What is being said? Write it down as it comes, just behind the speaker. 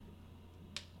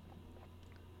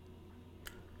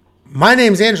My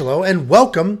name's Angelo, and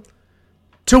welcome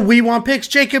to We Want Picks.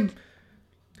 Jacob,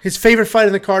 his favorite fight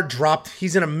in the card dropped.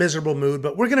 He's in a miserable mood,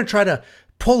 but we're going to try to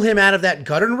pull him out of that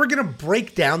gutter, and we're going to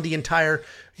break down the entire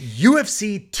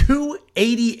UFC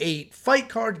 288 fight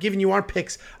card, giving you our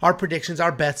picks, our predictions,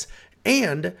 our bets,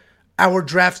 and our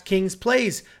DraftKings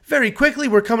plays. Very quickly,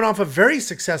 we're coming off a very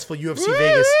successful UFC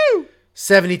Vegas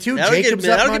 72. Jacob's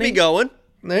up money. Get me going.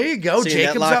 There you go. Seeing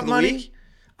Jacob's up money. Week.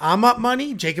 I'm up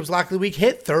money. Jacob's Lock of the Week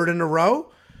hit, third in a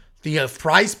row. The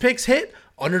prize picks hit.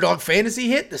 Underdog Fantasy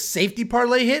hit. The safety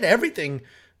parlay hit. Everything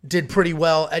did pretty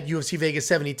well at UFC Vegas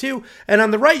 72. And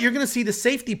on the right, you're going to see the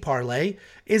safety parlay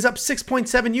is up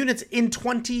 6.7 units in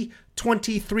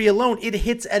 2023 alone. It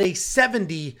hits at a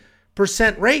 70%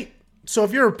 rate. So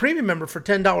if you're a premium member for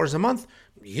 $10 a month,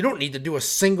 you don't need to do a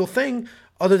single thing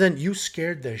other than you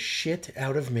scared the shit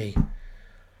out of me.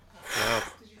 Wow.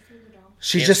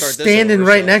 She's just standing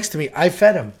right next to me. I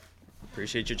fed him.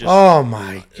 Appreciate you. Oh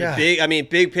my god!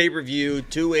 Big pay-per-view,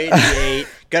 288.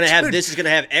 This is gonna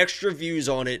have extra views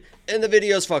on it, and the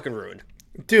video's fucking ruined.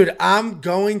 Dude, I'm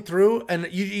going through, and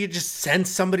you just sense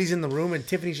somebody's in the room, and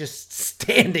Tiffany's just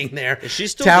standing there. Is she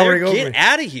still there? Get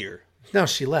out of here! No,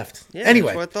 she left. Yeah,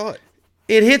 anyway, that's what I thought.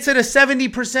 It hits at a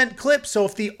 70% clip. So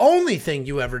if the only thing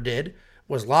you ever did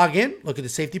was log in, look at the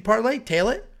safety parlay, tail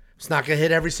it. It's not going to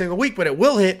hit every single week, but it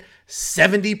will hit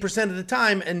 70% of the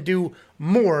time and do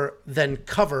more than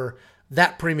cover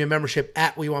that premium membership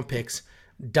at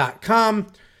WeWantPicks.com.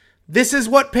 This is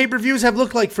what pay-per-views have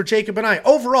looked like for Jacob and I.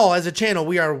 Overall, as a channel,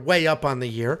 we are way up on the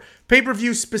year.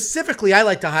 Pay-per-views specifically, I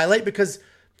like to highlight because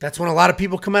that's when a lot of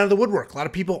people come out of the woodwork. A lot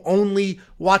of people only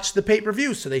watch the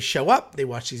pay-per-views. So they show up, they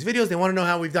watch these videos, they want to know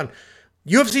how we've done.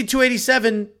 UFC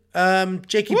 287,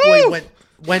 Jakey Boy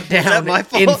went down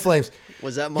in flames.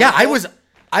 Was that my fault?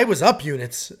 I was up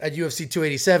units at UFC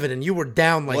 287, and you were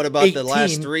down like 18. What about the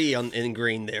last three in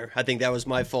green there? I think that was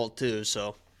my fault too.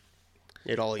 So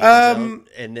it all evens out.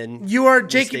 And then you are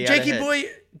Jakey Boy.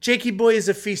 Jakey Boy is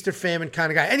a feast or famine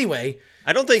kind of guy. Anyway,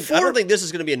 I don't think this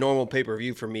is going to be a normal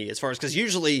pay-per-view for me as far as because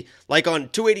usually like on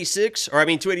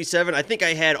 287, I think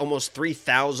I had almost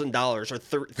 $3,000 or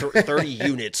 30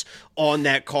 units on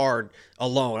that card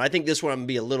alone. I think this one I'm gonna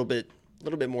be a little bit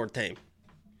more tame.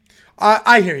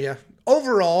 I hear you.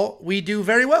 Overall, we do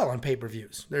very well on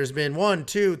pay-per-views. There's been 1,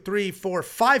 2, 3, 4,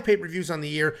 5 pay-per-views on the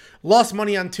year. Lost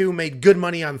money on 2, made good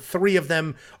money on 3 of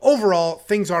them. Overall,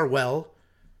 things are well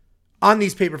on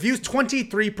these pay-per-views.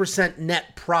 23%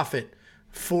 net profit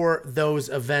for those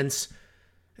events.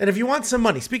 And if you want some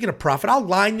money, speaking of profit, I'll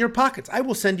line your pockets. I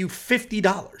will send you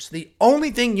 $50. The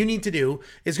only thing you need to do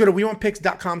is go to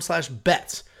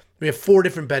WeWantPicks.com/bets. We have 4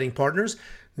 different betting partners.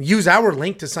 Use our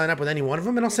link to sign up with any one of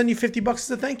them, and I'll send you $50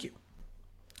 as a thank you.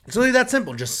 It's really that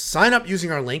simple. Just sign up using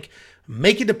our link,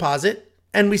 make a deposit,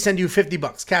 and we send you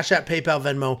 $50. Cash App, PayPal,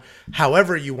 Venmo,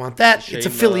 however you want that. It's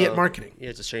affiliate marketing. Yeah,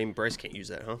 it's a shame Bryce can't use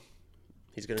that, huh?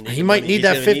 He's gonna need. He might need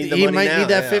that $50. He might need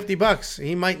that $50.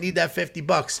 He might need that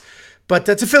 $50. But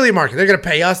that's affiliate marketing. They're going to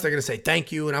pay us. They're going to say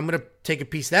thank you, and I'm going to take a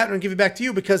piece of that and give it back to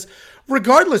you because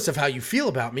regardless of how you feel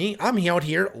about me, I'm out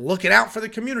here looking out for the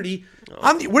community.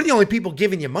 We're the only people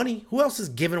giving you money. Who else is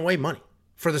giving away money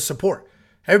for the support?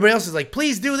 Everybody else is like,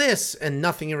 please do this, and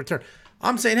nothing in return.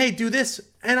 I'm saying, hey, do this,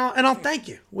 and I'll thank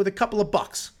you with a couple of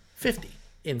bucks, 50.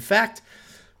 In fact,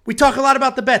 we talk a lot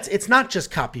about the bets. It's not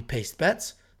just copy-paste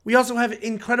bets. We also have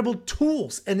incredible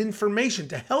tools and information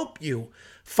to help you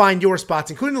find your spots,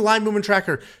 including the line movement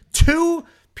tracker. 2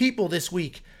 people this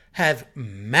week have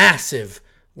massive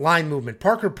line movement.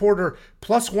 Parker Porter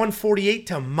plus 148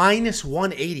 to minus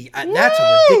 180. That's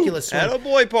a ridiculous swing.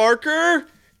 Attaboy, Parker.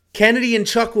 Kennedy and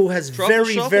Chuckle has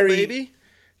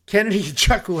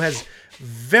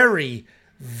very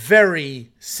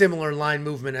similar line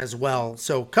movement as well.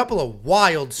 So a couple of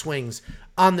wild swings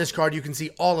on this card. You can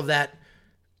see all of that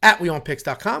at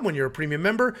WeWantPicks.com when you're a premium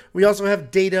member. We also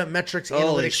have data, metrics,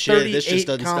 analytics, 38 this just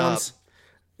doesn't columns. Stop.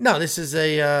 No, this is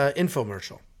a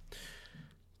infomercial.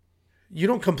 You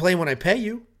don't complain when I pay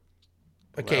you.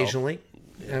 Occasionally.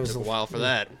 Well, it took a while for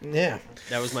that. Yeah.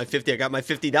 That was my 50. I got my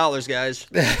 $50, guys.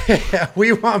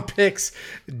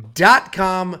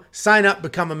 WeWantPicks.com. Sign up,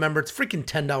 become a member. It's freaking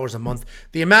 $10 a month.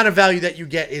 The amount of value that you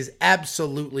get is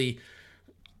absolutely...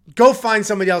 Go find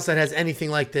somebody else that has anything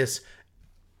like this.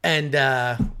 And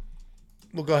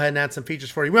we'll go ahead and add some features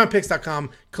for you. WeWantPicks.com.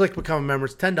 Click Become a Member.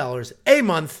 It's $10 a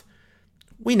month.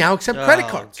 We now accept credit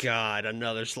cards. Oh, God.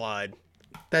 Another slide.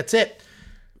 That's it.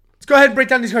 Let's go ahead and break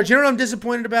down these cards. You know what I'm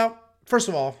disappointed about? First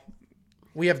of all,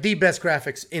 we have the best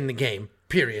graphics in the game,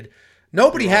 period.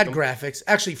 Nobody had graphics.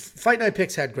 Actually, Fight Night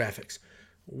Picks had graphics.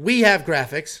 We have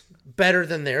graphics better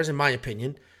than theirs, in my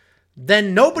opinion.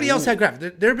 then nobody else had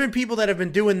graphics. There have been people that have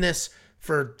been doing this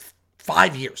for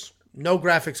 5 years. No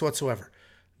graphics whatsoever.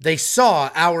 They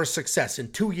saw our success.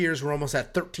 In 2 years, we're almost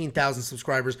at 13,000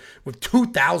 subscribers with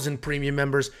 2,000 premium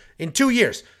members in 2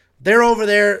 years. They're over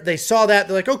there. They saw that.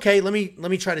 They're like, okay, let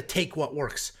me try to take what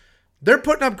works. They're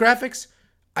putting up graphics.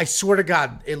 I swear to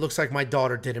God, it looks like my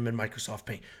daughter did them in Microsoft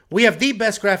Paint. We have the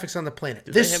best graphics on the planet.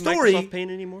 Do they have Microsoft Paint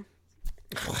anymore?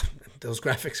 Those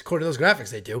graphics, according to those graphics,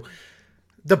 they do.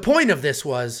 The point of this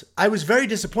was I was very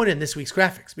disappointed in this week's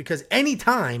graphics because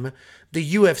anytime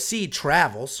the UFC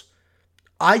travels,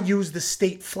 I use the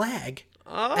state flag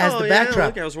as the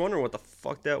backdrop. Look, I was wondering what the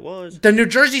fuck that was. The New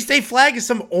Jersey state flag is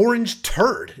some orange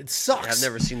turd. It sucks. Yeah, I've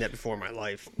never seen that before in my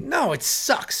life. No, it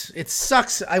sucks. It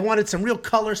sucks. I wanted some real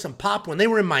color, some pop. When they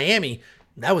were in Miami,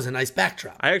 that was a nice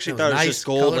backdrop. I actually thought it was just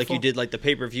gold, colorful. Like you did like the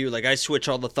pay-per-view. Like I switch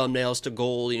all the thumbnails to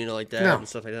gold, like that and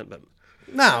stuff like that. But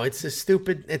no, it's this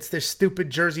stupid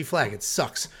Jersey flag. It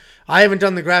sucks. I haven't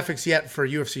done the graphics yet for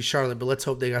UFC Charlotte, but let's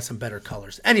hope they got some better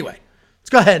colors. Anyway, let's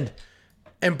go ahead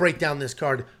and break down this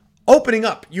card. Opening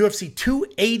up, UFC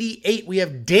 288, we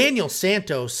have Daniel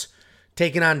Santos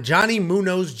taking on Johnny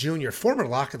Munoz Jr., former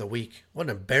lock of the week. What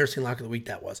an embarrassing lock of the week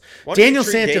that was. Why don't you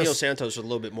treat Daniel Santos with a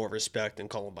little bit more respect and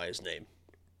call him by his name?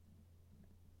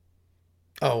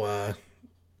 Oh,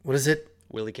 what is it?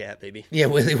 Willie Cat, baby. Yeah,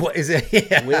 Willie, what is it?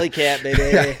 Yeah. Willie Cat,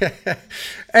 baby.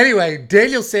 Anyway,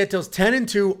 Daniel Santos,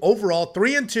 10-2 overall,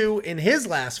 3-2 in his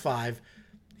last 5.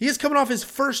 He is coming off his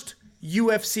first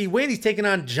UFC win. He's taking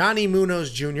on Johnny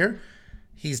Munoz Jr.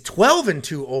 He's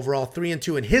 12-2 overall,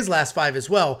 3-2 in his last 5 as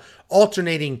well,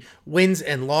 alternating wins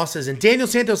and losses. And Daniel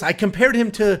Santos, I compared him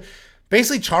to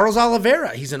basically Charles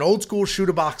Oliveira. He's an old school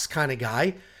shoot-a-box kind of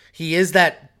guy. He is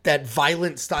that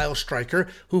violent style striker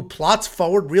who plots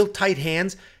forward, real tight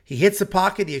hands. He hits the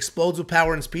pocket, he explodes with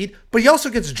power and speed, but he also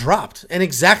gets dropped. And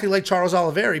exactly like Charles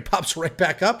Oliveira, he pops right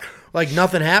back up like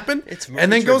nothing happened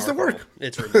and then goes to work.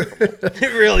 It's remarkable.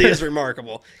 It really is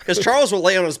remarkable. Because Charles will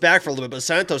lay on his back for a little bit, but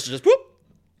Santos just whoop.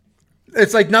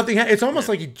 It's like nothing. It's almost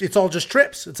like it's all just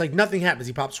trips. It's like nothing happens.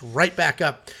 He pops right back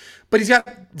up. But he's got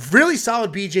really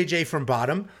solid BJJ from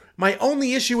bottom. My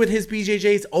only issue with his BJJ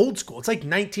is old school. It's like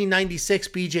 1996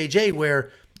 BJJ where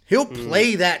he'll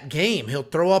play that game. He'll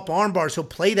throw up arm bars. He'll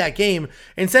play that game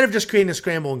instead of just creating a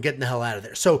scramble and getting the hell out of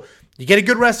there. So you get a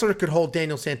good wrestler that could hold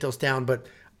Daniel Santos down, but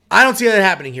I don't see that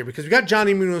happening here because we got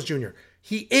Johnny Munoz Jr.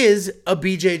 He is a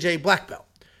BJJ black belt.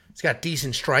 He's got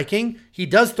decent striking. He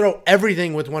does throw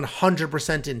everything with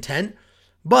 100% intent,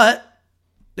 but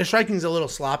the striking is a little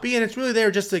sloppy, and it's really there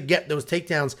just to get those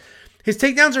takedowns. His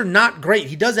takedowns are not great.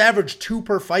 He does average 2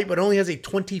 per fight, but only has a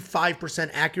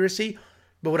 25% accuracy.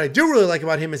 But what I do really like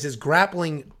about him is his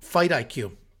grappling fight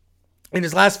IQ. In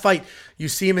his last fight, you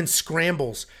see him in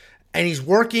scrambles, and he's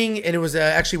working, and it was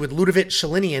actually with Ludovic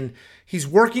Shalinian. He's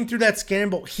working through that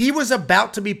scramble. He was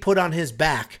about to be put on his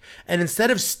back, and instead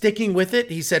of sticking with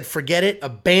it, he said, forget it,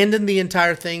 abandoned the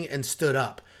entire thing, and stood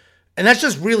up. And that's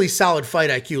just really solid fight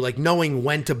IQ, like knowing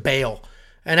when to bail.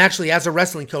 And actually, as a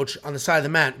wrestling coach on the side of the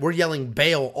mat, we're yelling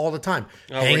bail all the time.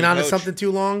 Hanging on to something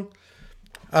too long.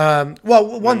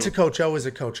 One's a coach, always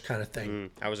a coach kind of thing.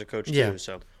 I was a coach too,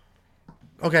 so.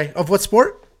 Okay, of what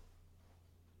sport?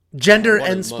 Gender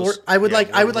and sport. I would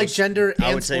like gender and sport.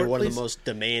 I would say one please. of the most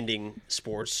demanding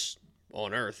sports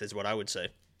on earth is what I would say.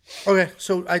 Okay,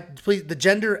 so please the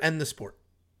gender and the sport.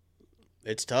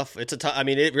 It's tough. It's a tough. I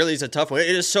mean, it really is a tough one. It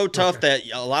is so tough that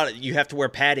you have to wear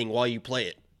padding while you play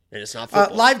it, and it's not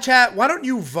football. Live chat. Why don't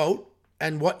you vote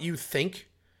and what you think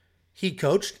he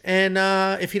coached, and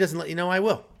if he doesn't let you know, I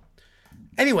will.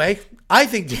 Anyway, I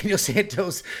think Daniel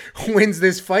Santos wins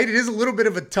this fight. It is a little bit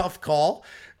of a tough call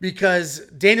because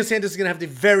Daniel Santos is going to have the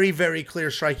very, very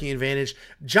clear striking advantage.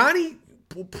 Johnny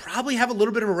will probably have a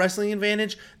little bit of a wrestling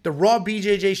advantage. The raw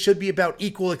BJJ should be about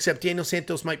equal, except Daniel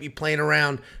Santos might be playing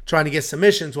around trying to get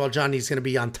submissions while Johnny's going to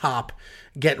be on top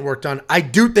getting work done. I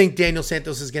do think Daniel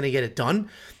Santos is going to get it done.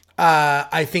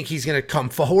 I think he's going to come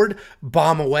forward,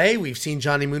 bomb away. We've seen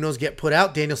Johnny Munoz get put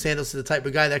out. Daniel Santos is the type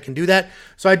of guy that can do that.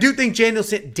 So I do think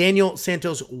Daniel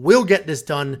Santos will get this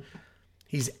done.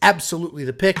 He's absolutely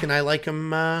the pick, and I like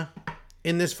him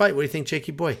in this fight. What do you think,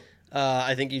 Jakey boy?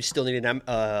 I think you still need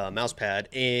a mouse pad,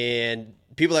 and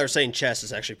people that are saying chess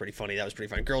is actually pretty funny. That was pretty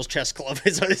funny. Girls Chess Club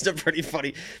is pretty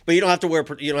funny, but you don't have to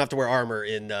wear armor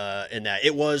in that.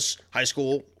 It was high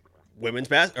school women's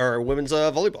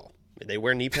volleyball. They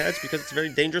wear knee pads because it's a very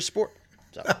dangerous sport.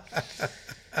 So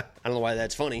I don't know why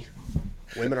that's funny.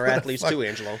 Women are athletes too,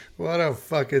 Angelo. What a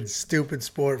fucking stupid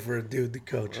sport for a dude to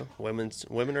coach. Well,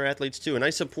 women are athletes too, and I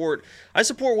support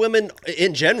women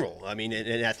in general. I mean,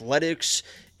 in athletics,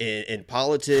 in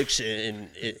politics, in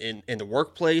the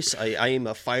workplace. I am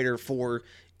a fighter for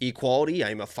equality.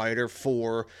 I'm a fighter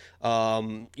for,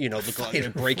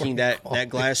 breaking that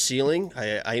glass ceiling.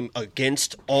 I'm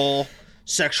against all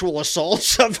sexual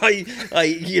assaults. I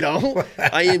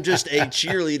am just a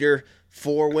cheerleader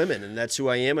for women, and that's who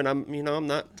I am. And I'm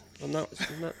not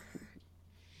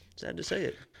sad to say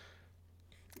it.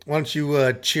 Why don't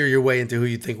you cheer your way into who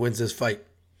you think wins this fight?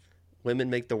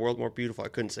 Women make the world more beautiful. I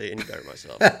couldn't say it any better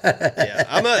myself. Yeah,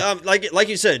 I'm like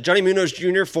you said, Johnny Munoz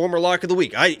Jr., former lock of the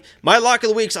week. My lock of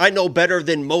the weeks I know better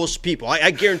than most people. I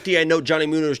guarantee I know Johnny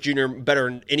Munoz Jr. better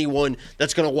than anyone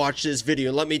that's going to watch this video.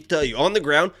 And let me tell you, on the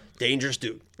ground, dangerous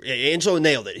dude. Angelo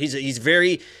nailed it. He's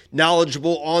very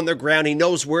knowledgeable on the ground. He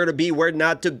knows where to be, where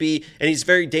not to be, and he's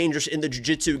very dangerous in the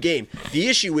jiu-jitsu game. The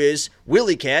issue is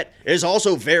Willie Cat is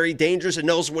also very dangerous and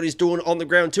knows what he's doing on the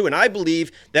ground too. And I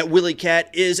believe that Willie Cat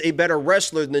is a better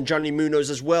wrestler than Johnny Munoz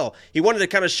as well. He wanted to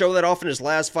kind of show that off in his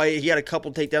last fight. He had a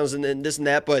couple takedowns and this and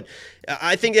that, but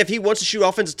I think if he wants to shoot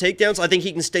offensive takedowns, I think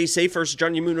he can stay safe versus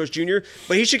Johnny Munoz Jr.,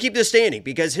 but he should keep this standing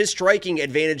because his striking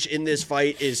advantage in this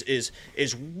fight is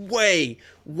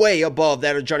way above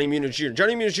that of Johnny Munoz Jr.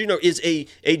 Johnny Munoz Jr. is a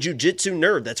jiu-jitsu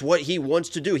nerd. That's what he wants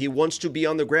to do. He wants to be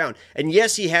on the ground. And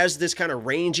yes, he has this kind of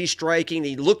rangy striking.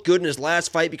 He looked good in his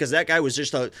last fight because that guy was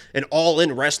just an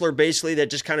all-in wrestler, basically, that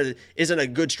just kind of isn't a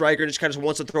good striker, just kind of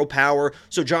wants to throw power.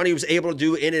 So Johnny was able to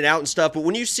do in and out and stuff. But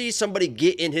when you see somebody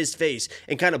get in his face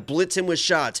and kind of blitz him with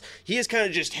shots, he is kind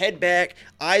of just head back,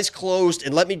 eyes closed,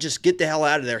 and let me just get the hell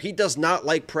out of there. He does not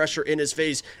like pressure in his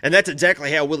face, and that's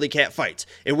exactly how Willie Cat fights.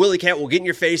 And Willie Cat will get in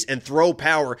your face and throw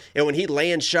power, and when he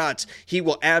lands shots, he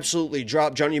will absolutely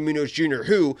drop Johnny Munoz Jr.,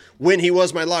 who, when he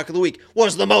was my lock of the week,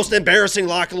 was the most embarrassing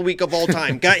lock of the week of all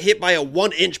time. Got hit by a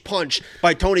 1-inch punch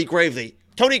by Tony Gravely.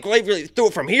 Tony Gravely threw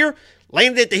it from here,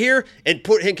 landed it to here, and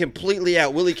put him completely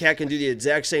out. Willie Cat can do the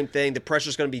exact same thing. The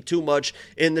pressure's going to be too much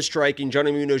in the striking.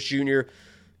 Johnny Munoz Jr.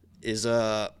 is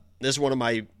this is one of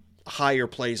my higher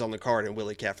plays on the card in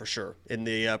Willie Cat for sure, and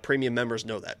the premium members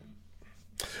know that.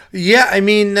 Yeah, I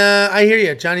mean, I hear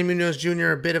you. Johnny Munoz Jr.,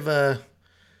 a bit of a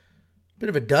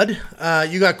dud.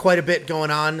 You got quite a bit going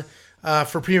on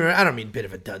for premium. I don't mean bit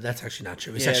of a dud. That's actually not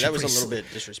true. That was a little bit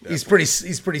disrespectful.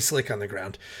 He's pretty slick on the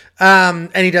ground,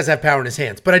 and he does have power in his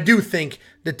hands. But I do think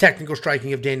the technical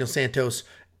striking of Daniel Santos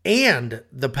and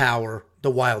the power,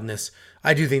 the wildness,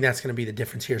 I do think that's going to be the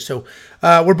difference here. So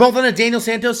we're both on the Daniel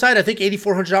Santos side. I think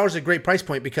 $8,400 is a great price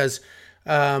point because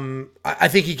I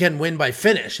think he can win by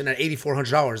finish, and at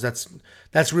 $8,400,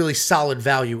 that's really solid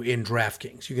value in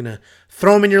DraftKings. You're gonna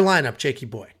throw him in your lineup, Jakey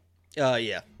boy.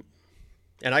 Yeah,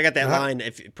 and I got that line.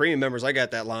 If premium members, I got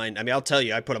that line. I mean, I'll tell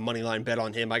you, I put a money line bet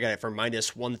on him. I got it for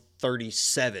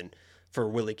 -137 for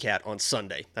Willie Cat on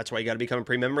Sunday. That's why you got to become a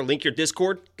premium member. Link your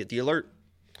Discord, get the alert.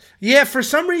 Yeah, for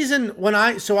some reason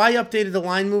I updated the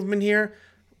line movement here.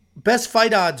 Best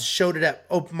fight odds showed it at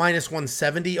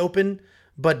 -170 open.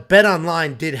 But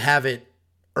BetOnline did have it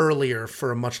earlier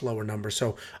for a much lower number.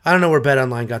 So I don't know where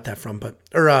BetOnline got that from,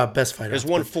 or Best Fight. It was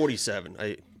 147.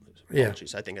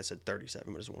 Apologies. I think I said 37,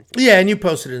 but it was 147. Yeah, and you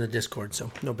posted it in the Discord,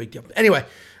 so no big deal. Anyway,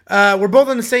 we're both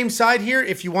on the same side here.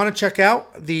 If you want to check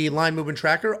out the line movement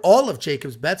tracker, all of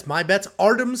Jacob's bets, my bets,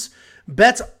 Artem's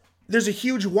bets, there's a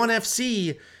huge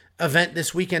 1FC event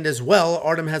this weekend as well.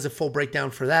 Artem has a full breakdown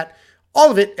for that.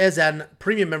 All of it is a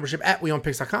premium membership at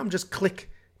weonpicks.com. Just click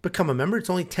become a member. It's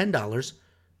only $10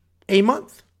 a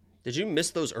month. Did you miss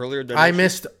those earlier donations? I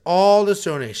missed all the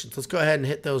donations. Let's go ahead and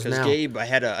hit those now. Gabe,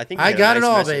 I think I got it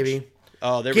all, message. Baby.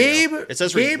 Oh, there we go. It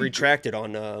says retracted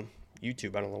on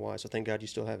YouTube. I don't know why, so thank God you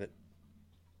still have it.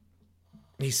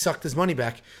 He sucked his money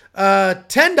back.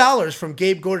 $10 from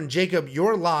Gabe Gordon. Jacob,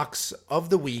 your locks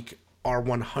of the week are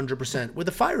 100% with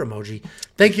a fire emoji.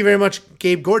 Thank you very much,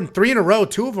 Gabe Gordon. 3 in a row.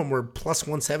 2 of them were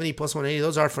 +170, +180.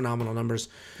 Those are phenomenal numbers.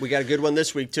 We got a good one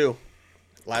this week, too.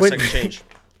 Second change.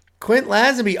 Quint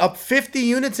Lazenby up 50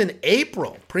 units in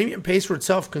April. Premium pays for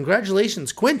itself.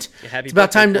 Congratulations, Quint. It's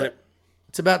about time to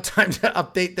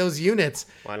update those units.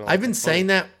 I've been saying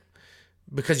that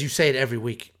because you say it every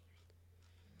week.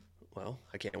 Well,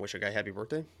 I can't wish a guy happy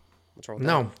birthday. What's wrong with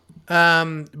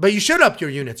that? But you should up your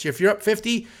units. If you're up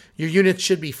 50, your units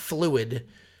should be fluid.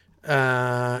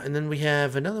 And then we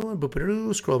have another one.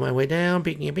 Boop-a-doo. Scroll my way down.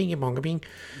 We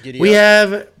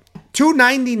have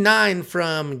 $2.99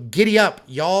 from Giddy Up.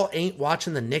 Y'all ain't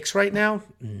watching the Knicks right now?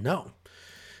 No.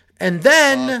 And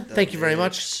then, thank you very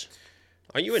much.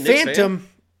 Are you a Knicks Phantom, fan?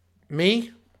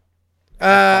 Me?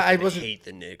 I hate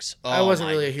the Knicks. Oh, I wasn't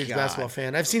really a huge basketball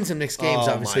fan. I've seen some Knicks games,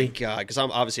 obviously. Oh, my God, because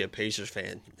I'm obviously a Pacers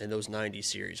fan. And those 90s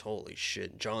series, holy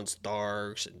shit. John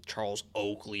Starks and Charles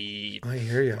Oakley. I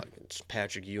hear you.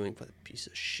 Patrick Ewing, what a piece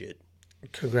of shit.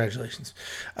 Congratulations.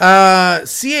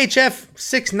 CHF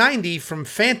 690 from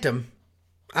Phantom.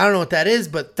 I don't know what that is,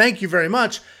 but thank you very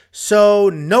much. So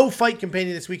no fight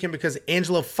companion this weekend because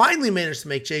Angelo finally managed to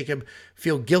make Jacob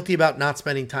feel guilty about not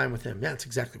spending time with him. Yeah, that's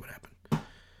exactly what happened.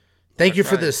 Thank you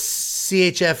for the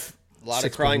CHF. A lot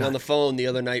of crying on the phone the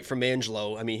other night from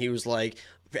Angelo. I mean, he was like,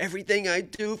 everything I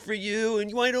do for you,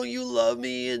 and why don't you love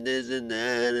me, and this and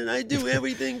that, and I do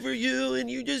everything for you, and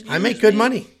you just I make good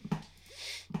money.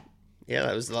 Yeah,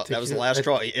 that was the last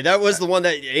straw. That was the one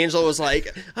that Angelo was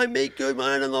like, I make good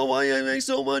money. I don't know why I make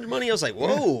so much money. I was like,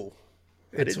 whoa.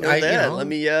 I didn't know that. You know, let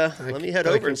me head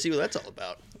over and see what that's all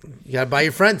about. You gotta buy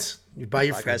your friends. You buy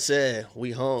your friends. Like I said,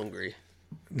 we hungry.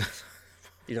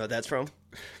 You know what that's from?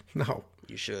 No.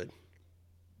 You should.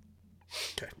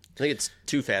 Okay. I think it's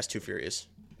Too Fast, Too Furious.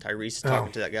 Tyrese is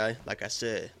talking to that guy. Like I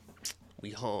said,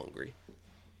 we hungry.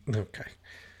 Okay.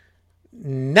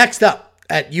 Next up.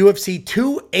 At UFC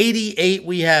 288,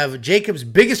 we have Jacob's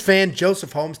biggest fan,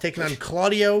 Joseph Holmes, taking on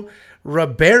Claudio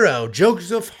Ribeiro.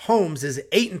 Joseph Holmes is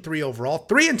 8-3 overall,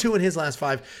 3-2 in his last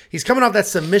 5. He's coming off that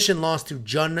submission loss to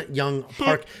Jun Young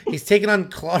Park. He's taking on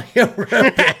Claudio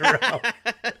Ribeiro,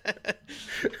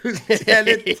 who's 10.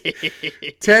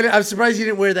 I'm surprised you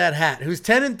didn't wear that hat. Who's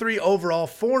 10-3 overall,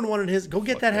 4-1 in his. Go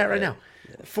get that hat right now.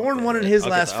 4-1 in his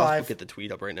last 5. I'll get the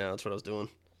tweet up right now. That's what I was doing.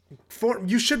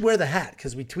 You should wear the hat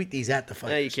because we tweet these at the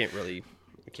fight. Yeah, you can't really.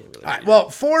 All right, well,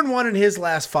 4-1 in his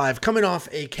last 5, coming off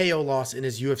a KO loss in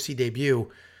his UFC debut.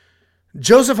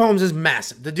 Joseph Holmes is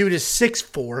massive. The dude is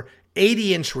 6'4",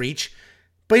 80-inch reach,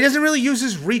 but he doesn't really use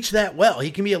his reach that well.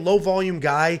 He can be a low-volume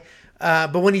guy,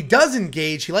 but when he does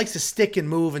engage, he likes to stick and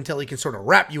move until he can sort of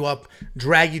wrap you up,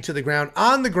 drag you to the ground.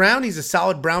 On the ground, he's a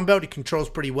solid brown belt. He controls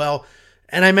pretty well.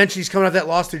 And I mentioned he's coming off that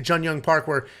loss to Jun Young Park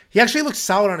where he actually looked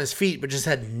solid on his feet, but just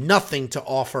had nothing to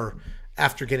offer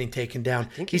after getting taken down.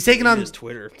 He's taking on his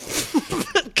Twitter.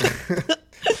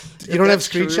 You don't have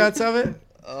screenshots of it?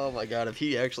 Oh my God, if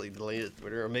he actually deleted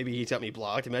Twitter, or maybe he's got me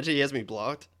blocked. Imagine he has me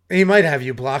blocked. He might have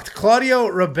you blocked. Claudio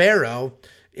Ribeiro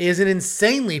is an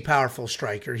insanely powerful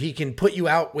striker. He can put you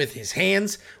out with his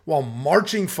hands while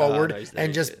marching forward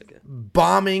and just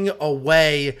bombing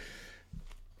away.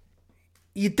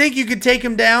 You'd think you could take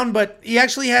him down, but he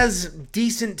actually has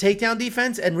decent takedown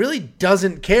defense and really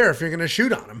doesn't care if you're going to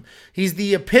shoot on him. He's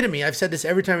the epitome. I've said this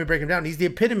every time we break him down. He's the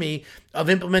epitome of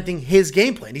implementing his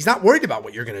game plan. He's not worried about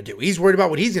what you're going to do. He's worried about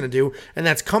what he's going to do, and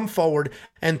that's come forward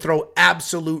and throw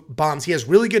absolute bombs. He has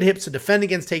really good hips to defend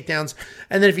against takedowns,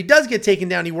 and then if he does get taken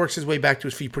down, he works his way back to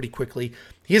his feet pretty quickly.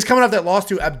 He is coming off that loss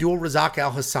to Abdul Razak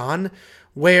Al Hassan,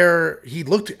 where he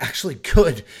looked actually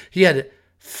good. He had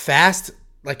fast.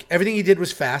 Like, everything he did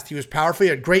was fast. He was powerful.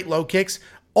 He had great low kicks.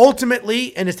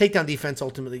 Ultimately, and his takedown defense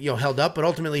ultimately, held up, but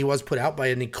ultimately he was put out by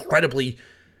an incredibly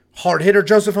hard hitter.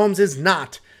 Joseph Holmes is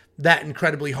not that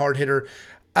incredibly hard hitter.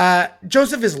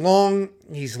 Joseph is long.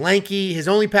 He's lanky. His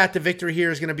only path to victory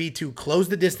here is going to be to close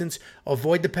the distance,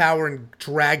 avoid the power, and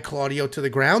drag Claudio to the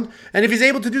ground. And if he's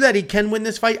able to do that, he can win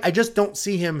this fight. I just don't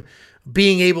see him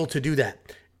being able to do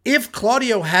that. If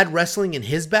Claudio had wrestling in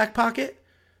his back pocket,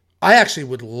 I actually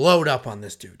would load up on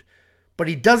this dude. But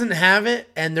he doesn't have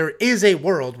it, and there is a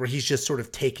world where he's just sort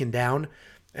of taken down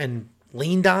and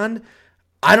leaned on.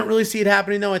 I don't really see it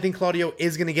happening, though. I think Claudio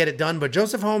is going to get it done, but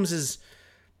Joseph Holmes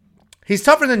he's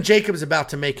tougher than Jacob's about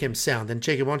to make him sound. And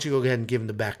Jacob, why don't you go ahead and give him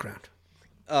the background?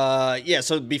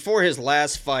 So before his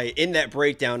last fight, in that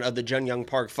breakdown of the Jun Young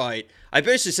Park fight, I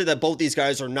basically said that both these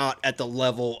guys are not at the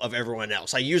level of everyone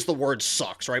else. I use the word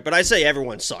sucks, right? But I say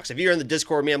everyone sucks. If you're in the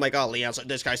Discord with me, I'm like, oh, Leon's like,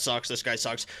 this guy sucks, this guy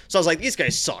sucks. So I was like, these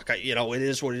guys suck. It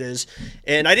is what it is.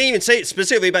 And I didn't even say it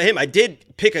specifically about him. I did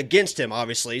pick against him,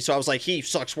 obviously. So I was like, he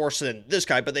sucks worse than this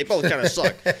guy, but they both kind of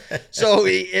suck. So,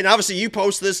 and obviously you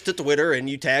post this to Twitter and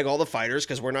you tag all the fighters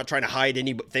because we're not trying to hide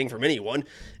anything from anyone.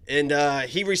 And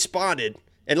he responded.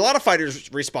 And a lot of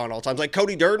fighters respond all the time. Like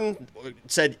Cody Durden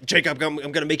said, Jacob, I'm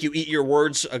going to make you eat your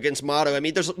words against Motto. I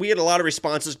mean, we had a lot of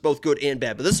responses, both good and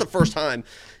bad. But this is the first time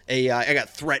I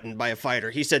got threatened by a fighter.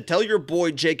 He said, tell your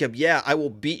boy Jacob, yeah, I will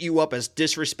beat you up as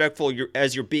disrespectful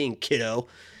as you're being, kiddo.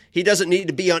 He doesn't need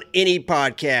to be on any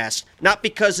podcast. Not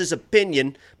because his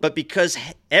opinion, but because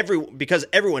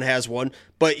everyone has one.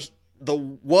 But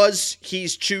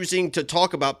he's choosing to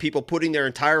talk about people putting their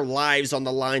entire lives on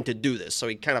the line to do this. So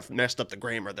he kind of messed up the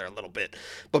grammar there a little bit.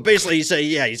 But basically he said,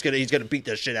 yeah, he's gonna beat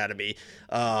the shit out of me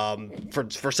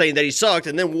for saying that he sucked.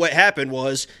 And then what happened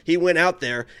was he went out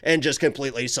there and just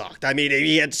completely sucked. I mean,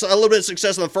 he had a little bit of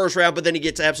success in the first round, but then he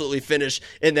gets absolutely finished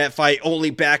in that fight, only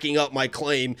backing up my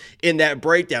claim in that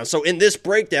breakdown. So in this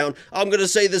breakdown, I'm going to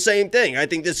say the same thing. I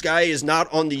think this guy is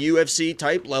not on the UFC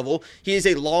type level. He is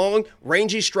a long,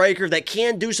 rangy striker that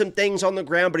can do some things on the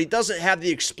ground, but he doesn't have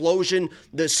the explosion,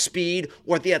 the speed,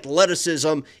 or the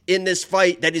athleticism in this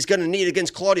fight that he's going to need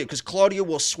against Claudio, because Claudio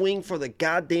will swing for the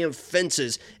goddamn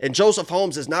fences, and Joseph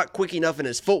Holmes is not quick enough in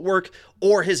his footwork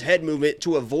or his head movement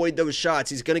to avoid those shots.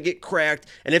 He's going to get cracked,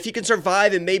 and if he can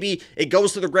survive and maybe it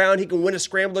goes to the ground, he can win a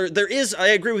scrambler. I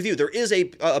agree with you, there is a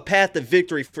path to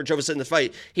victory for Joseph in the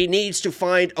fight. He needs to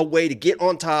find a way to get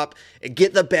on top and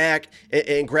get the back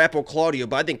and grapple Claudio,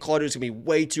 but I think Claudio's going to be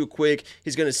way too quick.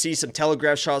 He's going to see some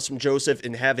telegraph shots from Joseph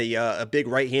and have a big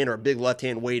right hand or a big left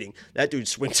hand waiting. That dude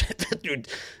swings. That dude,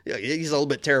 he's a little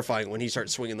bit terrifying when he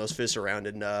starts swinging those fists around,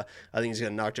 and I think he's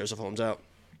going to knock Joseph Holmes out.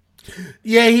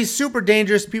 Yeah, he's super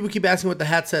dangerous. People keep asking what the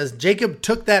hat says. Jacob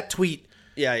took that tweet.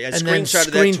 Yeah, and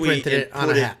screenshotted that tweet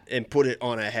and put it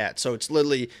on a hat. So it's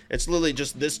literally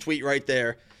just this tweet right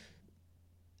there.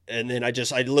 And then I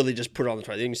literally just put it on the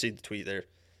tweet. You can see the tweet there.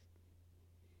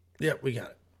 Yeah, we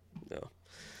got it. No.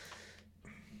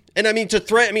 And I mean,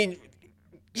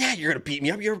 yeah, you're gonna beat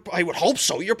me up. I would hope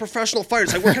so. You're a professional fighter.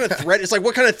 It's like, what kind of threat? It's like,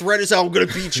 what kind of threat is that? I'm gonna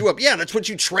beat you up. Yeah, that's what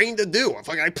you trained to do.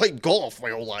 I played golf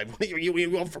my whole life. What do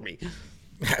you want from me?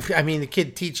 I mean, the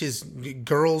kid teaches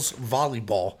girls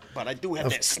volleyball. But I do have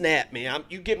that snap, man.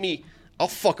 You get me. I'll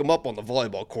fuck him up on the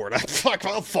volleyball court. I'll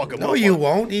fuck him up. No, you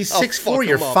won't. He's 6'4".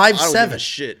 You're 5'7". I don't give a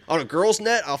shit. On a girl's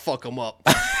net, I'll fuck him up.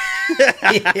 On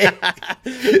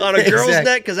a girl's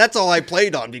net, because that's all I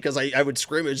played on, because I would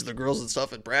scrimmage the girls and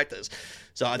stuff in practice.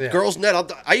 So girls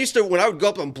net, I used to, when I would go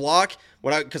up and block,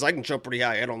 because I can jump pretty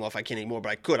high. I don't know if I can anymore, but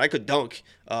I could dunk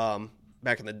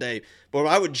back in the day. But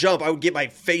when I would jump, I would get my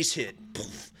face hit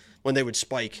when they would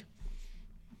spike.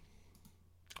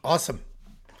 Awesome.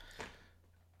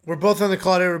 We're both on the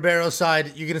Claudio Ribeiro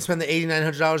side. You're going to spend the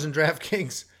 $8,900 in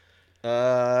DraftKings?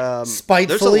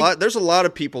 Spitefully? There's a lot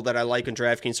of people that I like in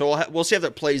DraftKings, so we'll see how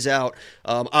that plays out.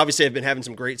 Obviously, I've been having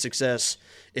some great success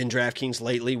in DraftKings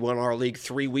lately. Won our league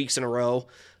 3 weeks in a row.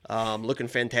 Looking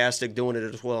fantastic doing it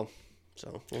as well.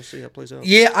 So we'll see how it plays out.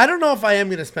 Yeah, I don't know if I am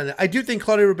going to spend it. I do think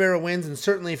Claudio Ribeiro wins, and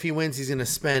certainly if he wins, he's going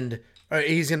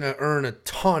to earn a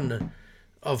ton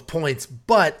of points.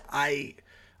 But I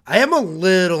am a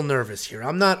little nervous here.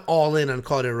 I'm not all in on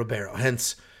Claudio Ribeiro,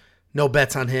 hence no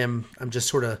bets on him. I'm just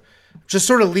sort of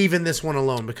leaving this one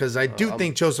alone, because I do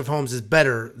think Joseph Holmes is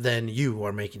better than you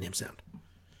are making him sound.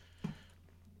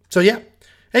 So yeah.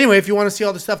 Anyway, if you want to see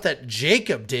all the stuff that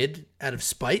Jacob did out of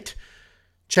spite,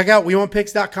 check out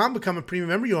WeWantPicks.com. Become a premium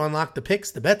member. You'll unlock the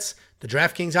picks, the bets, the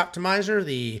DraftKings optimizer,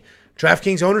 the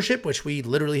DraftKings ownership, which we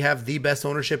literally have the best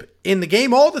ownership in the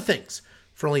game. All the things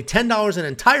for only $10 an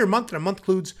entire month, and a month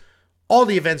includes all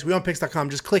the events. WeWantPicks.com.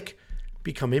 Just click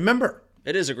become a member.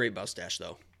 It is a great mustache,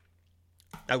 though.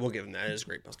 I will give him that. It is a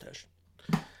great mustache.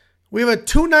 We have a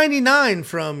 $2.99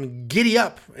 from Giddy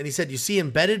Up, and he said, "You see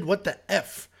embedded? What the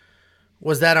F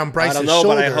was that on Bryce's shoulder?"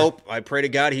 I don't know, but I pray to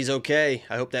God he's okay.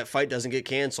 I hope that fight doesn't get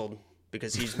canceled,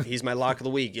 because he's my lock of the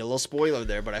week. A little spoiler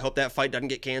there, but I hope that fight doesn't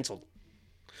get canceled.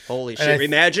 Holy shit.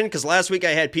 Imagine, because last week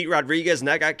I had Pete Rodriguez and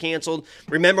that got canceled.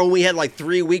 Remember when we had like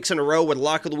 3 weeks in a row when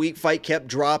lock of the week fight kept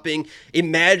dropping?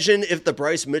 Imagine if the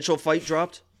Bryce Mitchell fight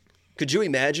dropped. Could you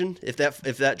imagine if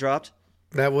that dropped?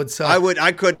 That would suck. I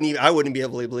wouldn't be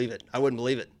able to believe it. I wouldn't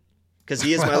believe it, because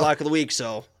he is my lock of the week.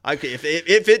 So if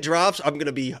it drops, I'm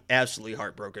gonna be absolutely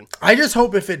heartbroken. I just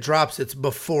hope if it drops, it's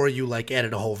before you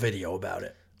edit a whole video about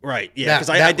it. Right, yeah, because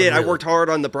I did. Really... I worked hard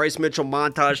on the Bryce Mitchell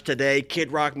montage today,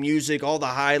 Kid Rock music, all the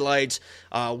highlights,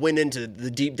 went into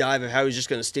the deep dive of how he's just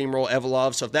going to steamroll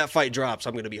Evolov. So if that fight drops,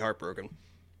 I'm going to be heartbroken.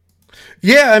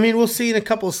 Yeah, I mean, we'll see in a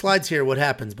couple of slides here what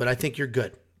happens, but I think you're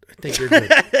good.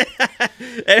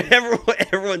 And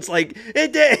everyone's like,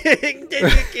 it didn't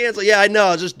get canceled. Yeah, I know.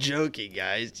 I was just joking,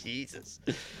 guys. Jesus.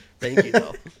 Thank you,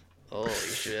 though. Holy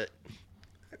shit.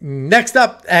 Next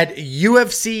up at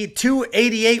UFC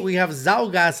 288, we have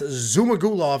Zhalgas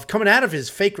Zhumagulov coming out of his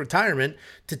fake retirement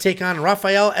to take on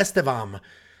Rafael Estevam.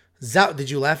 Did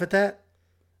you laugh at that?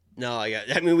 No,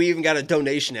 we even got a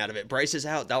donation out of it. Bryce is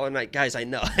out. $1 night. Guys, I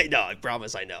know. I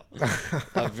promise I know.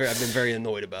 I've been very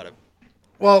annoyed about it.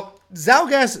 Well,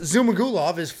 Zhalgas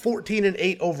Zhumagulov is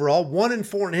 14-8 overall,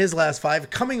 1-4 in his last 5,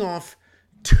 coming off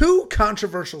 2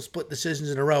 controversial split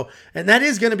decisions in a row. And that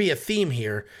is going to be a theme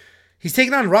here. He's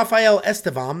taking on Rafael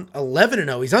Estevam,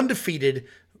 11-0. He's undefeated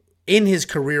in his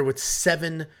career with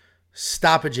 7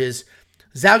 stoppages.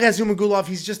 Zhalgas Zhumagulov,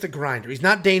 he's just a grinder. He's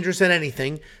not dangerous at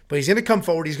anything, but he's going to come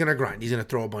forward. He's going to grind. He's going to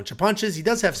throw a bunch of punches. He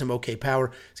does have some okay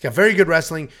power. He's got very good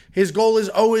wrestling. His goal is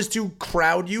always to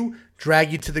crowd you,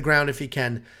 drag you to the ground if he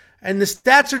can. And the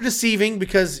stats are deceiving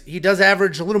because he does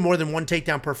average a little more than 1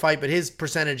 takedown per fight, but his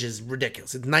percentage is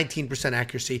ridiculous. It's 19%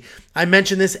 accuracy. I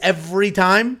mention this every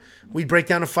time we break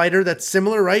down a fighter that's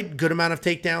similar, right? Good amount of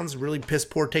takedowns, really piss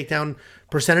poor takedown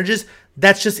percentages.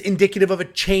 That's just indicative of a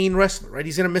chain wrestler, right?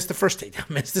 He's going to miss the first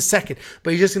takedown, miss the second,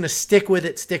 but he's just going to stick with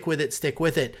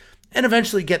it, and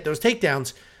eventually get those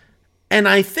takedowns. And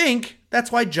I think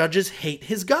that's why judges hate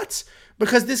his guts,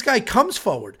 because this guy comes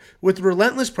forward with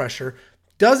relentless pressure,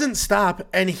 doesn't stop,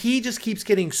 and he just keeps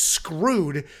getting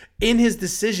screwed in his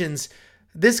decisions.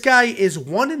 This guy is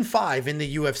 1-5 in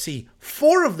the UFC,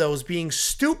 4 of those being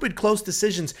stupid close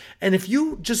decisions. And if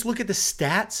you just look at the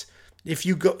stats, if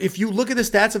you look at the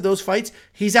stats of those fights,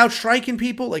 he's outstriking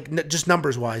people, like just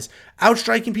numbers wise,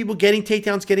 outstriking people, getting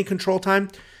takedowns, getting control time.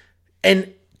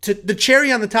 And to the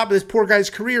cherry on the top of this poor guy's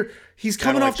career, he's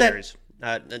coming off cherries.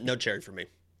 No cherry for me.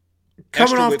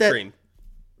 Coming Extra off whipped that cream.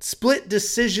 Split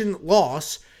decision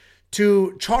loss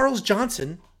to Charles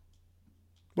Johnson,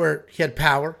 where he had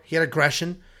power, he had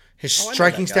aggression, his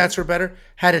striking stats were better,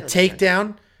 had a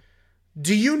takedown.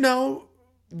 Do you know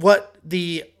what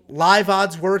the live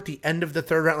odds were at the end of the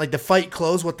third round? Like the fight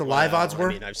closed, what the live odds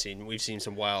were? I mean, we've seen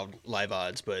some wild live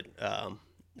odds, but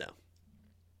no.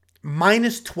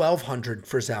 Minus 1,200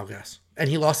 for Zhalgas, and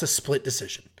he lost a split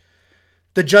decision.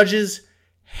 The judges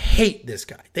hate this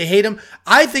guy. They hate him.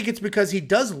 I think it's because he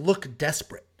does look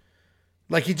desperate.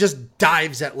 Like he just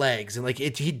dives at legs, and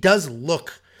he does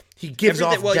look. He gives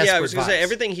off desperate I was going to say, vibes.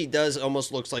 everything he does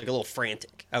almost looks like a little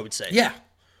frantic, I would say. Yeah.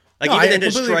 Even in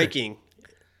his striking,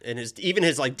 and his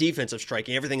defensive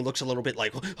striking, everything looks a little bit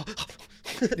like.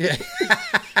 Yeah.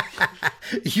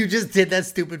 You just did that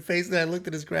stupid face and I looked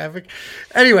at his graphic.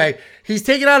 Anyway, he's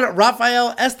taking on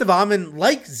Rafael Estevam, and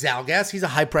like Zhalgas, he's a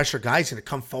high-pressure guy. He's going to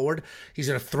come forward. He's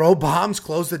going to throw bombs,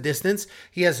 close the distance.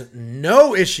 He has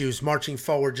no issues marching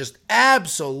forward, just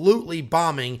absolutely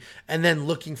bombing and then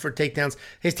looking for takedowns.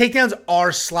 His takedowns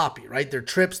are sloppy, right? They're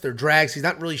trips, they're drags. He's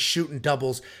not really shooting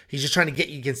doubles. He's just trying to get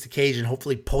you against the cage and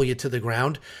hopefully pull you to the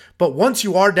ground. But once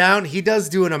you are down, he does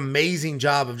do an amazing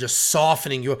job of just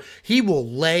softening you. He will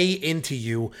lay into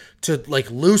you to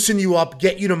loosen you up,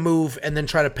 get you to move, and then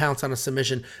try to pounce on a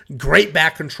submission. Great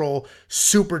back control,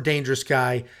 super dangerous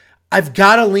guy. I've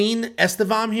got to lean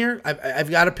Estevam here.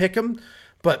 I've got to pick him.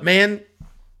 But man,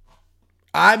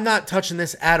 I'm not touching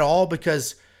this at all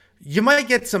because you might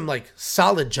get some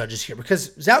solid judges here because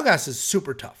Zhalgas is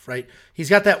super tough, right? He's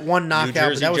got that one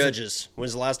knockout. New Jersey judges.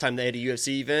 When's the last time they had a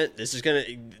UFC event?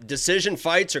 Decision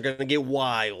fights are gonna get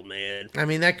wild, man. I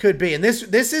mean, that could be, and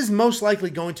this is most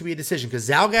likely going to be a decision because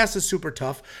Zhalgas is super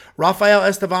tough. Rafael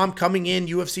Estevam coming in,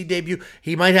 UFC debut.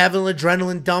 He might have an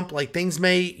adrenaline dump. Things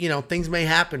may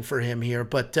happen for him here,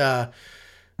 but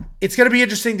it's gonna be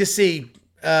interesting to see.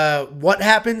 What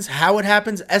happens, how it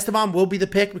happens. Estevam will be the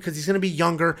pick because he's going to be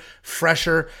younger,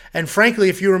 fresher. And frankly,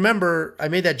 if you remember, I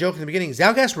made that joke in the beginning.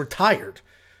 Zhalgas retired.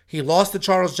 He lost to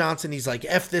Charles Johnson. He's like,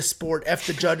 F this sport, F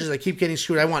the judges. I keep getting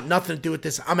screwed. I want nothing to do with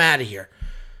this. I'm out of here.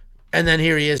 And then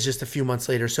here he is just a few months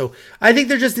later. So I think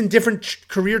they're just in different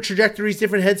career trajectories,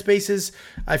 different headspaces.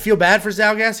 I feel bad for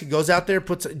Zhalgas. He goes out there,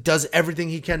 does everything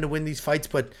he can to win these fights,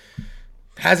 but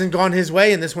hasn't gone his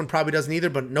way. And this one probably doesn't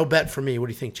either, but no bet for me. What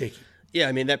do you think, Jakey? Yeah,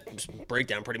 I mean, that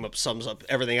breakdown pretty much sums up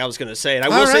everything I was going to say. And I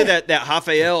will say that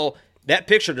Rafael, that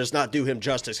picture does not do him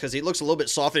justice because he looks a little bit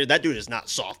softer. That dude is not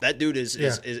soft. That dude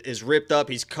is ripped up.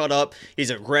 He's cut up.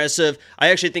 He's aggressive. I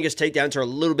actually think his takedowns are a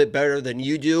little bit better than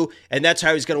you do, and that's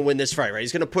how he's going to win this fight, right?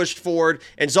 He's going to push forward,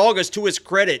 and Zhalgas, to his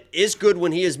credit, is good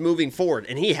when he is moving forward,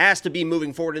 and he has to be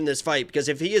moving forward in this fight because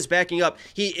if he is backing up,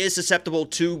 he is susceptible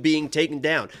to being taken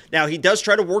down. Now, he does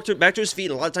try to work back to his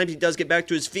feet, and a lot of times he does get back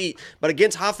to his feet, but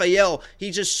against Rafael,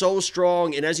 he's just so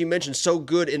strong, and as you mentioned, so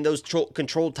good in those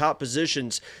controlled top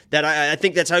positions that I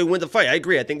think that's how he win the fight. I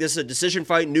agree. I think this is a decision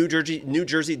fight. New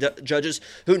Jersey judges,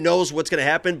 who knows what's going to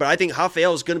happen, but I think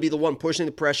Rafael is going to be the one pushing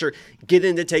the pressure,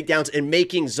 getting the takedowns, and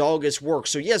making Zhalgas work.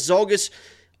 So yes, Zhalgas,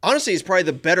 honestly, he's probably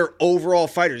the better overall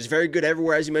fighter. He's very good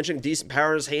everywhere, as you mentioned, decent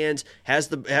power in his hands, has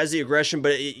the aggression,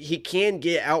 but he can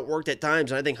get outworked at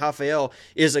times, and I think Rafael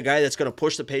is a guy that's going to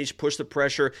push the pace, push the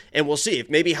pressure, and we'll see. If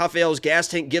maybe Rafael's gas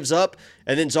tank gives up,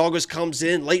 and then Zhalgas comes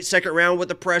in late second round with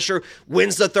the pressure,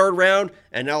 wins the third round,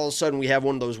 and now all of a sudden we have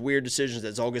one of those weird decisions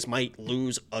that Zhalgas might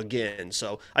lose again.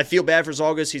 So I feel bad for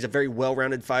Zhalgas. He's a very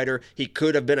well-rounded fighter. He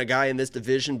could have been a guy in this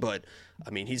division, but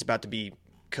I mean, he's about to be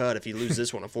cut if he loses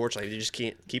this one. Unfortunately, you just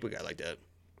can't keep a guy like that.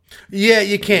 Yeah,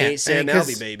 you can't. He ain't Sam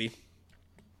Alvey, baby.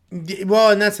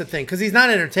 Well, and that's the thing, because he's not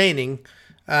entertaining.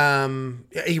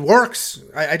 He works.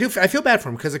 I feel bad for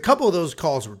him because a couple of those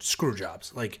calls were screw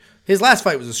jobs. Like his last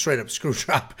fight was a straight up screw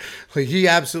job. Like he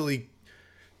absolutely.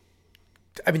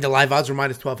 I mean, the live odds were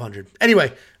minus 1,200.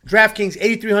 Anyway, DraftKings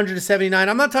 8,300 to 79.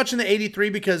 I'm not touching the 83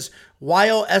 because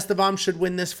while Estevam should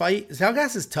win this fight,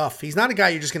 Zalgas is tough. He's not a guy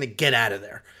you're just going to get out of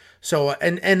there. So,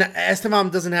 and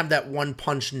Estevam doesn't have that one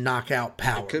punch knockout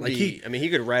power. It could be. He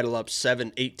could rattle up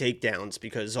 7-8 takedowns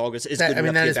because August is good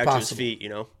enough to get back to his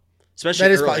feet. Especially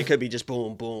early, it could be just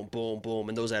boom, boom, boom, boom,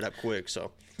 and those add up quick.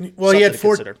 So, well, he had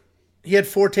 4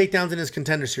 takedowns in his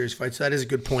Contender Series fight, so that is a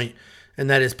good point, and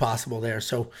that is possible there.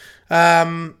 So,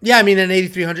 an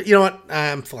 8,300. You know what?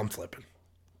 I'm flipping.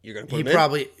 You're gonna put him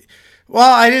in? Well,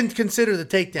 I didn't consider the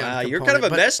takedown. You're kind of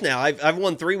a mess now. I've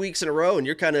won 3 weeks in a row, and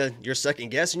you're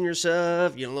second guessing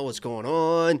yourself. You don't know what's going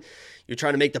on. You're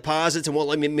trying to make deposits and won't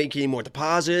let me make any more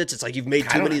deposits. It's like you've made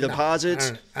too many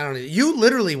deposits. I don't. You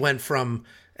literally went from,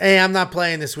 hey, I'm not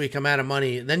playing this week, I'm out of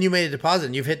money. Then you made a deposit,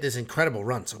 and you've hit this incredible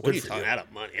run. So what are you talking out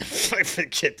of money?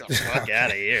 Get the fuck out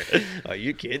of here. Are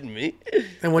you kidding me?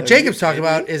 And what Jacob's talking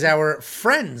about is our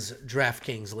friends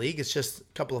DraftKings League. It's just a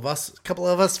couple of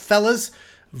us fellas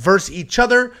versus each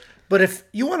other. But if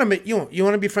you want to you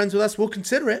want to be friends with us, we'll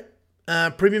consider it.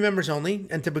 Premium members only.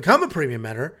 And to become a premium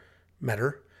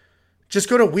member, just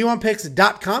go to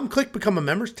WeWantPicks.com, click Become a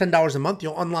Member. It's $10 a month.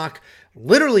 You'll unlock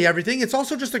literally everything. It's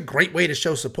also just a great way to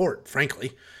show support,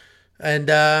 frankly. And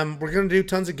we're going to do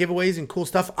tons of giveaways and cool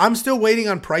stuff. I'm still waiting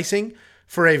on pricing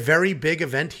for a very big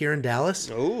event here in Dallas.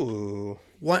 Ooh.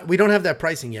 We don't have that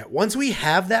pricing yet. Once we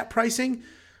have that pricing,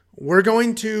 we're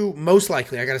going to most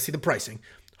likely, I got to see the pricing,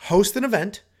 host an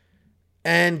event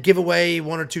and give away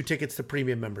 1 or 2 tickets to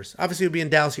premium members. Obviously, it'll be in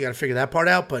Dallas. You got to figure that part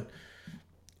out, but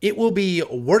it will be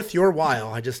worth your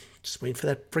while. I just wait for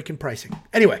that freaking pricing.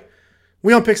 Anyway,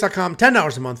 WeOwnPicks.com,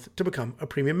 $10 a month to become a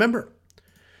premium member.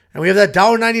 And we have that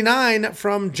 $1.99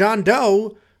 from John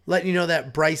Doe letting you know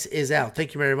that Bryce is out.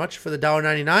 Thank you very much for the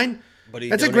 $1.99. But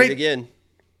that's a great again.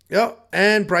 Yeah,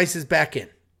 and Bryce is back in.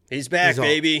 He's back,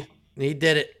 baby. He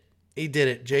did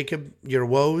it. Jacob, your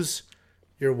woes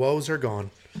are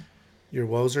gone. Your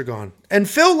woes are gone. And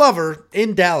Phil Lover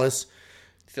in Dallas.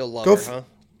 Phil Lover, huh?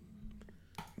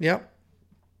 Yep.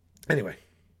 Anyway.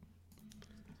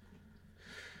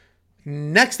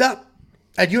 Next up,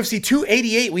 at UFC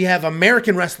 288, we have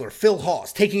American wrestler Phil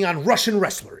Hawes taking on Russian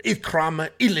wrestler Ikram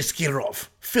Iliskirov.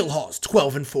 Phil Hawes,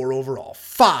 12-4 overall.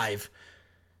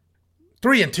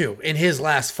 3-2 in his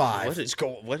last 5. What is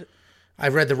going? What? I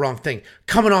read the wrong thing.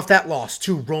 Coming off that loss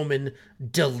to Roman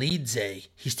Dolidze,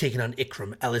 he's taking on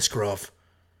Ikram Iliskirov.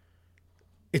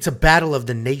 It's a battle of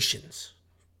the nations,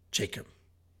 Jacob.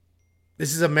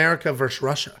 This is America versus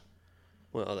Russia.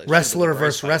 Well, wrestler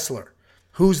versus wrestler.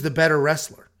 Who's the better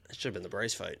wrestler? That should have been the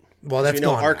Bryce fight. Well, that's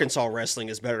gone. Arkansas wrestling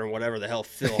is better than whatever the hell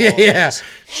Phil Hawes is.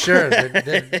 Sure.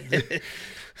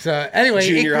 So anyway,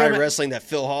 junior high wrestling that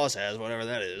Phil Hawes has, whatever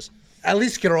that is.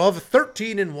 Iliskirov,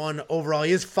 13-1 overall.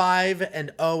 He is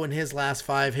 5-0 in his last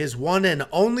 5. His one and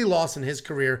only loss in his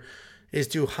career is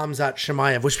to Khamzat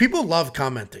Chimaev, which people love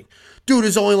commenting. Dude,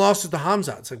 his only loss is to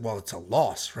Khamzat. It's like, well, it's a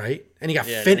loss, right? And he got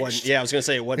finished. I was going to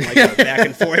say it wasn't like a back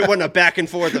and forth. It wasn't a back and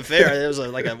forth affair. It was a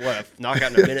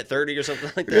knockout in a minute 30 or something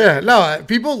like that. Yeah, no,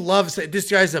 people love saying this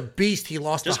guy's a beast. He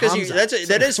lost just to Khamzat.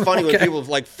 That is funny when people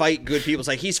fight good people. It's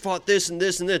like he's fought this and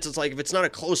this and this. It's like if it's not a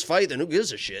close fight, then who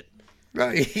gives a shit?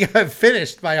 He got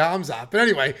finished by Khamzat. But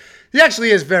anyway, he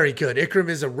actually is very good. Ikram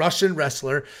is a Russian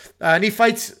wrestler. And he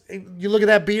fights, you look at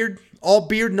that beard, all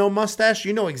beard, no mustache.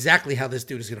 You know exactly how this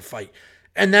dude is going to fight.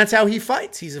 And that's how he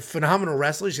fights. He's a phenomenal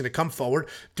wrestler. He's going to come forward,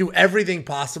 do everything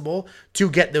possible to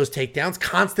get those takedowns.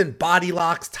 Constant body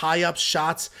locks, tie-ups,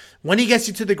 shots. When he gets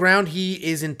you to the ground, he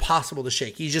is impossible to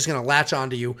shake. He's just going to latch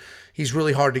onto you. He's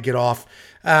really hard to get off.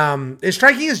 His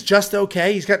striking is just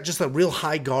okay. He's got just a real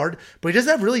high guard, but he does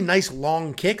have really nice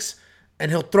long kicks,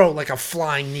 and he'll throw like a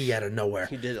flying knee out of nowhere.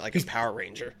 He did it like a Power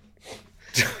Ranger.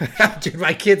 Dude,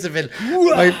 my kids have been...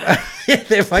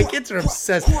 my kids are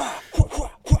obsessed.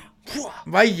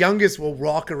 My youngest will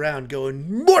walk around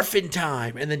going, morphin'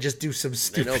 time, and then just do some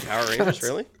stupid... They know Power Rangers,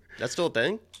 really? That's still a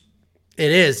thing?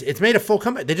 It is. It's made a full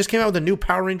comeback. They just came out with a new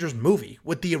Power Rangers movie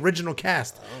with the original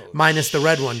cast, minus the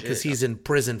red one, because he's in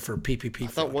prison for PPP. I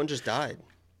thought one just died.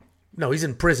 No, he's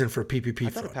in prison for PPP fraud. I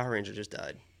thought a Power Ranger just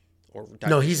died. No,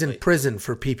 recently. He's in prison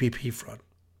for PPP fraud.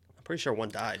 I'm pretty sure one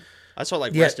died. I saw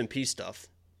rest in peace stuff.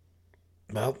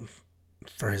 Well,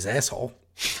 for his asshole.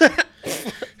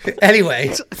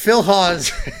 Anyway, Phil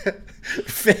Hawes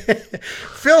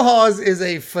Phil Hawes is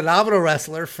a phenomenal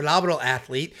wrestler, phenomenal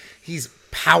athlete. He's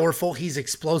powerful. He's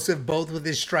explosive, both with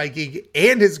his striking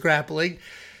and his grappling.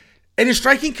 And his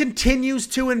striking continues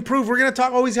to improve. We're going to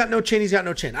talk, he's got no chin. He's got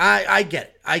no chin. I get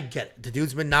it. I get it. The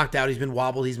dude's been knocked out. He's been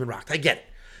wobbled. He's been rocked. I get it.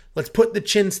 Let's put the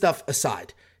chin stuff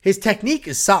aside. His technique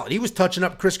is solid. He was touching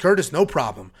up Chris Curtis, no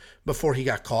problem, before he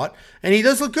got caught. And he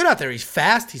does look good out there. He's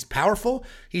fast. He's powerful.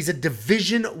 He's a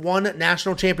Division I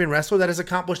national champion wrestler that has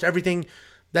accomplished everything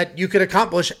that you could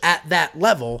accomplish at that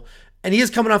level. And he is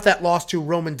coming off that loss to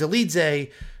Roman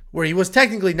Dolidze, where he was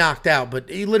technically knocked out, but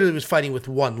he literally was fighting with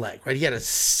one leg, right? He had a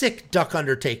sick duck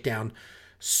under takedown.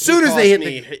 Soon as they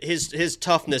hit his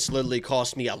toughness literally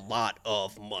cost me a lot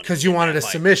of money. Because you wanted a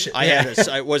submission.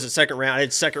 It was a second round. I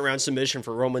had second round submission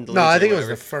for Roman Dolidze. No, I think it was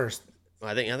the first.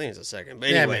 I think it's the second. But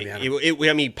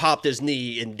anyway, he popped his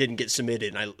knee and didn't get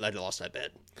submitted, and I lost that bet.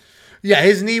 Yeah,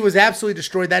 his knee was absolutely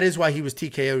destroyed. That is why he was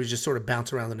TKO. He was just sort of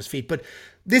bouncing around on his feet. But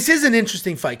this is an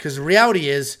interesting fight because the reality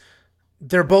is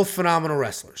they're both phenomenal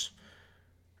wrestlers.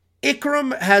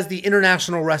 Ikram has the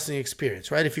international wrestling experience,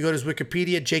 right? If you go to his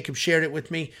Wikipedia, Jacob shared it with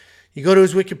me. You go to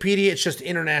his Wikipedia, it's just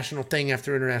international thing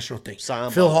after international thing. Sambo,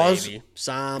 Phil Hawes. baby.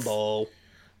 Sambo.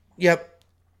 Yep.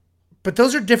 But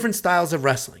those are different styles of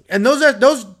wrestling. And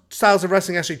those styles of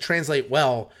wrestling actually translate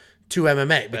well to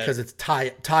MMA because it's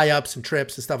tie-ups and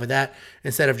trips and stuff like that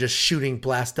instead of just shooting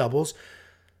blast doubles.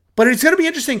 But it's going to be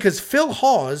interesting because Phil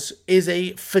Hawes is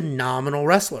a phenomenal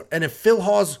wrestler. And if Phil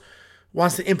Hawes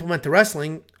wants to implement the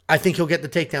wrestling, I think he'll get the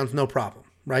takedowns no problem,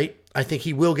 right? I think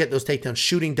he will get those takedowns,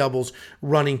 shooting doubles,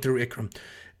 running through Ikram.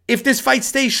 If this fight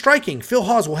stays striking, Phil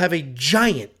Hawes will have a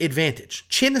giant advantage.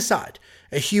 Chin aside,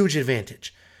 a huge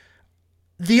advantage.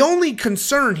 The only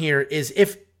concern here is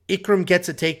if Ikram gets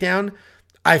a takedown,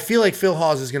 I feel like Phil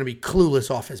Hawes is going to be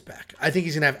clueless off his back. I think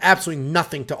he's going to have absolutely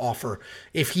nothing to offer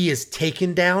if he is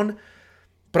taken down.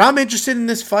 But I'm interested in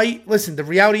this fight. Listen, the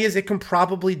reality is Ikram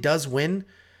probably does win.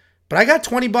 But I got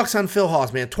 $20 on Phil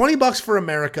Hawes, man. $20 for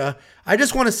America. I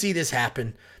just want to see this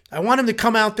happen. I want him to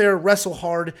come out there, wrestle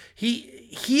hard. He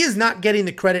is not getting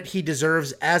the credit he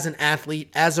deserves as an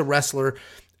athlete, as a wrestler.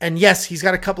 And yes, he's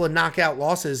got a couple of knockout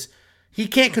losses. He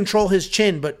can't control his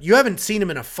chin, but you haven't seen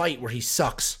him in a fight where he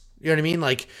sucks. You know what I mean?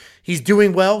 Like, he's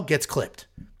doing well, gets clipped.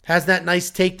 Has that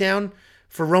nice takedown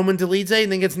for Roman Dolidze,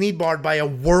 and then gets knee barred by a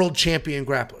world champion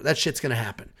grappler. That shit's going to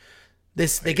happen.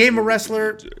 They gave him a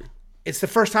wrestler. It's the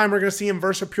first time we're going to see him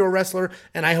versus a pure wrestler,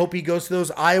 and I hope he goes to those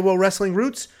Iowa wrestling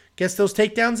roots, gets those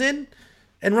takedowns in,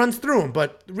 and runs through them.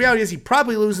 But the reality is he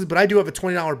probably loses, but I do have a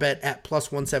 $20 bet at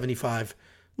plus 175,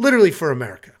 literally for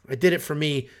America. I did it for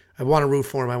me. I want to root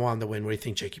for him. I want him to win. What do you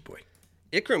think, Jakey boy?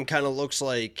 Ikram kind of looks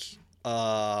like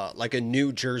a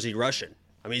New Jersey Russian.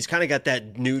 I mean, he's kind of got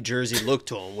that New Jersey look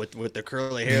to him with the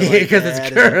curly hair. Yeah, because it's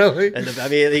curly.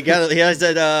 He has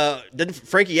that. Didn't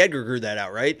Frankie Edgar grew that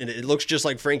out, right? And it looks just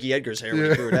like Frankie Edgar's hair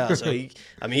when he grew it out. So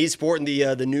he's sporting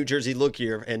the New Jersey look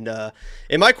here. And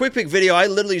in my quick pick video, I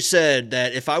literally said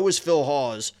that if I was Phil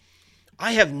Hawes,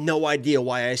 I have no idea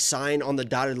why I signed on the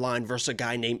dotted line versus a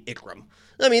guy named Ikram.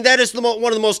 I mean, that is one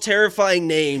of the most terrifying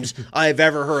names I've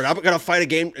ever heard. I'm going to fight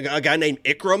a guy named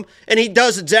Ikram, and he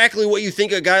does exactly what you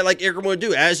think a guy like Ikram would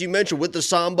do, as you mentioned, with the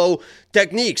Sambo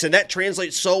techniques, and that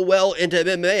translates so well into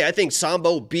MMA. I think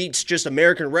Sambo beats just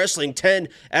American wrestling 10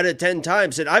 out of 10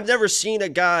 times, and I've never seen a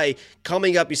guy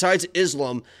coming up, besides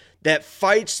Islam, that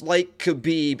fights like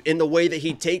Khabib in the way that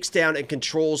he takes down and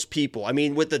controls people. I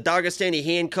mean, with the Dagestani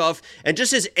handcuff and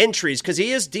just his entries, because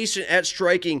he is decent at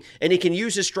striking and he can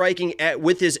use his striking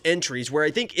with his entries, where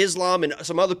I think Islam and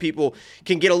some other people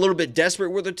can get a little bit desperate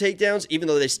with their takedowns, even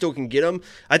though they still can get them.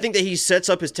 I think that he sets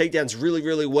up his takedowns really,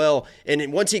 really well,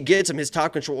 and once he gets them, his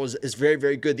top control is very,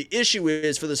 very good. The issue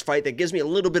is for this fight that gives me a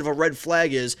little bit of a red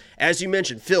flag is, as you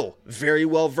mentioned, Phil, very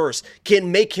well versed,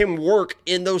 can make him work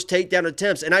in those takedown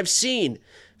attempts, and I've seen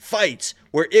fights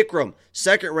where Ikram,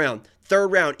 second round, third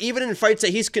round, even in fights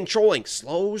that he's controlling,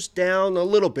 slows down a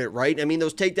little bit, right? I mean,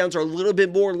 those takedowns are a little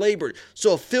bit more labored.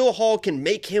 So if Phil Hall can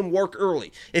make him work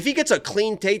early, if he gets a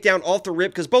clean takedown off the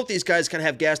rip, because both these guys kind of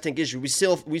have gas tank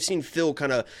issues. We've seen Phil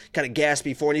kind of gas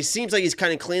before, and he seems like he's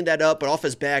kind of cleaned that up, but off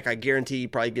his back, I guarantee he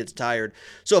probably gets tired.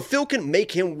 So if Phil can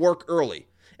make him work early,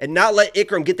 and not let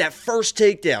Ikram get that first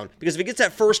takedown, because if he gets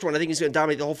that first one, I think he's going to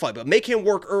dominate the whole fight. But make him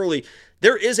work early.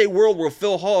 there is a world where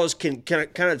Phil Hawes can kind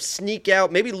of sneak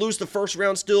out, maybe lose the first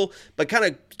round still, but kind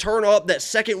of turn up that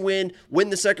second win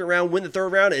the second round, win the third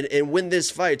round, and win this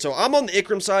fight. So I'm on the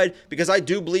Ikram side because I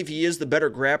do believe he is the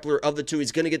better grappler of the two.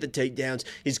 He's going to get the takedowns.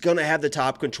 He's going to have the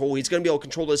top control. He's going to be able to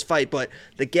control this fight, but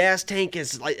the gas tank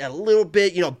is like a little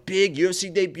bit, big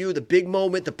UFC debut, the big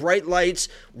moment, the bright lights,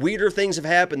 weirder things have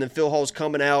happened than Phil Hawes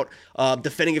coming out,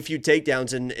 defending a few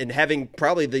takedowns and having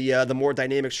probably the more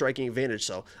dynamic striking advantage.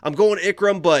 So I'm going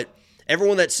Ikram, but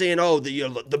everyone that's saying,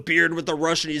 the beard with the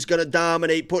Russian, he's going to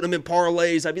dominate, putting him in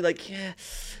parlays, I'd be like, yeah,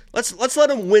 let's let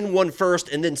him win one first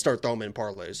and then start throwing him in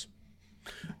parlays.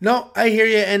 No, I hear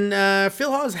you. And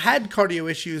Phil Hawes had cardio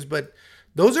issues, but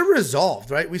those are resolved,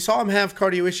 right? We saw him have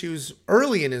cardio issues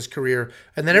early in his career,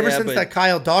 and then ever since that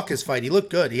Kyle Dawkins fight, he looked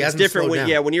good. He hasn't slowed down.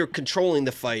 Yeah, when you're controlling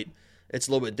the fight, it's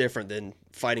a little bit different than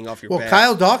fighting off your back. Well,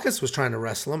 Kyle Dawkins was trying to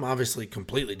wrestle him. Obviously,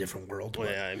 completely different world.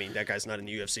 Well, yeah, I mean, that guy's not in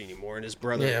the UFC anymore. And his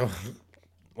brother,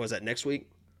 what was that, next week?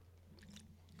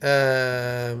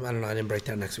 I don't know. I didn't break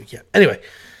down next week yet. Anyway,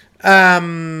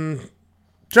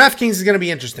 DraftKings is going to be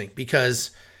interesting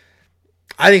because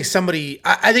I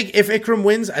think if Ikram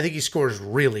wins, I think he scores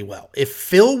really well. If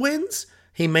Phil wins,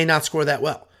 he may not score that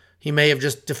well. He may have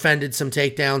just defended some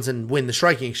takedowns and win the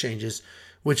striking exchanges,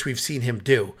 which we've seen him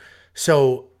do.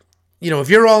 So, if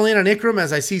you're all in on Ikram,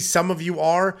 as I see some of you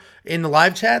are in the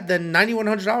live chat, then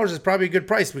 $9,100 is probably a good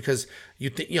price because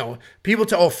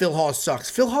people Phil Hawes sucks.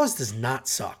 Phil Hawes does not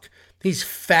suck. He's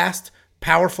fast,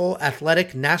 powerful,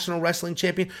 athletic, national wrestling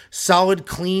champion, solid,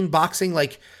 clean boxing.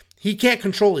 Like, he can't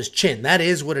control his chin. That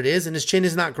is what it is, and his chin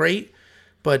is not great.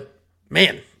 But,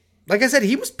 man, like I said,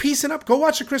 he was piecing up. Go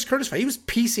watch the Chris Curtis fight. He was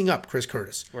piecing up Chris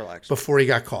Curtis before he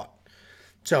got caught.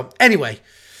 So, anyway,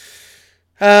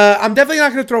 I'm definitely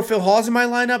not going to throw Phil Hawes in my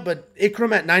lineup, but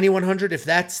Ikram at 9,100, if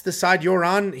that's the side you're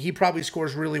on, he probably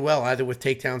scores really well, either with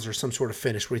takedowns or some sort of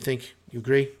finish. What do you think? You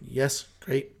agree? Yes?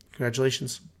 Great.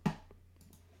 Congratulations.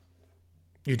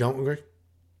 You don't agree?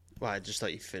 Well, I just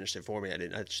thought you finished it for me. I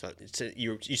didn't. I just thought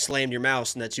you slammed your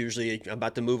mouse, and that's usually I'm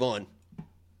about to move on.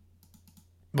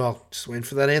 Well, just waiting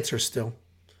for that answer still.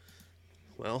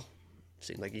 Well,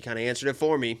 seemed like you kind of answered it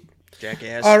for me,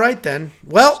 jackass. All right, then.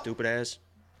 Well, stupid ass.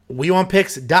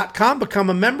 WeWantPicks.com. Become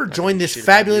a member. Join this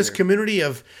fabulous community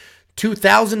of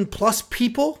 2,000 plus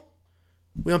people.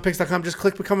 WeWantPicks.com. Just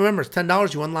click Become a Member. It's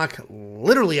 $10. You unlock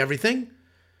literally everything.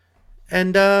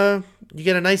 And you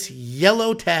get a nice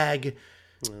yellow tag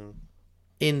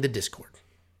in the Discord.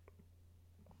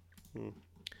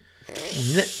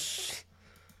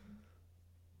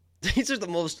 These are the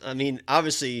most,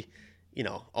 obviously,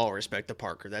 all respect to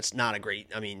Parker. That's not a great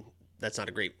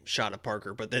shot of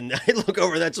Parker. But then I look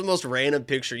over, that's the most random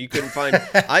picture you couldn't find.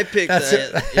 I picked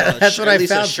that's what I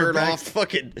found. A shirt off,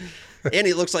 fucking, and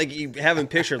he looks like you have him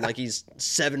pictured like he's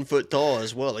 7 foot tall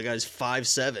as well. The guy's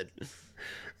 5'7".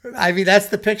 That's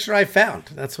the picture I found.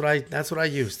 That's what I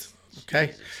used. Okay.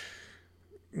 Jesus.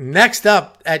 Next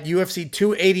up at UFC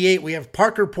 288, we have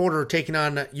Parker Porter taking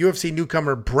on UFC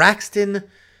newcomer Braxton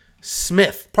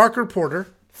Smith. Parker Porter,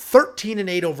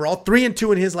 13-8 overall,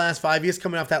 3-2 in his last 5 years,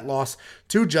 coming off that loss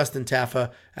to Justin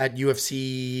Taffa at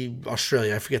UFC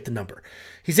Australia. I forget the number.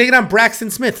 He's taking on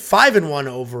Braxton Smith, 5-1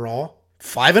 overall,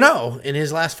 5-0 in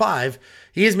his last 5.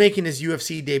 He is making his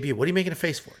UFC debut. What are you making a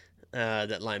face for?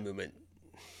 That line movement,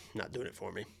 not doing it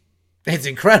for me. It's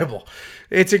incredible.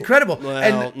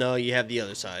 Well, no, you have the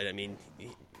other side.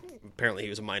 Apparently he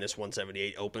was a minus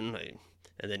 178 open,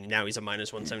 and then now he's a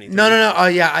minus 173. No. Oh,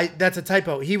 yeah, that's a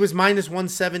typo. He was minus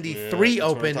 173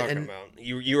 open, and about.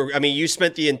 You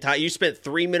spent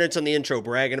 3 minutes on the intro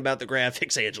bragging about the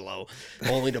graphics, Angelo,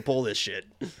 only to pull this shit.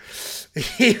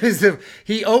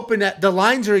 He opened at, the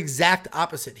lines are exact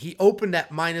opposite. He opened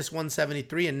at minus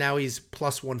 173, and now he's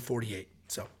plus 148.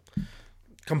 So.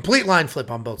 Complete line flip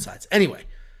on both sides. Anyway,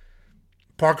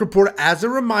 Parker Porter, as a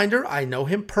reminder, I know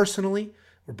him personally.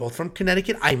 We're both from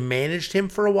Connecticut. I managed him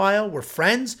for a while. We're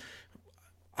friends.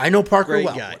 I know Parker great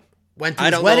well. Guy. Went to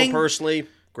his wedding. I don't know him personally.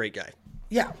 Great guy.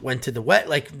 Yeah, went to the wedding.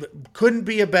 Like, couldn't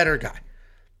be a better guy.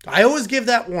 I always give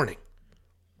that warning.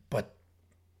 But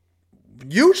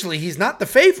usually he's not the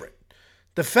favorite.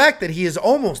 The fact that he is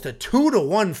almost a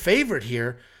 2-1 favorite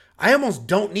here, I almost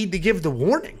don't need to give the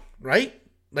warning, right?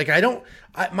 Like,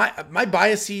 my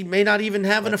bias may not even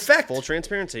have an effect. Full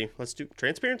transparency. Let's do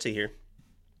transparency here.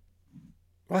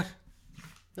 What?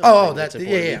 No,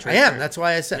 yeah. I am. That's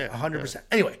why I said 100%. Yeah.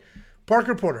 Anyway,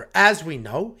 Parker Porter, as we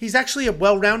know, he's actually a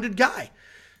well-rounded guy.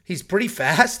 He's pretty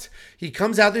fast. He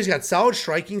comes out there. He's got solid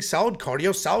striking, solid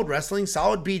cardio, solid wrestling,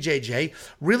 solid BJJ.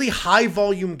 Really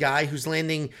high-volume guy who's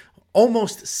landing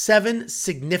almost 7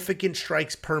 significant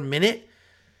strikes per minute.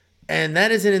 And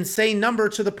that is an insane number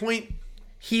to the point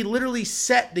he literally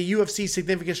set the UFC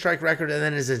significant strike record, and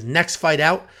then as his next fight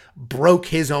out, broke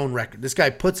his own record. This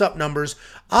guy puts up numbers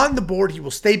on the board. He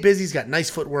will stay busy. He's got nice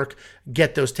footwork,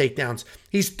 get those takedowns.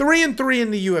 He's 3-3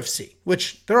 in the UFC,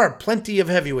 which there are plenty of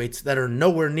heavyweights that are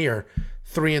nowhere near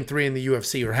 3-3 in the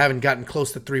UFC or haven't gotten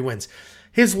close to 3 wins.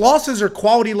 His losses are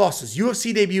quality losses.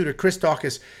 UFC debut to Chris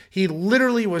Daukaus. He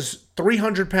literally was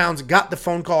 300 pounds, got the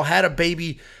phone call, had a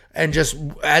baby, and just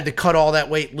had to cut all that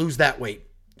weight, lose that weight.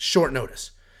 Short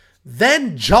notice.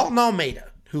 Then Jalton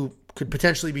Almeida, who could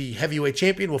potentially be heavyweight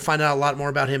champion. We'll find out a lot more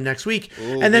about him next week.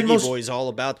 Ooh, and then Biggie Boy's all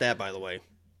about that, by the way.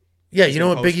 Yeah, you know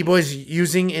what Biggie Boy's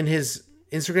using in his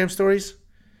Instagram stories?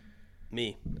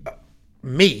 Me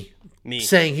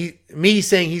saying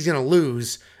he's going to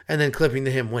lose, and then clipping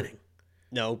to him winning.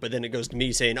 No, but then it goes to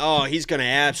me saying, "Oh, he's going to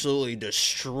absolutely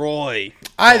destroy."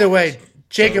 Either way,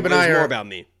 Jacob and I are more about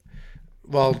me.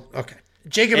 Well, okay.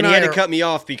 Jacob and he had to cut me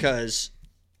off because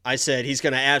I said he's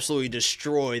going to absolutely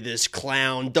destroy this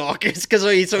clown Daukaus, because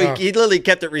he literally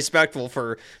kept it respectful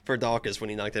for Daukaus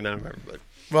when he knocked him out.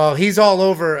 Well, he's all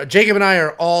over. Jacob and I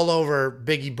are all over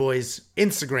Biggie Boy's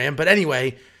Instagram. But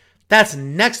anyway, that's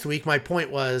next week. My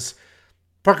point was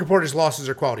Parker Porter's losses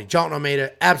are quality. Jalton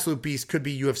Almeida, absolute beast, could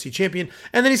be UFC champion.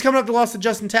 And then he's coming up to loss to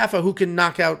Justin Taffa, who can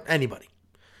knock out anybody.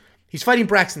 He's fighting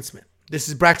Braxton Smith. This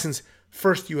is Braxton's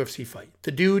first UFC fight.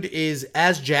 The dude is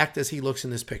as jacked as he looks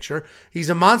in this picture. He's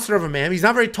a monster of a man. He's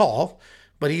not very tall,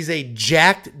 but he's a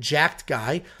jacked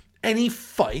guy, and he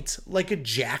fights like a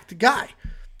jacked guy.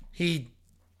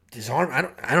 His arm, I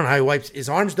don't know how he wipes. His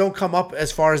arms don't come up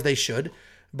as far as they should,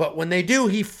 but when they do,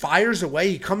 he fires away.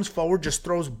 He comes forward, just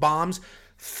throws bombs,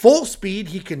 full speed.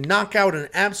 He can knock out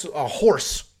a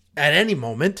horse at any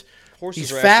moment. Horses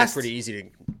He's are fast. Actually pretty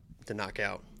easy to knock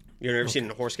out. You ever seen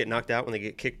a horse get knocked out when they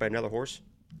get kicked by another horse?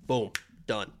 Boom,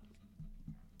 done.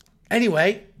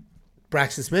 Anyway,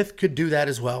 Braxton Smith could do that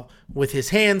as well with his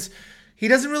hands. He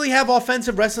doesn't really have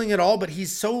offensive wrestling at all, but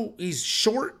he's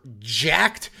short,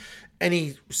 jacked, and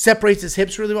he separates his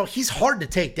hips really well. He's hard to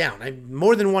take down.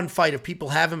 More than one fight of people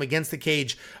have him against the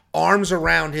cage, arms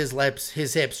around his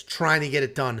hips, trying to get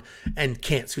it done, and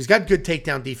can't. So he's got good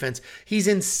takedown defense. He's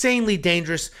insanely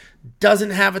dangerous. Doesn't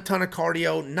have a ton of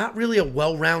cardio. Not really a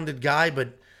well-rounded guy,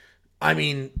 but I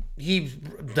mean, he's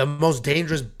the most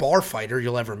dangerous bar fighter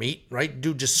you'll ever meet, right?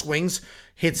 Dude just swings,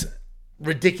 hits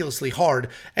ridiculously hard,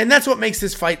 and that's what makes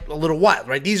this fight a little wild,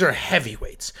 right? These are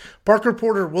heavyweights. Parker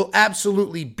Porter will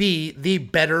absolutely be the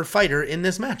better fighter in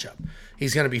this matchup.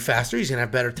 He's going to be faster. He's going to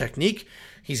have better technique.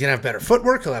 He's going to have better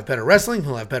footwork. He'll have better wrestling.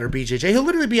 He'll have better BJJ. He'll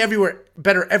literally be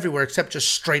better everywhere except just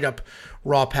straight up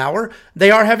raw power. They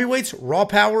are heavyweights. Raw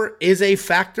power is a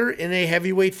factor in a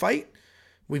heavyweight fight.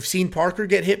 We've seen Parker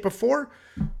get hit before.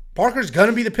 Parker's going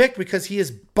to be the pick because he is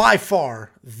by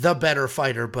far the better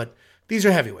fighter, but these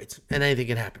are heavyweights, and anything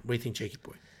can happen. What do you think, Jakey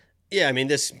Boy? Yeah, I mean,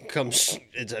 this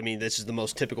is the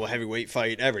most typical heavyweight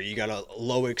fight ever. You got a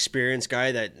low experience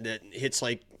guy that hits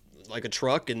like a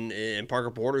truck, and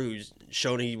Parker Porter, who's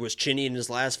shown he was chinny in his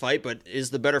last fight, but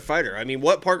is the better fighter. I mean,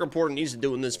 what Parker Porter needs to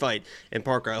do in this fight, and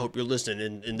Parker, I hope you're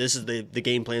listening, and this is the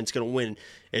game plan that's going to win,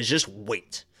 is just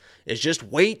wait. It's just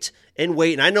wait and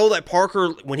wait. And I know that Parker,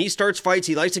 when he starts fights,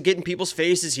 he likes to get in people's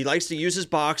faces. He likes to use his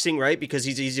boxing, right? Because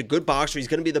he's a good boxer. He's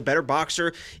going to be the better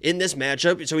boxer in this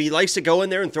matchup. So he likes to go in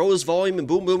there and throw his volume and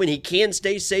boom, boom. And he can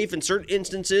stay safe in certain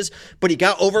instances. But he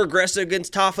got over-aggressive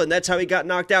against Taffa, and that's how he got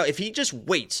knocked out. If he just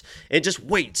waits and just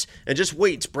waits and just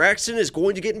waits, Braxton is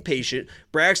going to get impatient.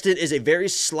 Braxton is a very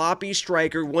sloppy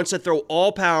striker, wants to throw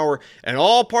all power. And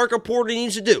all Parker Porter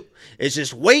needs to do is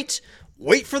just wait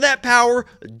for that power,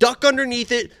 duck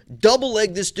underneath it, double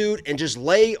leg this dude, and just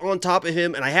lay on top of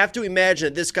him. And I have to imagine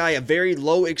that this guy, a very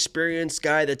low experienced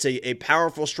guy that's a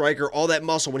powerful striker, all that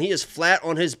muscle, when he is flat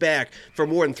on his back for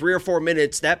more than 3 or 4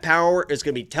 minutes, that power is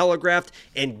going to be telegraphed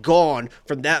and gone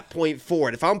from that point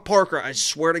forward. If I'm Parker, I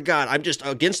swear to God, I'm just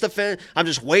against the fence. I'm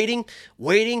just waiting,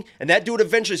 and that dude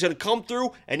eventually is going to come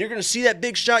through, and you're going to see that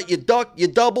big shot. You duck, you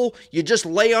double, you just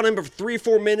lay on him for 3 or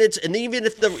 4 minutes, and even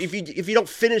if you don't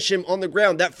finish him on the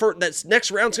ground, that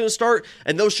next round's going to start,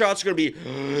 and those shots are going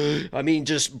to be,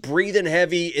 just breathing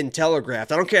heavy and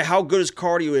telegraphed. I don't care how good his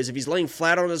cardio is. If he's laying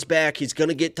flat on his back, he's going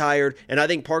to get tired, and I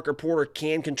think Parker Porter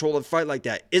can control a fight like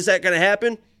that. Is that going to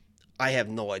happen? I have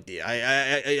no idea.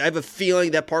 I have a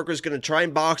feeling that Parker's going to try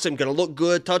and box him, going to look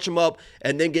good, touch him up,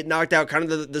 and then get knocked out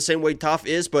kind of the same way Tough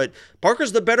is. But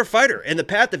Parker's the better fighter, and the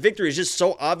path to victory is just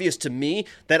so obvious to me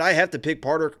that I have to pick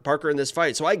Parker in this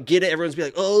fight. So I get it. Everyone's be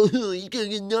like, oh, he's going to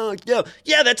get knocked out.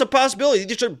 Yeah, that's a possibility.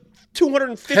 These are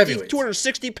 250,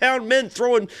 260-pound men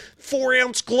throwing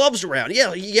 4-ounce gloves around.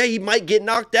 Yeah, he might get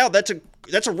knocked out. That's a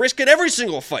that's a risk in every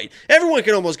single fight. Everyone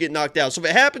can almost get knocked out. So if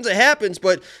it happens, it happens.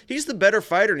 But he's the better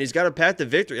fighter, and he's got a path to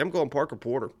victory. I'm going Parker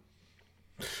Porter.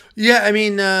 Yeah, I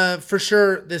mean, for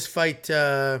sure, this fight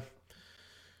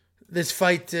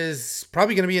is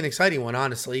probably going to be an exciting one,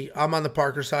 honestly. I'm on the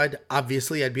Parker side.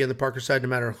 Obviously, I'd be on the Parker side no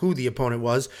matter who the opponent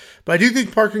was. But I do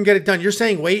think Parker can get it done. You're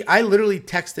saying, wait, I literally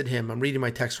texted him. I'm reading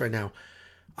my text right now.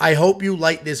 I hope you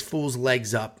light this fool's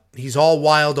legs up. He's all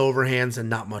wild overhands and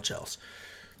not much else.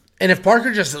 And if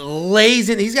Parker just lays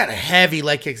in, he's got heavy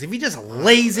leg kicks. If he just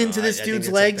lays into this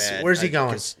dude's legs, where's he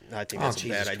going? I think that's a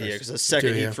bad idea because the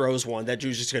second he throws one, that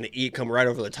dude's just going to come right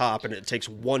over the top, and it takes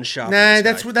one shot. Nah,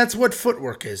 that's what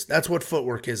footwork is. That's what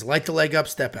footwork is. Light the leg up,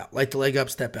 step out. Light the leg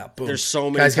up, step out. Boom. There's so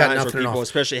many times where people,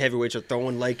 especially heavyweights, are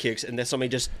throwing leg kicks, and then somebody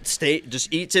just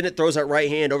eats in it, throws that right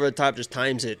hand over the top, just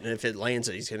times it, and if it lands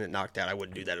it, he's going to get knocked out. I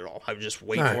wouldn't do that at all. I would just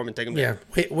wait for him and take him down.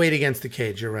 Yeah, wait against the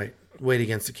cage. You're right. Wait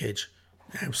against the cage.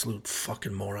 Absolute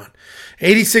fucking moron.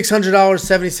 $8,600,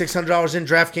 $7,600 in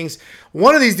DraftKings.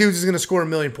 One of these dudes is going to score 1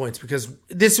 million points because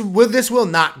this will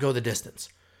not go the distance.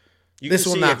 This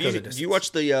will not go the distance. Do you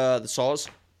watch the Saws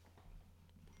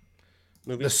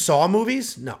movies? The Saw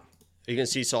movies? No. Are you going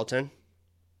to see Saw 10?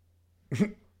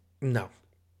 No.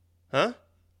 Huh?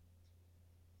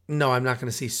 No, I'm not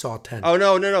going to see Saw 10. Oh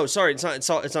no! Sorry, it's not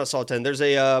Saw 10. There's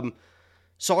a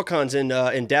SawCons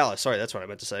in Dallas. Sorry, that's what I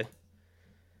meant to say.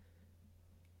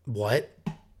 What?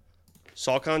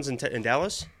 SawCons in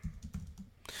Dallas?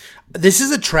 This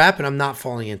is a trap, and I'm not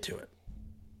falling into it.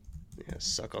 Yeah,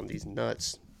 suck on these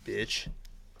nuts, bitch.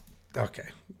 Okay.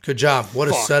 Good job. What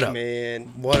a setup. Man.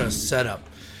 What a setup.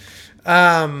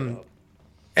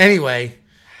 Anyway,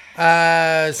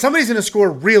 somebody's going to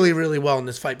score really, really well in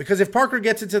this fight because if Parker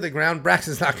gets it to the ground,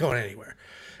 Braxton's not going anywhere.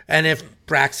 And if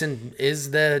Braxton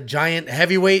is the giant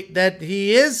heavyweight that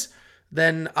he is,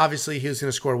 then obviously he's going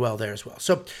to score well there as well.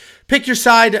 So pick your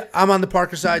side. I'm on the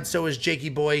Parker side. So is Jakey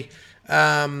Boy.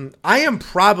 I am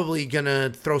probably going to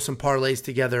throw some parlays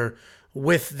together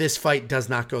with this fight does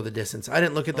not go the distance. I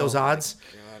didn't look at those odds.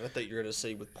 God, I thought you were going to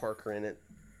say with Parker in it.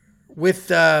 With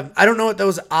I don't know what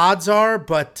those odds are,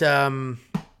 but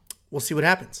we'll see what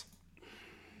happens.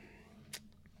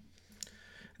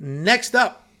 Next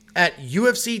up at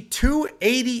UFC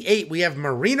 288, we have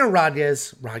Marina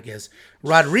Rodriguez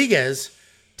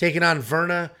taking on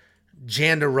Verna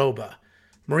Jandiroba.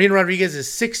 Marina Rodriguez is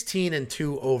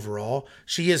 16-2 overall.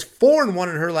 She is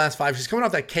 4-1 in her last 5. She's coming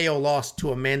off that KO loss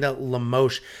to Amanda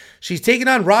Lemos. She's taking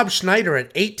on Rob Schneider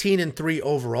at 18-3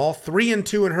 overall,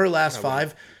 3-2 in her last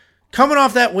 5. Coming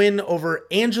off that win over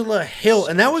Angela Hill,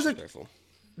 and that was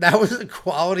a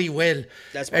quality win.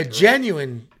 That's a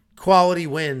genuine quality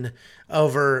win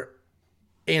over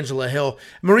Angela Hill.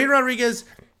 Marina Rodriguez,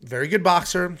 very good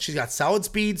boxer. She's got solid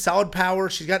speed, solid power.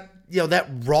 She's got, that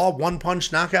raw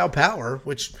one-punch knockout power,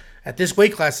 which at this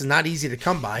weight class is not easy to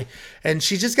come by. And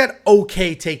she's just got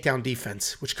okay takedown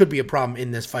defense, which could be a problem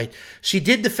in this fight. She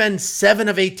did defend 7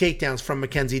 of 8 takedowns from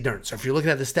Mackenzie Dern. So if you're looking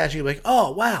at the stats, you're like,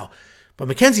 oh, wow. But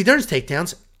Mackenzie Dern's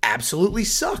takedowns absolutely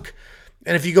suck.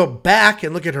 And if you go back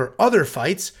and look at her other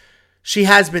fights, she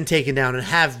has been taken down and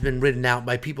have been ridden out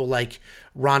by people like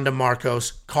Ronda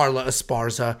Marcos, Carla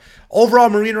Esparza. Overall,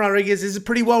 Marina Rodriguez is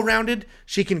pretty well-rounded.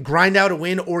 She can grind out a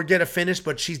win or get a finish,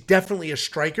 but she's definitely a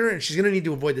striker, and she's going to need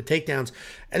to avoid the takedowns.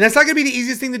 And that's not going to be the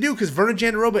easiest thing to do because Verna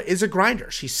Jandiroba is a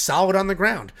grinder. She's solid on the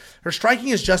ground. Her striking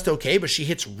is just okay, but she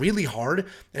hits really hard,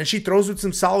 and she throws with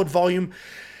some solid volume.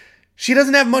 She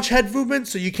doesn't have much head movement,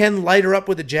 so you can light her up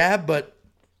with a jab, but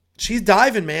she's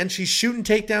diving, man. She's shooting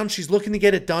takedowns. She's looking to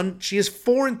get it done. She is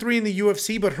 4-3 in the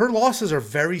UFC, but her losses are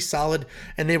very solid,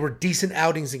 and they were decent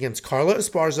outings against Carla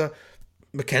Esparza,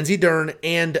 Mackenzie Dern,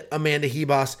 and Amanda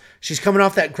Ribas. She's coming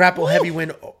off that grapple heavy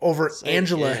win over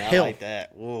Angela Hill. I like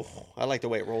that. Ooh, I like the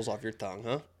way it rolls off your tongue,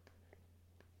 huh?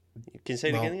 Can you say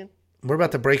it again? We're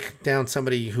about to break down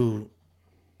somebody who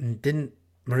didn't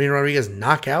Marina Rodriguez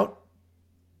knock out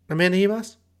Amanda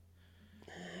Ribas?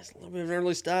 It's a little bit of an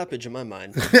early stoppage in my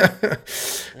mind.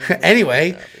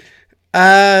 Anyway,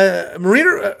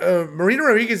 Marina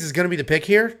Rodriguez is going to be the pick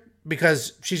here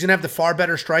because she's going to have the far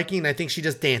better striking, and I think she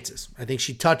just dances. I think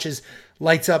she touches,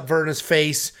 lights up Verna's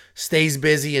face, stays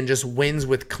busy, and just wins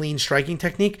with clean striking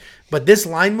technique. But this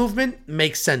line movement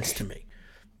makes sense to me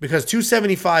because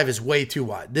 275 is way too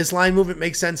wide. This line movement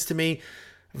makes sense to me.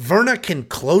 Verna can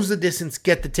close the distance,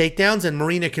 get the takedowns, and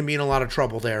Marina can be in a lot of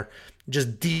trouble there,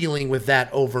 just dealing with that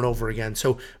over and over again.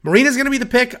 So Marina's going to be the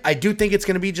pick. I do think it's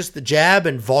going to be just the jab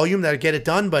and volume that'll get it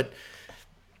done, but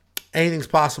anything's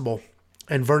possible.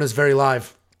 And Verna's very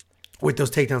live with those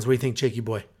takedowns. What do you think, Jakey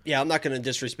Boy? Yeah, I'm not going to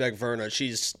disrespect Verna.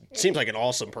 She's seems like an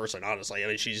awesome person, honestly. I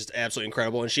mean, she's absolutely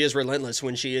incredible, and she is relentless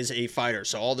when she is a fighter.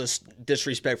 So all this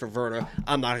disrespect for Verna,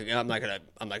 I'm not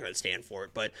gonna stand for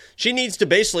it. But she needs to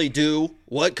basically do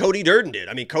what Cody Durden did.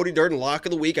 I mean, Cody Durden, lock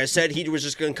of the week. I said he was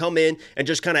just going to come in and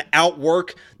just kind of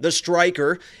outwork the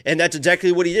striker, and that's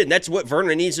exactly what he did. And that's what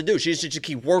Verna needs to do. She needs to just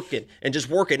keep working and just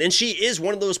working. And she is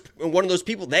one of those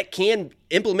people that can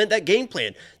implement that game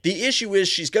plan. The issue is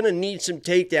she's going to need some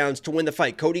takedowns to win the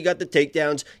fight. Cody got the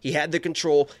takedowns. He had the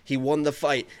control. He won the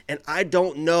fight. And I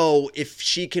don't know if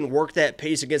she can work that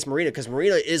pace against Marina, because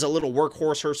Marina is a little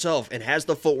workhorse herself and has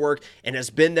the footwork and has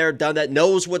been there, done that,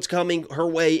 knows what's coming her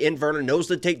way in Verna, knows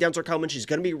the takedowns are coming. She's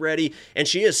going to be ready. And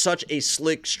she is such a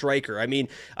slick striker. I mean,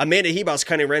 Amanda Hebos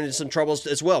kind of ran into some troubles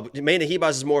as well. Amanda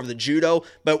Hebos is more of the judo.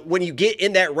 But when you get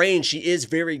in that range, she is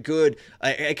very good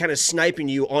at kind of sniping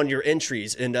you on your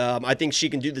entries. And I think she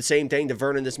can do the same thing to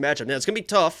Verna in this matchup. Now, it's going to be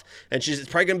tough, and it's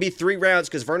probably going to be 3 rounds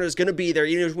because Verna is going to be there.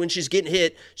 Even when she's getting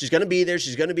hit, she's going to be there.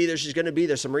 She's going to be there. She's going to be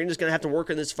there. So Marina's going to have to work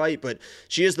in this fight, but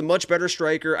she is the much better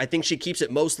striker. I think she keeps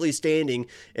it mostly standing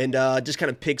and just kind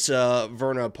of picks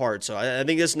Verna apart. So I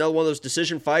think this is another one of those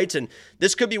decision fights, and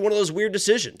this could be one of those weird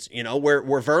decisions,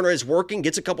 where Verna is working,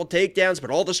 gets a couple takedowns,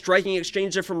 but all the striking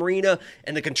exchanges are from Marina,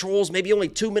 and the controls maybe only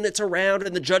 2 minutes around,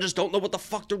 and the judges don't know what the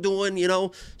fuck they're doing,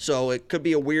 So it could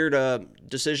be a weird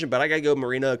decision, but I got to go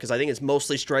Marina because I think it's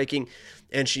mostly striking,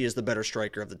 and she is the better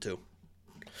striker of the two.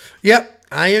 Yep,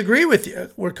 I agree with you.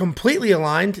 We're completely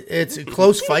aligned. It's a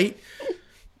close fight.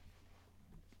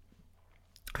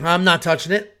 I'm not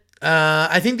touching it.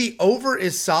 I think the over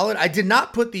is solid. I did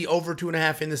not put the over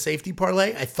 2.5 in the safety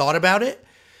parlay. I thought about it,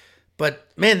 but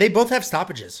man, they both have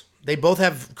stoppages. They both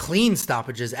have clean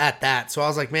stoppages at that. So I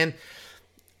was like, man,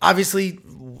 obviously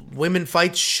women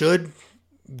fights should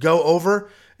go over,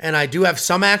 and I do have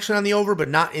some action on the over, but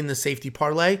not in the safety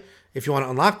parlay. If you want to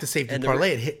unlock the safety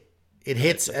parlay, it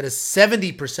hits at a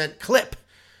 70% clip.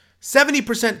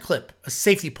 70% clip, a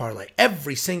safety parlay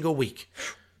every single week.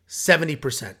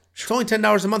 70%. It's only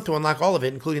 $10 a month to unlock all of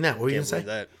it, including that. What were you going to say?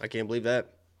 That. I can't believe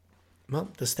that. Well,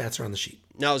 the stats are on the sheet.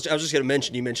 No, I was just going to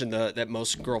mention, you mentioned that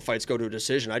most girl fights go to a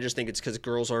decision. I just think it's because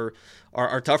girls are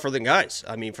tougher than guys.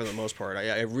 I mean, for the most part.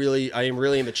 I really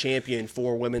am a champion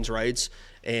for women's rights,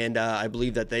 and I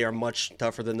believe that they are much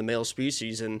tougher than the male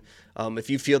species. And if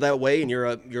you feel that way and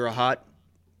you're a hot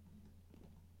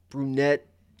brunette,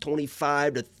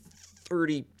 25 to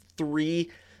 33,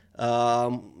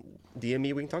 DM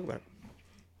me, we can talk about it.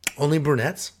 Only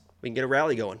brunettes? We can get a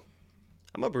rally going.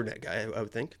 I'm a brunette guy, I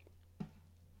would think.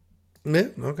 Yeah,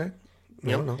 okay.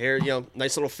 Hair,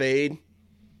 nice little fade.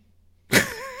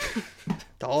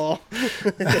 Tall.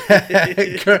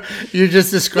 You're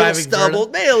just describing stubble.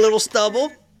 Maybe a little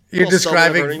stubble. You're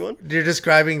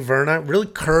describing Verna. Really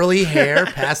curly hair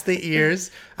past the ears.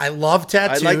 I love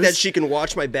tattoos. I like that she can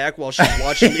watch my back while she's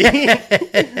watching me.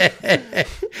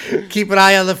 Keep an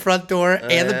eye on the front door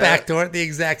and the back door at the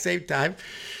exact same time.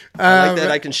 I like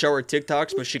that I can show her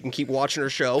TikToks, but she can keep watching her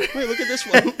show. Wait, look at this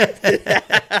one.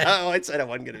 Oh, I said I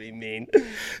wasn't going to be mean.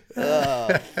 Oh,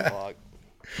 fuck.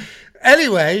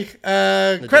 Anyway,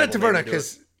 credit to Verna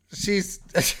because she's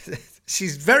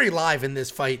very live in this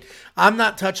fight. I'm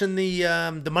not touching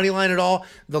the money line at all.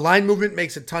 The line movement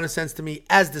makes a ton of sense to me,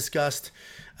 as discussed.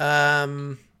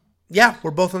 We're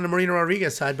both on the Marina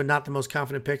Rodriguez side, but not the most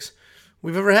confident picks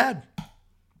we've ever had.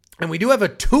 And we do have a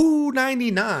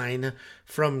 $2.99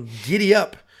 from Giddy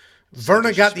Up.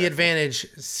 Verna got the advantage.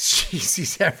 She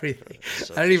sees everything.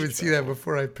 I didn't even see that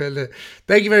before I pinned it.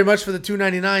 Thank you very much for the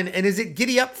 $2.99. And is it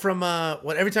Giddy Up from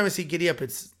every time I see Giddy Up,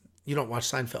 it's, you don't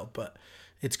watch Seinfeld, but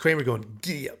it's Kramer going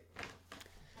Giddy Up.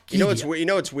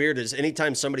 What's weird is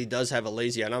anytime somebody does have a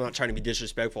lazy eye, and I'm not trying to be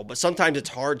disrespectful, but sometimes it's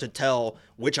hard to tell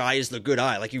which eye is the good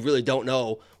eye. Like you really don't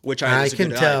know which eye is the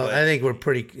good eye. I can tell. I think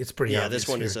it's pretty obvious. Yeah, this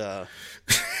one here. is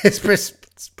it's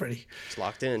pretty. It's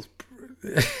locked in.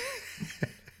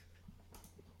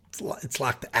 It's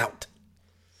locked out.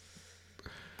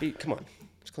 Come on,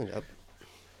 let's clean it up.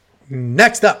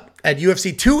 Next up at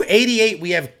UFC 288,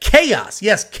 we have Chaos.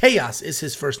 Yes, Chaos is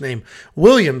his first name.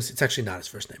 Williams, it's actually not his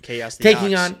first name. Chaos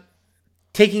the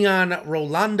taking on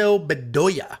Rolando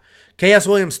Bedoya. Chaos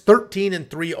Williams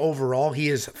 13-3 overall. He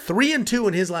is 3-2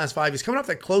 in his last 5. He's coming off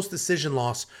that close decision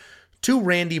loss to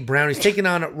Randy Brown. He's taking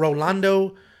on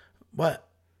Rolando. What?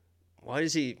 Why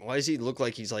does he look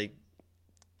like he's like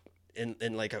in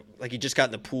like he just got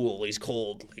in the pool? He's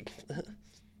cold. Like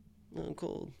I'm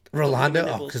cold.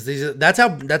 Rolando, because that's how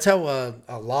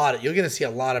a lot. You're gonna see a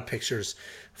lot of pictures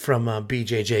from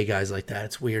BJJ guys like that.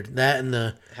 It's weird. That and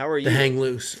the how are you the hang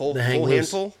loose. Full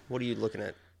handful. What are you looking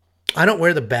at? I don't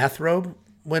wear the bathrobe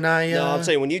when I. No, I'm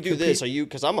saying when you do this, are you?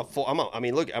 Because I'm a full. I'm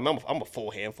a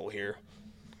full handful here.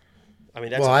 I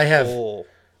mean, that's full.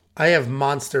 I have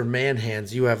monster man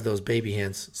hands. You have those baby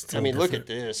hands. Look at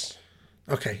this.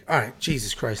 Okay, all right.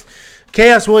 Jesus Christ.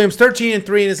 Chaos Williams,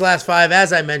 13-3 in his last 5.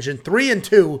 As I mentioned,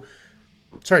 3-2.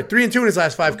 Sorry, 3-2 in his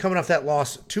last 5, coming off that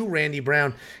loss to Randy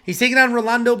Brown. He's taking on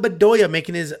Rolando Bedoya,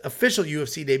 making his official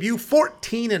UFC debut.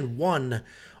 14-1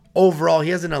 overall.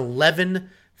 He has an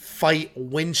 11-fight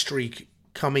win streak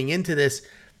coming into this.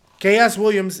 Chaos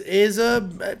Williams is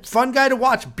a fun guy to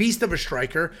watch. Beast of a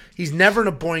striker. He's never in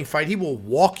a boring fight. He will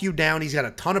walk you down. He's got a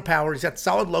ton of power. He's got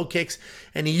solid low kicks,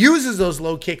 and he uses those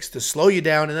low kicks to slow you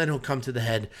down, and then he'll come to the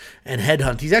head and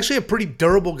headhunt. He's actually a pretty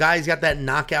durable guy. He's got that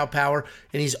knockout power,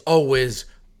 and he's always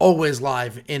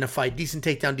live in a fight. Decent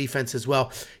takedown defense as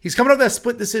well. He's coming off that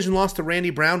split decision loss to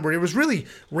Randy Brown, where it was really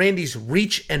Randy's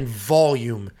reach and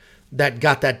volume that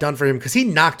got that done for him, because he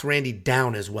knocked Randy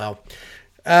down as well.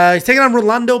 He's taking on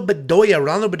Rolando Bedoya.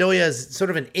 Rolando Bedoya is sort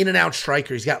of an in-and-out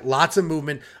striker. He's got lots of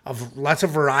movement, lots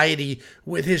of variety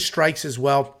with his strikes as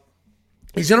well.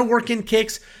 He's going to work in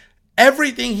kicks.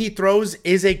 Everything he throws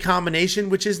is a combination,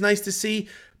 which is nice to see,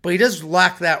 but he does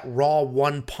lack that raw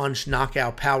one-punch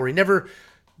knockout power. He never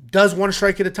does one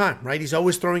strike at a time, right? He's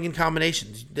always throwing in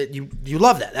combinations. You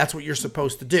love that. That's what you're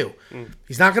supposed to do.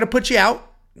 He's not going to put you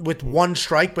out with one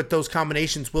strike, but those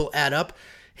combinations will add up.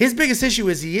 His biggest issue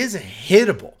is he is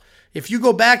hittable. If you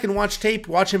go back and watch tape,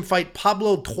 watch him fight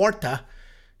Pablo Tuerta,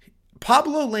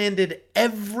 Pablo landed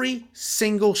every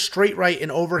single straight right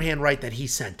and overhand right that he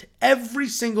sent. Every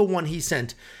single one he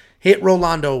sent hit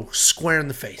Rolando square in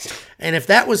the face. And if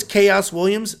that was Chaos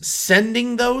Williams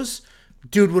sending those,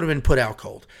 dude would have been put out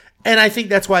cold. And I think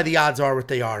that's why the odds are what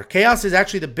they are. Chaos is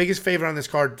actually the biggest favorite on this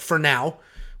card for now.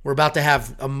 We're about to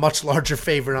have a much larger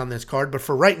favorite on this card. But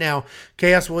for right now,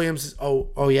 Chaos Williams,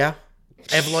 oh yeah?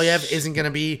 Evloev isn't going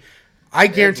to be... I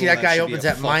guarantee that guy opens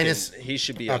at minus... He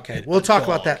should be okay, we'll talk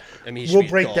about that. We'll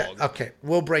break that. Okay,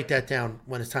 we'll break that down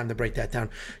when it's time to break that down.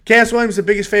 Chaos Williams is the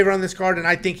biggest favorite on this card, and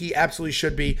I think he absolutely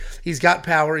should be. He's got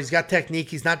power. He's got technique.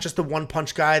 He's not just a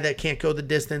one-punch guy that can't go the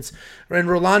distance. And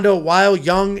Rolando, while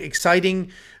young,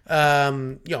 exciting,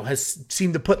 has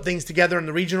seemed to put things together in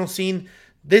the regional scene,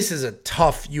 this is a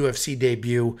tough UFC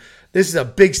debut. This is a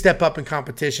big step up in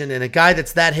competition, and a guy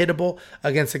that's that hittable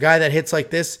against a guy that hits like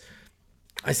this,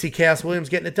 I see Chaos Williams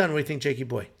getting it done. What do you think, Jakey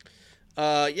boy?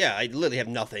 Yeah, I literally have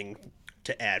nothing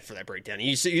to add for that breakdown.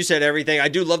 You said everything. I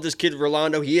do love this kid,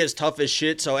 Rolando. He is tough as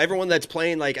shit. So everyone that's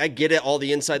playing, like, I get it, all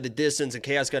the inside the distance, and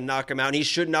Chaos going to knock him out. And he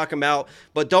should knock him out,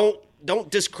 but don't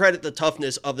discredit the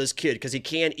toughness of this kid, because he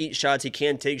can eat shots. He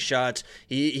can take shots.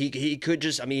 He could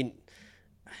just,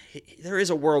 there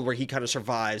is a world where he kind of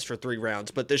survives for 3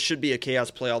 rounds, but this should be a Chaos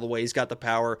play all the way. He's got the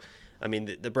power.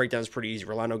 The breakdown is pretty easy.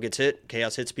 Rolando gets hit.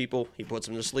 Chaos hits people. He puts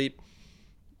them to sleep.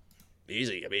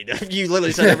 Easy. You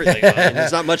literally said everything.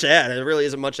 There's not much to add. There really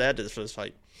isn't much to add to this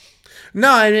fight.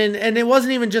 No, and it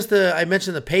wasn't even just I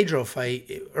mentioned the Pedro fight,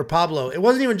 or Pablo. It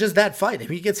wasn't even just that fight.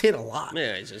 He gets hit a lot.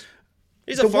 Yeah, he's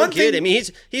a fun kid.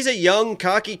 He's a young,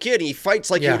 cocky kid. And he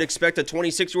fights like you would expect a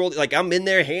 26-year-old. Like, I'm in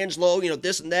there, hands low,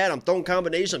 this and that. I'm throwing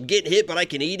combinations. I'm getting hit, but I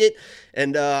can eat it.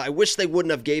 And I wish they wouldn't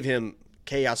have gave him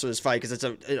Chaos with this fight, because it's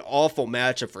an awful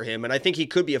matchup for him. And I think he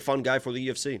could be a fun guy for the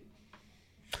UFC.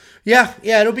 Yeah,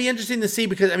 it'll be interesting to see,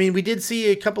 because we did see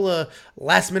a couple of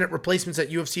last-minute replacements at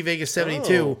UFC Vegas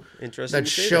 72 that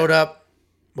showed up.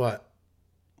 What?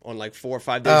 On like 4 or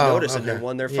 5 days' notice, and then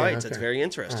won their fights. That's very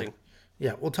interesting. Right.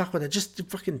 Yeah, we'll talk about that. Just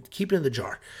fucking keep it in the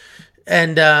jar.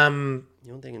 And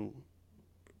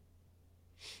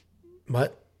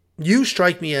what? You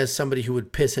strike me as somebody who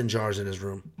would piss in jars in his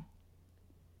room.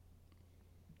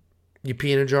 You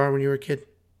pee in a jar when you were a kid?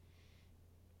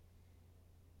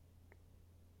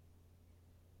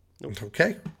 Nope.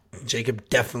 Okay. Jacob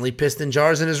definitely pissed in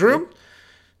jars in his room.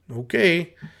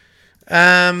 Okay.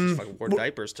 Fucking wore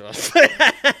diapers to us.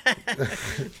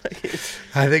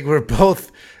 I think we're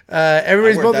both.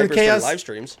 Everybody's both in chaos. Live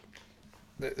streams.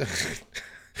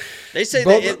 They say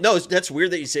that. No, that's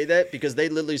weird that you say that, because they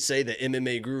literally say that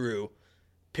MMA Guru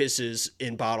pisses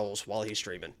in bottles while he's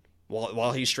streaming.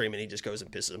 While he's streaming, he just goes and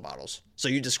pisses in bottles. So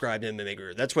you described MMA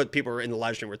Guru. That's what people in the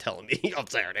live stream were telling me on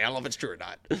Saturday. I don't know if it's true or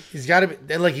not. He's got to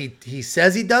be, like, he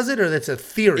says he does it, or that's a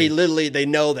theory. They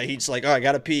know that he's like, oh, I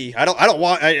got to pee. I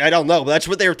don't know, but that's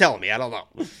what they were telling me. I don't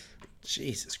know.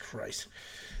 Jesus Christ.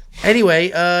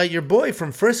 Anyway, your boy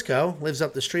from Frisco lives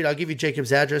up the street. I'll give you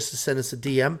Jacob's address to send us a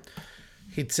DM.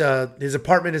 His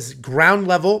apartment is ground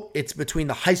level. It's between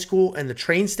the high school and the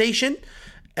train station.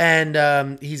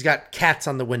 And he's got cats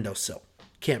on the windowsill.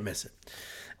 Can't miss it.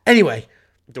 Anyway,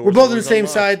 we're both on the same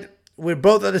side we're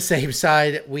both on the same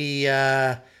side. We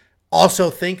also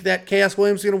think that Chaos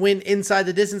Williams is going to win inside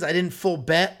the distance. I didn't full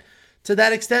bet to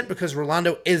that extent because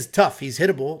Rolando is tough. He's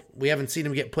hittable. We haven't seen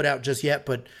him get put out just yet,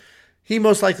 but he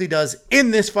most likely does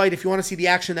in this fight. If you want to see the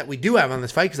action that we do have on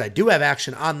this fight, because I do have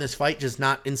action on this fight, just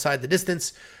not inside the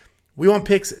distance,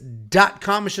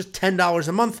 WeWantPicks.com. It's just $10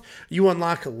 a month. You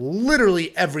unlock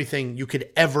literally everything you could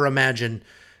ever imagine.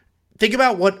 Think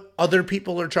about what other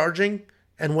people are charging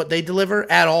and what they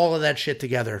deliver. Add all of that shit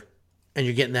together, and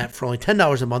you're getting that for only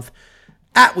 $10 a month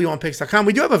at WeWantPicks.com.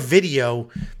 We do have a video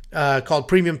called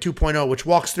Premium 2.0, which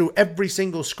walks through every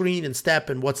single screen and step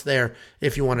and what's there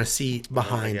if you want to see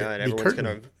behind the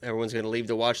curtain. Everyone's gonna leave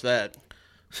to watch that.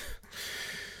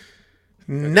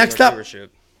 Next up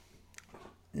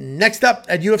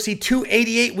at UFC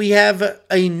 288, we have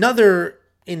another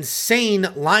insane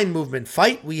line movement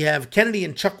fight. We have Kennedy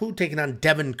Nzechukwu taking on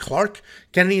Devin Clark.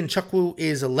 Kennedy Nzechukwu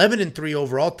is 11-3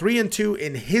 overall, 3-2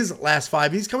 in his last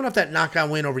 5. He's coming off that knockout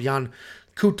win over Jan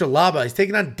Kutalaba. He's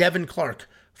taking on Devin Clark,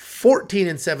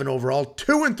 14-7 overall,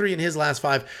 2-3 in his last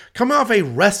 5, coming off a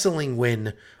wrestling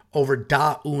win over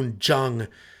Da Un Jung.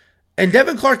 And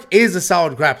Devin Clark is a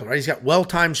solid grappler, right? He's got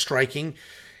well-timed striking.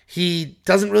 He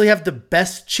doesn't really have the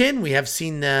best chin. We have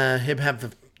seen him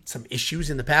have some issues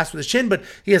in the past with his chin, but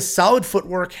he has solid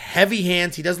footwork, heavy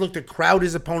hands. He doesn't look to crowd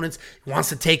his opponents. He wants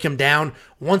to take him down.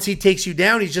 Once he takes you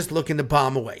down, he's just looking to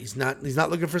bomb away. He's not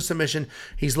looking for submission.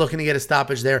 He's looking to get a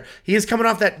stoppage there. He is coming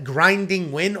off that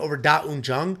grinding win over Da Un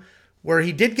Jung, where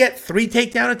he did get 3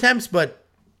 takedown attempts, but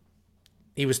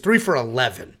he was 3 for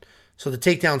 11. So the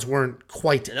takedowns weren't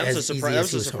quite as easy as he was. That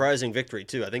was a surprising victory,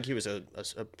 too. I think he was a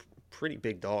pretty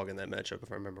big dog in that matchup,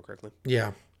 if I remember correctly.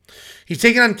 Yeah. He's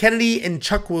taking on Kennedy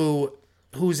Nzechukwu,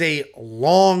 who's a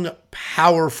long,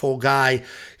 powerful guy.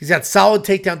 He's got solid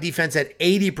takedown defense at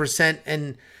 80%.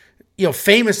 And,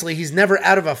 famously, he's never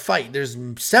out of a fight. There's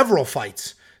several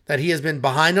fights that he has been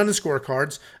behind on the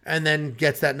scorecards and then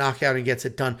gets that knockout and gets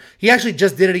it done. He actually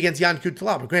just did it against Jan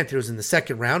Kutalaba. Granted, it was in the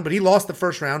second round, but he lost the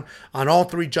first round on all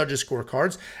 3 judges'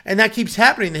 scorecards. And that keeps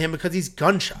happening to him because he's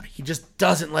gun shy. He just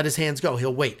doesn't let his hands go.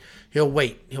 He'll wait.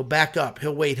 He'll back up.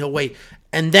 He'll wait.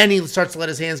 And then he starts to let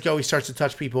his hands go. He starts to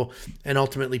touch people and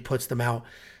ultimately puts them out.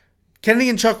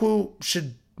 Kennedy Nzechukwu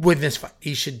should win this fight.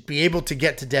 He should be able to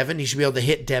get to Devin. He should be able to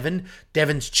hit Devin.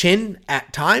 Devin's chin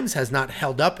at times has not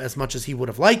held up as much as he would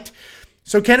have liked.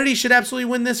 So Kennedy should absolutely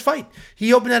win this fight.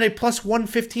 He opened at a plus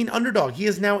 115 underdog. He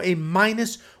is now a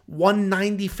minus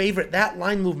 190 favorite. That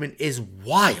line movement is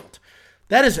wild.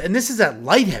 And this is at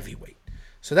light heavyweight.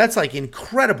 So that's like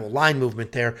incredible line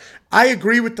movement there. I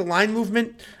agree with the line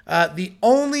movement. The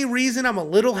only reason I'm a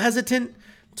little hesitant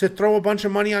to throw a bunch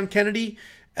of money on Kennedy,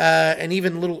 and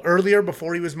even a little earlier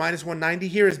before he was minus 190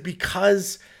 here, is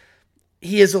because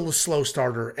he is a slow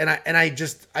starter. And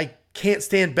I can't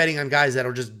stand betting on guys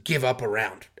that'll just give up a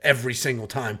round every single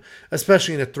time,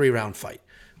 especially in a 3-round fight.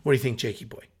 What do you think, Jakey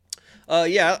boy?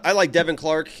 Yeah, I like Devin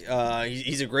Clark.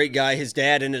 He's a great guy. His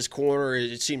dad in his corner,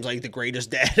 it seems like the greatest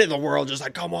dad in the world. Just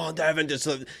like, come on, Devin.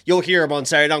 You'll hear him on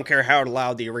Saturday. I don't care how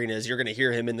loud the arena is. You're going to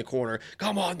hear him in the corner.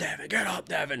 Come on, Devin. Get up,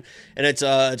 Devin. And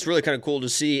it's really kind of cool to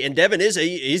see. And Devin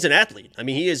he's an athlete. I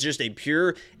mean, he is just a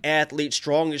pure athlete,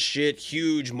 strong as shit,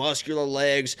 huge, muscular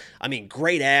legs. I mean,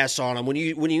 great ass on him.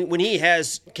 When he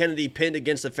has Kennedy pinned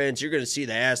against the fence, you're going to see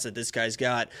the ass that this guy's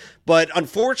got. But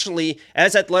unfortunately,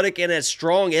 as athletic and as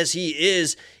strong as he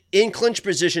is, in clinch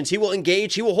positions, he will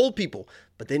engage, he will hold people,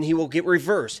 but then he will get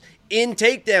reversed. In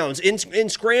takedowns, in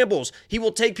scrambles, he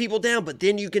will take people down, but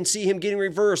then you can see him getting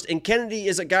reversed. And Kennedy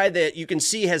is a guy that you can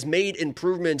see has made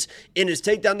improvements in his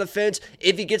takedown defense.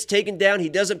 If he gets taken down, he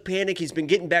doesn't panic. He's been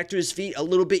getting back to his feet a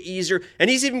little bit easier, and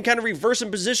he's even kind of reversing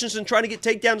positions and trying to get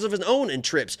takedowns of his own in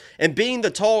trips. And being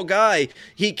the tall guy,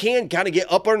 he can kind of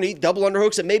get up underneath double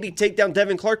underhooks and maybe take down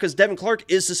Devin Clark, because Devin Clark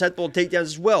is susceptible to takedowns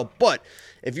as well. But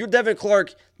if you're Devin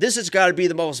Clark, this has got to be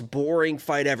the most boring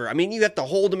fight ever. I mean, you have to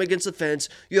hold him against the fence.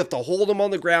 You have to hold him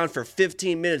on the ground for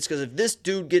 15 minutes, because if this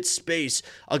dude gets space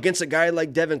against a guy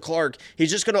like Devin Clark, he's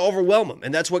just going to overwhelm him.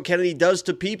 And that's what Kennedy does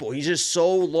to people. He's just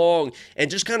so long and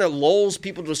just kind of lulls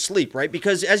people to sleep, right?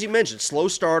 Because as you mentioned, slow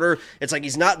starter. It's like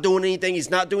he's not doing anything.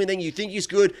 He's not doing anything. You think he's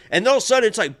good. And all of a sudden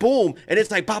it's like boom. And it's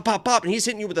like pop, pop, pop. And he's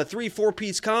hitting you with a 3-4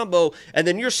 piece combo. And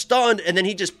then you're stunned. And then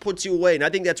he just puts you away. And I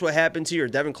think that's what happens here.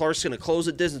 Devin Clark's going to close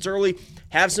the distance early,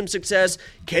 have some success.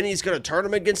 Kennedy's going to turn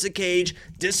him against the cage,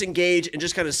 disengage, and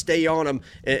just kind of stay on him,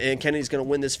 and Kennedy's going to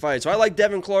win this fight. So I like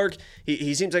Devin Clark.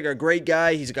 He seems like a great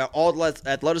guy. He's got all the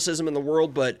athleticism in the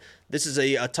world, but this is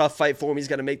a tough fight for him. He's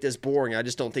got to make this boring. I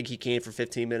just don't think he can for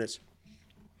 15 minutes.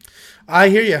 I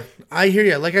hear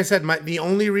you. Like I said, the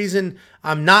only reason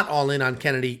I'm not all in on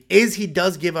Kennedy is he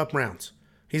does give up rounds.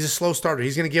 He's a slow starter.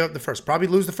 He's going to give up the first. Probably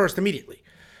lose the first immediately.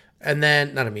 And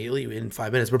then, not immediately, in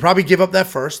 5 minutes, but probably give up that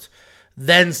first,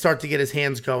 then start to get his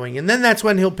hands going. And then that's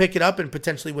when he'll pick it up and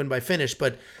potentially win by finish.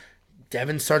 But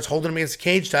Devin starts holding him against the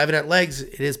cage, diving at legs.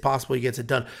 It is possible he gets it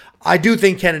done. I do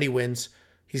think Kennedy wins.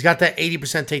 He's got that 80%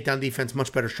 takedown defense,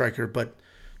 much better striker, but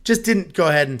just didn't go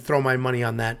ahead and throw my money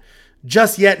on that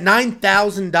just yet.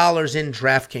 $9,000 in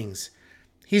DraftKings.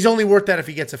 He's only worth that if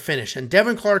he gets a finish. And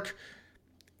Devin Clark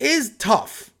is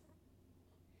tough,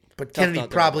 but Kennedy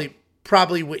probably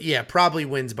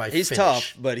wins by finish. He's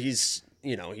tough, but he's,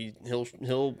 he'll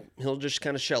just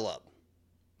kind of shell up.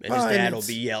 And his dad will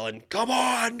be yelling, "Come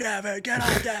on, Devin, get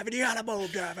up, Devin, you gotta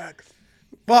move, Devin."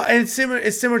 Well, and it's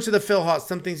similar to the Phil Haas.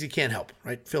 Some things he can't help,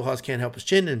 right? Phil Haas can't help his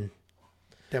chin, and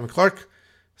Devin Clark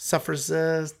suffers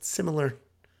a similar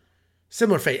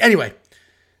fate. Anyway,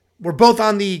 we're both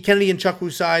on the Kennedy and Chuck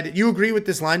Wu side. You agree with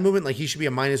this line movement? Like he should be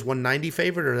a minus 190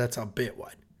 favorite, or that's a bit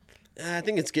wide? I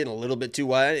think it's getting a little bit too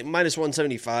wide. Minus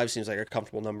 175 seems like a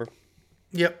comfortable number.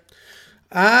 Yep.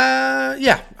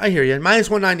 Yeah, I hear you. Minus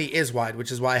 190 is wide,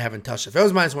 which is why I haven't touched it. If it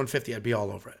was minus 150, I'd be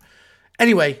all over it.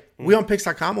 Anyway,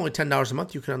 weonpicks.com, only $10 a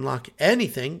month. You can unlock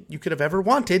anything you could have ever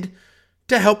wanted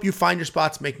to help you find your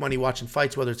spots, make money watching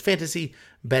fights, whether it's fantasy,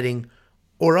 betting,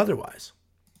 or otherwise.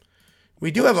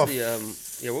 We do have what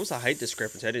was the height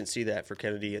discrepancy? I didn't see that for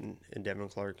Kennedy and Devin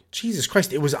Clark. Jesus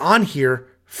Christ, it was on here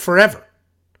forever.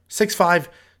 6'5",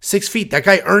 6 feet. That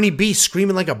guy Ernie B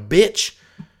screaming like a bitch.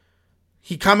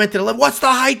 He commented, "What's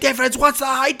the height difference? What's the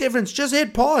height difference? Just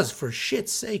hit pause, for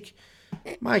shit's sake."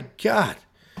 My God.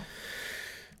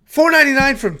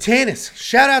 $4.99 from Tanis.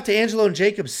 Shout out to Angelo and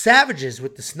Jacob. Savages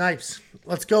with the snipes.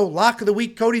 Let's go. Lock of the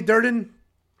week, Cody Durden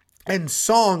and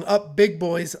Song up, big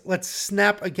boys. Let's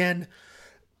snap again.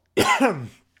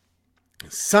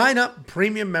 Sign up,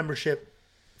 premium membership,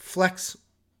 Flex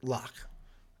Lock.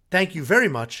 Thank you very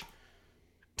much,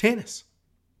 Tanis.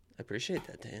 I appreciate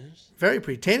that, Tanis. Very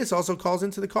pretty. Tanis also calls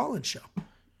into the call-in show.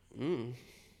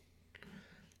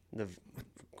 The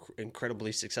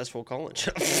incredibly successful call-in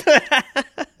show.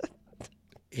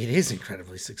 It is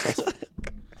incredibly successful.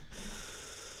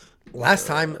 Last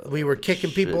time we were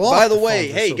kicking people off. By the way,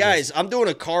 hey guys, I'm doing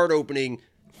a card opening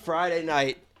Friday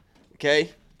night.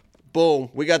 Okay? Boom.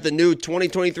 We got the new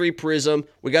 2023 Prism.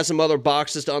 We got some other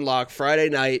boxes to unlock Friday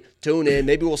night. Tune in.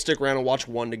 Maybe we'll stick around and watch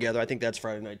one together. I think that's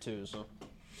Friday night too, so.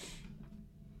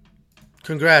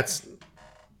 Congrats.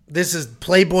 This is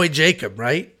Playboy Jacob,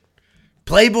 right?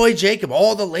 Playboy Jacob.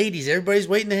 All the ladies. Everybody's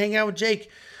waiting to hang out with Jake.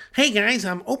 Hey, guys,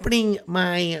 I'm opening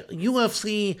my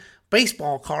UFC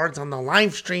baseball cards on the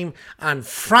live stream on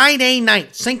Friday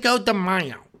night, Cinco de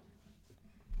Mayo.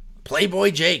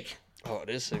 Playboy Jake. Oh, it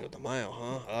is Cinco de Mayo,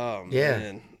 huh? Oh, yeah.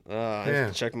 Man. I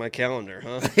have to check my calendar,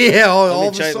 huh? Yeah, all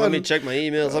of a sudden. Let me check my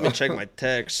emails. Let me check my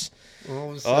texts.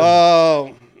 All of a sudden.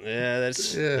 Oh, yeah,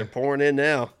 they're pouring in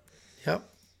now. Yep.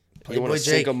 Playboy you want a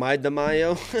Cinco de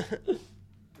Mayo?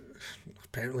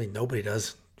 Apparently nobody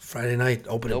does. Friday night,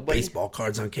 opening baseball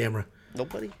cards on camera.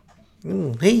 Nobody?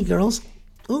 Hey, girls.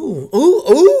 Ooh,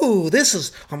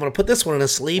 I'm going to put this one in a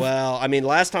sleeve. Well, I mean,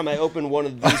 last time I opened one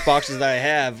of these boxes that I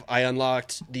have, I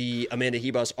unlocked the Amanda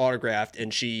Hebus autographed,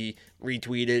 and she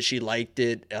retweeted, she liked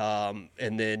it, and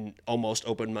then almost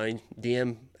opened my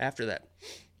DM after that.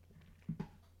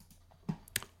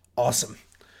 Awesome.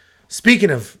 Speaking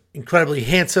of incredibly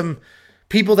handsome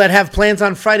people that have plans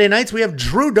on Friday nights, we have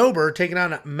Drew Dober taking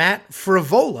on Matt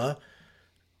Frivola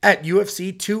at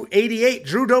UFC 288.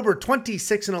 Drew Dober,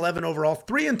 26-11 overall,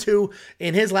 3-2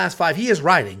 in his last 5. He is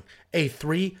riding a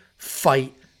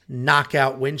 3-fight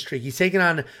knockout win streak. He's taking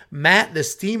on Matt the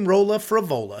Steamroller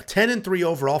Frivola, 10-3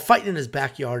 overall, fighting in his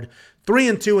backyard,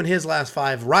 3-2 in his last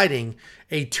 5, riding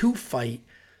a 2-fight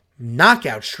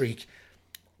knockout streak.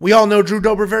 We all know Drew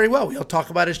Dober very well. We'll talk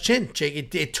about his chin.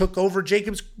 It took over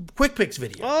Jacob's Quick Picks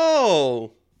video.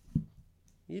 Oh,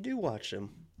 you do watch him.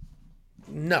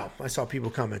 No, I saw people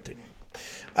commenting.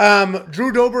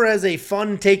 Drew Dober has a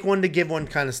fun take one to give one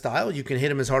kind of style. You can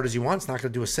hit him as hard as you want. It's not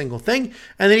going to do a single thing.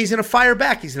 And then he's going to fire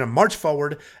back. He's going to march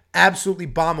forward, absolutely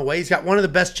bomb away. He's got one of the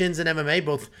best chins in MMA,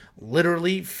 both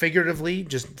literally, figuratively,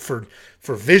 just for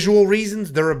visual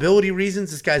reasons, durability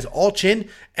reasons. This guy's all chin,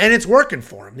 and it's working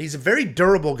for him. He's a very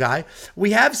durable guy.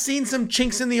 We have seen some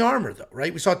chinks in the armor, though,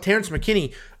 right? We saw Terrence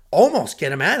McKinney almost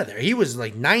get him out of there. He was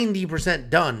like 90%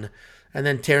 done, and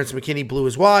then Terrence McKinney blew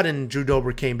his wad, and Drew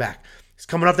Dober came back. He's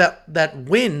coming off that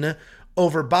win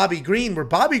over Bobby Green, where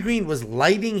Bobby Green was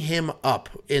lighting him up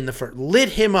lit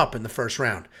him up in the first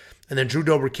round. And then Drew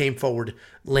Dober came forward,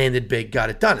 landed big, got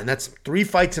it done. And that's 3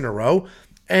 fights in a row.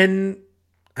 And,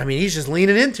 I mean, he's just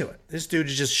leaning into it. This dude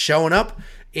is just showing up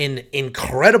in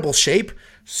incredible shape,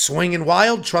 swinging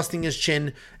wild, trusting his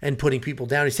chin, and putting people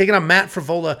down. He's taking on Matt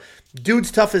Frevola.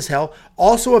 Dude's tough as hell.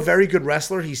 Also a very good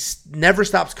wrestler. He never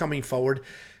stops coming forward.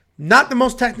 Not the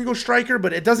most technical striker,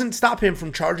 but it doesn't stop him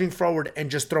from charging forward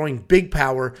and just throwing big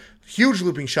power, huge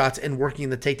looping shots, and working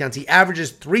the takedowns. He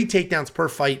averages 3 takedowns per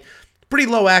fight. Pretty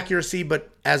low accuracy, but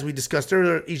as we discussed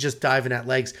earlier, he's just diving at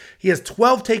legs. He has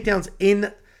 12 takedowns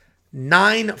in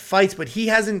 9 fights, but he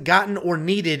hasn't gotten or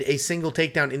needed a single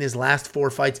takedown in his last 4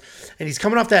 fights. And he's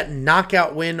coming off that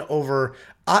knockout win over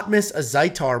Atmis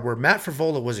Azaitar, where Matt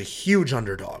Frevola was a huge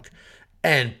underdog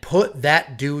and put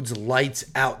that dude's lights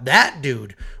out. That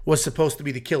dude was supposed to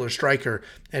be the killer striker,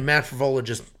 and Matt Frevola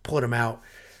just put him out.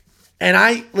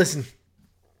 And listen,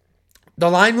 the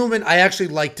line movement, I actually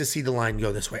like to see the line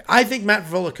go this way. I think Matt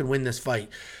Frevola can win this fight.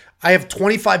 I have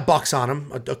 $25 on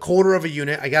him, a quarter of a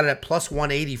unit. I got it at plus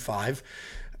 185.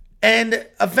 And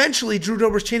eventually, Drew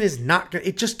Dober's chin is not going to,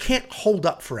 it just can't hold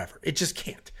up forever. It just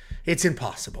can't. It's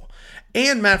impossible.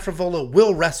 And Matt Frevola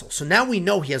will wrestle. So now we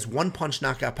know he has one punch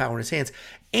knockout power in his hands,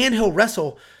 and he'll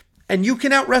wrestle, and you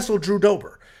can out-wrestle Drew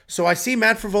Dober. So I see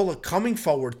Matt Frevola coming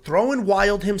forward, throwing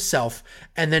wild himself,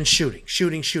 and then shooting,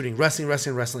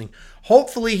 wrestling.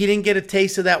 Hopefully he didn't get a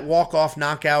taste of that walk-off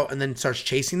knockout and then starts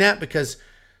chasing that, because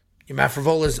Matt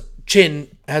Frevola's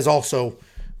chin has also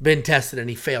been tested, and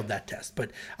he failed that test.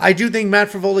 But I do think Matt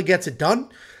Frevola gets it done.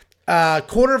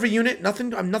 Quarter of a unit,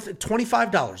 nothing.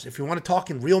 $25. If you want to talk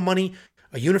in real money,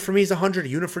 a unit for me is $100. A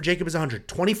unit for Jacob is $100.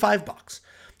 $25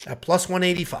 at plus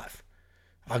 185.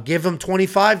 I'll give them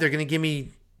 25. They're going to give me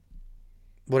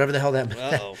whatever the hell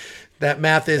that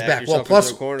math is back. Well,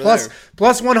 plus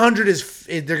 100 is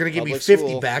they're going to give me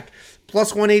 50 back.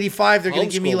 Plus 185, they're going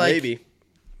to give me like maybe.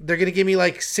 They're going to give me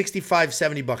like 65,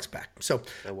 $70 back. So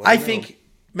I think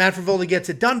Matt Frevola gets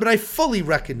it done, but I fully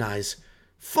recognize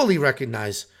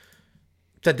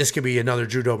that this could be another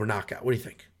Drew Dober knockout. What do you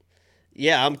think?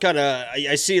 Yeah,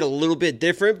 I see it a little bit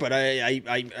different, but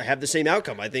I have the same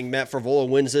outcome. I think Matt Frevola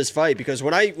wins this fight, because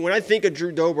when I think of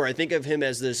Drew Dober, I think of him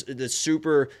as this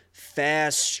super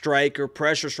fast striker,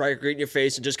 pressure striker, get in your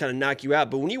face and just kind of knock you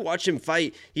out. But when you watch him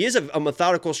fight, he is a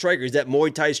methodical striker. He's that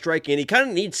Muay Thai striking, and he kind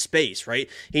of needs space, right?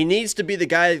 He needs to be the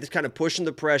guy that's kind of pushing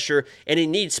the pressure, and he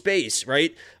needs space,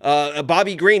 right?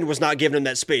 Bobby Green was not giving him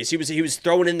that space. He was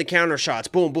throwing in the counter shots,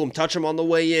 boom, boom, touch him on the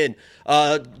way in.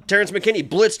 Terrence McKinney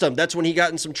blitzed him. That's when he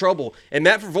got in some trouble. And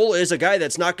Matt Frevola is a guy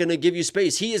that's not going to give you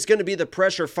space. He is going to be the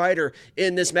pressure fighter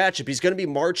in this matchup. He's going to be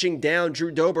marching down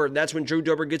Drew Dober, and that's when Drew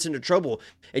Dober gets into trouble.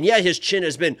 And yeah, his chin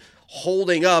has been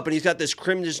holding up, and he's got this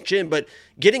crimson chin, but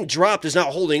getting dropped is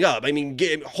not holding up. I mean,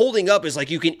 holding up is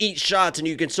like you can eat shots and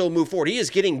you can still move forward. He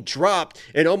is getting dropped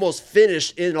and almost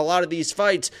finished in a lot of these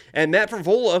fights. And Matt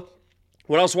Frevola,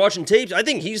 when I was watching tapes, I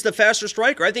think he's the faster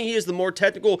striker. I think he is the more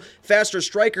technical, faster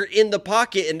striker in the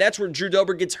pocket, and that's where Drew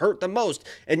Dober gets hurt the most.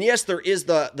 And yes, there is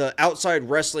the outside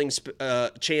wrestling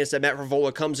chance that Matt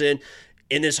Frevola comes in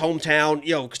his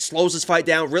hometown, slows his fight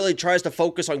down, really tries to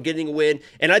focus on getting a win.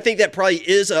 And I think that probably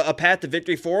is a path to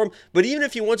victory for him. But even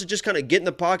if he wants to just kind of get in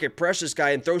the pocket, press this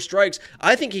guy, and throw strikes,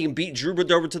 I think he can beat Drew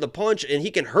Dober to the punch, and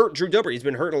he can hurt Drew Dober. He's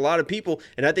been hurting a lot of people,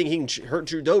 and I think he can hurt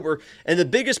Drew Dober. And the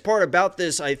biggest part about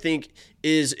this, I think,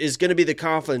 is going to be the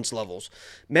confidence levels.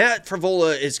 Matt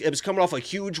Frevola is coming off a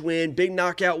huge win, big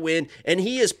knockout win, and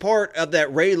he is part of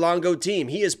that Ray Longo team.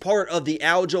 He is part of the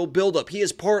Aljo buildup. He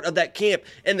is part of that camp,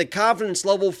 and the confidence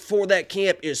level for that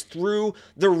camp is through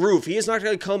the roof. He is not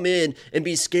going to come in and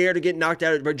be scared to get knocked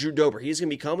out by Drew Dober. He's going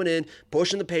to be coming in,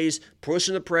 pushing the pace,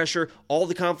 pushing the pressure, all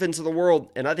the confidence in the world,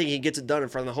 and I think he gets it done in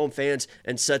front of the home fans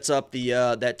and sets up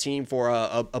that team for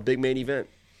a big main event.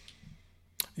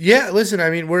 Yeah, listen, I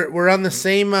mean, we're on the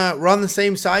same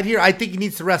side here. I think he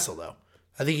needs to wrestle, though.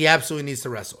 I think he absolutely needs to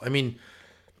wrestle. I mean,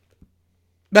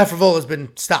 Matt Frevola has been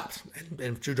stopped,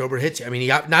 and if Drew Dober hits you, I mean,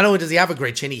 not only does he have a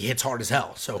great chin, he hits hard as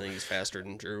hell. So I think he's faster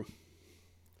than Drew.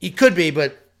 He could be,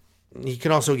 but he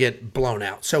can also get blown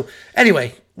out. So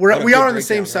anyway, we are on the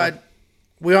same side.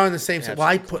 We are on the same side. Well,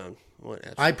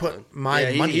 I put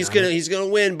my money. He's gonna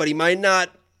win, but he might not.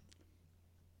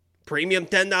 Premium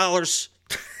 $10.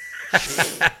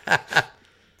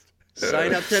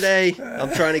 Sign up today.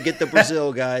 I'm trying to get to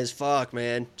Brazil, guys. Fuck,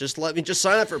 man. Just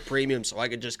sign up for premium so I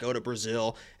can just go to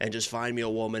Brazil and just find me a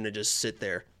woman and just sit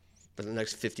there for the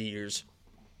next 50 years.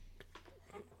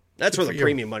 That's where the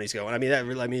premium money's going. I mean,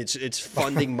 it's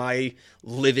funding my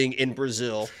living in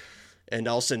Brazil, and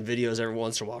I'll send videos every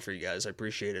once in a while for you guys. I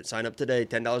appreciate it. Sign up today.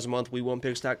 $10 a month.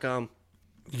 WeWonPicks.com.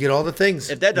 You get all the things.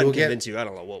 If that doesn't convince you, I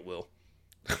don't know what will.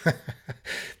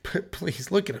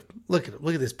 Please look at him. Look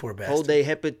at this poor bastard. Hold a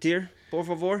hepatir. por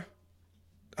favor.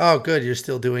 Oh, good. You're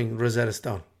still doing Rosetta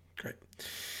Stone. Great.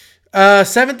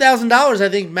 $7,000. I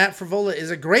think Matt Frivola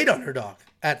is a great underdog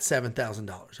at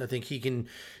 $7,000. I think he can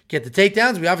get the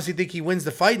takedowns. We obviously think he wins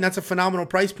the fight, and that's a phenomenal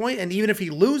price point. And even if he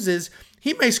loses,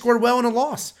 he may score well in a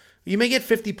loss. You may get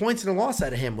 50 points in a loss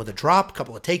out of him with a drop, a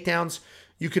couple of takedowns.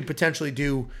 You could potentially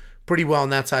do pretty well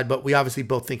on that side, but we obviously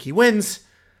both think he wins.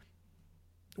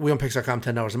 WeOnPicks.com,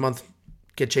 $10 a month.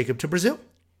 Get Jacob to Brazil.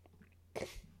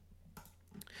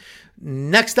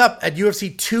 Next up at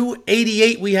UFC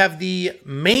 288, we have the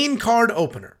main card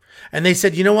opener. And they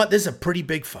said, you know what? This is a pretty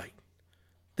big fight.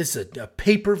 This is a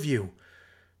pay-per-view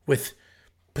with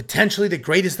potentially the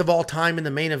greatest of all time in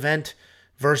the main event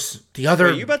versus the other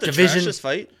division. Are you about to trash this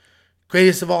fight?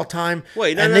 Greatest of all time.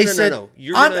 Wait, no.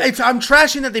 I'm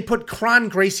trashing that they put Kron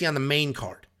Gracie on the main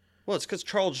card. Well, it's because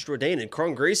Charles Jourdain and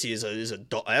Kron Gracie is an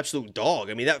absolute dog.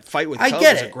 I mean, that fight with Cub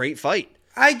was a great fight.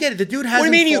 I get it. The dude hasn't.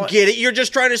 What do you mean you get it? You're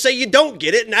just trying to say you don't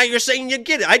get it. Now you're saying you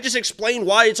get it. I just explained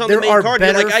why it's on the main card.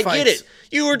 You're like, I get it.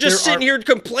 You were just sitting here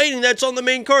complaining that's on the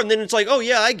main card, and then it's like, oh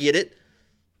yeah, I get it.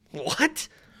 What?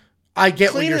 I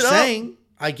get what you're saying.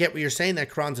 I get what you're saying, that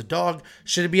Kron's a dog.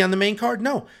 Should it be on the main card?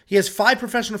 No. He has 5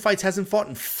 professional fights, hasn't fought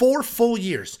in 4 full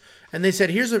years. And they said,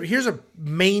 here's a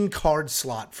main card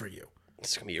slot for you.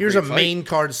 It's gonna be Here's a main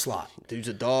card slot. Dude's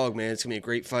a dog, man. It's going to be a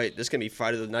great fight. This is going to be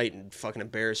fight of the night and fucking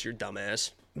embarrass your dumb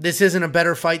ass. This isn't a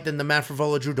better fight than the Matt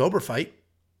Frivola-Drew Dober fight.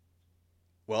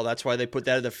 Well, that's why they put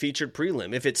that as the featured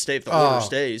prelim. If the order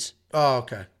stays. Oh,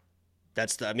 okay.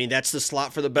 That's the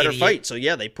slot for the better fight. So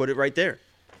yeah, they put it right there.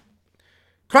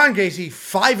 Kron Gracie,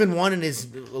 5-1 in his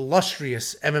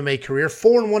illustrious MMA career,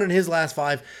 4-1 in his last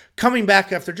 5, coming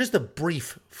back after just a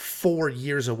brief 4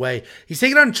 years away. He's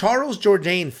taking on Charles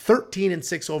Jourdain,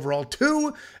 13-6 overall,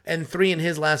 2-3 in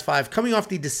his last 5, coming off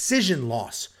the decision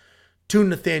loss to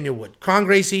Nathaniel Wood. Kron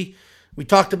Gracie, we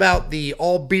talked about the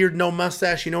all beard, no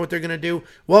mustache. You know what they're going to do?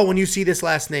 Well, when you see this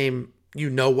last name, you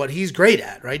know what he's great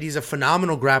at, right? He's a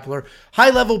phenomenal grappler,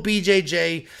 high-level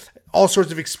BJJ, all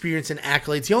sorts of experience and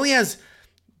accolades. He only has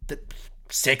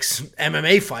 6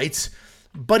 MMA fights,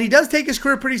 but he does take his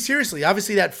career pretty seriously.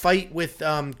 Obviously, that fight with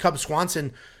Cub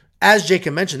Swanson, as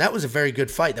Jacob mentioned, that was a very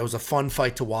good fight. That was a fun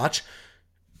fight to watch.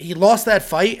 He lost that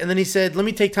fight, and then he said, let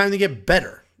me take time to get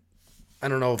better. I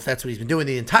don't know if that's what he's been doing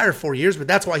the entire 4 years, but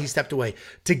that's why he stepped away,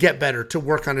 to get better, to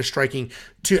work on his striking,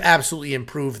 to absolutely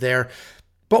improve there.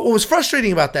 But what was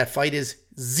frustrating about that fight is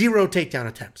 0 takedown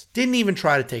attempts. Didn't even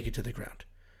try to take it to the ground,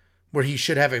 where he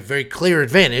should have a very clear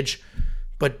advantage,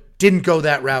 but didn't go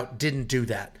that route, didn't do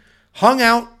that. Hung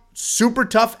out, super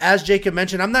tough, as Jacob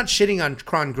mentioned. I'm not shitting on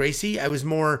Kron Gracie. I was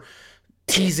more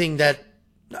teasing that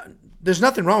there's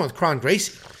nothing wrong with Kron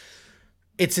Gracie.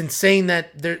 It's insane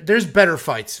that there's better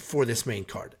fights for this main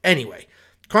card. Anyway,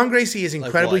 Kron Gracie is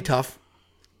incredibly tough.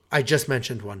 I just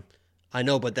mentioned one. I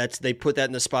know, but they put that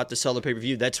in the spot to sell the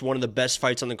pay-per-view. That's one of the best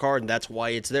fights on the card, and that's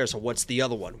why it's there. So what's the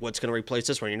other one? What's going to replace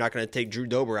this one? You're not going to take Drew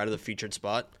Dober out of the featured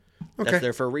spot. Okay. That's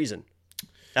there for a reason.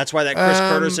 That's why that Chris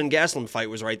Curtis and Gastelum fight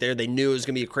was right there. They knew it was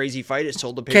going to be a crazy fight. It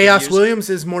sold the pay-per-views. Chaos Williams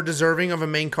is more deserving of a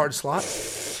main card slot.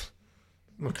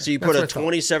 Okay. So you put a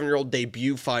 27-year-old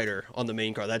debut fighter on the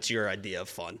main card. That's your idea of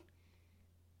fun.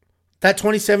 That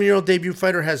 27-year-old debut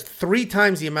fighter has 3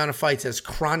 times the amount of fights as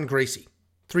Kron Gracie.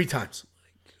 3 times.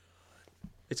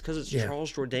 It's because it's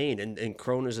Charles Jourdain and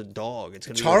Kron is a dog. It's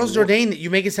Charles Jourdain. You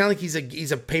make it sound like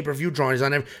he's a pay-per-view draw. He's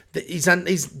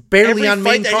barely on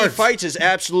main cards. Every fight that he fights is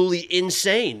absolutely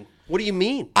insane. What do you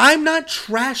mean? I'm not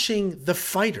trashing the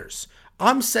fighters.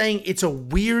 I'm saying it's a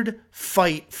weird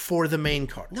fight for the main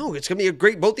card. No, it's gonna be a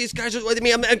great. Both these guys are. I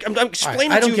mean, I'm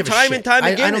explaining to you time and time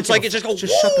again. It's like it just goes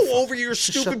whoa over your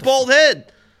stupid bald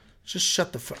head. Just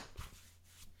shut the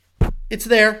fuck. It's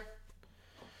there.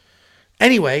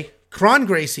 Anyway, Kron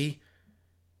Gracie,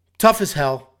 tough as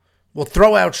hell, will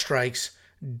throw out strikes.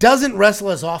 Doesn't wrestle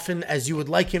as often as you would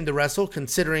like him to wrestle,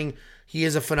 considering he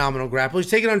is a phenomenal grappler. He's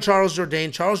taking on Charles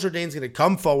Jourdain. Charles Jourdain's going to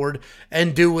come forward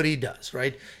and do what he does,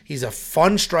 right? He's a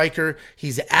fun striker.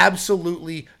 He's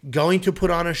absolutely going to put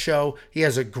on a show. He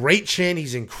has a great chin.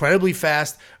 He's incredibly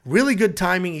fast. Really good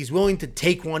timing. He's willing to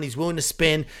take one. He's willing to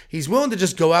spin. He's willing to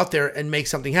just go out there and make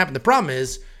something happen. The problem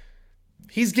is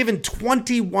he's given up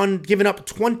 21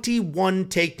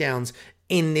 takedowns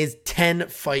in his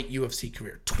 10-fight UFC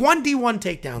career. 21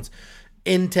 takedowns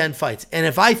in 10 fights. And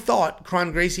if I thought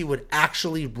Kron Gracie would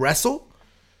actually wrestle,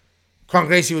 Kron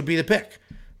Gracie would be the pick.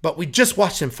 But we just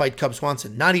watched him fight Cub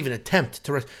Swanson. Not even attempt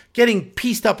to wrestle. Getting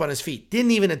pieced up on his feet.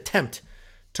 Didn't even attempt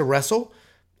to wrestle.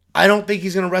 I don't think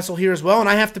he's going to wrestle here as well. And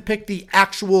I have to pick the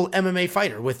actual MMA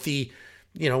fighter with the,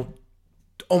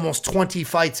 almost 20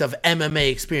 fights of MMA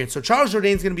experience. So Charles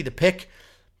Jourdain's going to be the pick.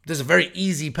 there's a very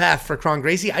easy path for Kron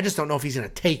Gracie. I just don't know if he's going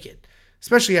to take it,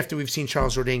 especially after we've seen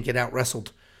Charles Jourdain get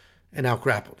out-wrestled and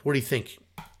out-grappled. What do you think,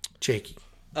 Jakey?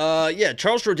 Yeah,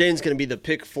 Charles Jourdain's going to be the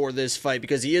pick for this fight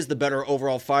because he is the better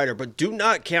overall fighter, but do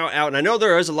not count out, and I know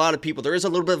there is a lot of people, there is a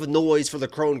little bit of a noise for the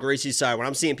Kron Gracie side. When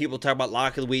I'm seeing people talk about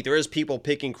lock of the week, there is people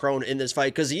picking Kron in this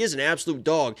fight because he is an absolute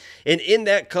dog. And in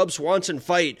that Cub Swanson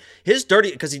fight, his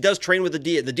dirty, because he does train with the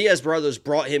Diaz brothers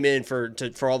brought him in for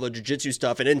all the jiu-jitsu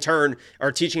stuff, and in turn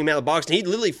are teaching him how to box, and he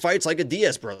literally fights like a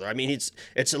Diaz brother. I mean, it's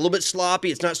a little bit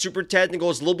sloppy, it's not super technical,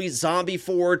 it's a little bit zombie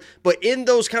forward, but in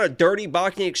those kind of dirty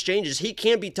boxing exchanges, he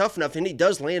can be tough enough, and he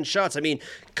does land shots. I mean,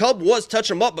 Cub was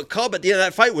touching him up, but Cub at the end of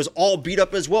that fight was all beat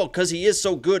up as well because he is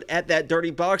so good at that dirty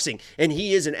boxing, and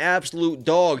he is an absolute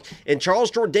dog. And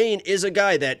Charles Jourdain is a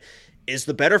guy that is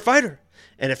the better fighter.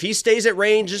 And if he stays at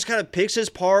range, just kind of picks his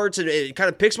parts and it kind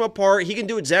of picks him apart, he can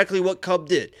do exactly what Cub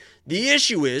did. The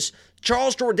issue is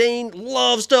Charles Jourdain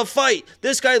loves to fight.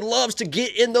 This guy loves to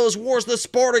get in those wars, the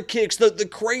Sparta kicks, the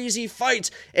crazy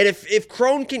fights. And if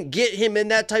Kron can get him in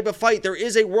that type of fight, there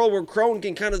is a world where Kron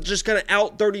can kind of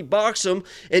out dirty box him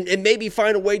and maybe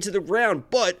find a way to the ground.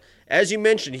 But as you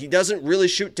mentioned, he doesn't really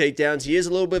shoot takedowns. He is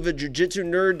a little bit of a jiu-jitsu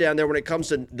nerd down there when it comes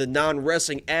to the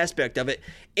non-wrestling aspect of it.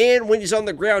 And when he's on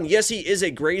the ground, yes, he is a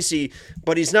Gracie,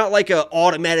 but he's not like an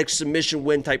automatic submission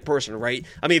win type person, right?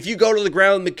 I mean, if you go to the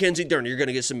ground with Mackenzie Dern, you're going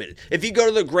to get submitted. If you go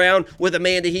to the ground with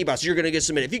Amanda Hebos, you're going to get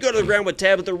submitted. If you go to the ground with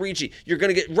Tabitha Ricci, you're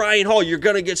going to get Ryan Hall, you're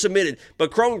going to get submitted.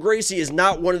 But Kron Gracie is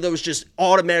not one of those just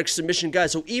automatic submission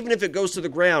guys. So even if it goes to the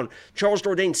ground, Charles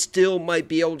Jourdain still might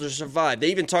be able to survive. They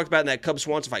even talked about in that Cub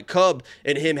Swanson fight. Cub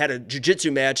and him had a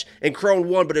jiu-jitsu match, and Kron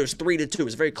won, but it was 3-2. It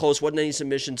was very close. Wasn't any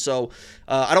submission. So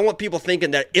I don't want people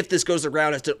thinking that if this goes to the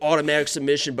ground, it's an automatic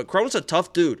submission. But Kron's a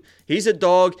tough dude. He's a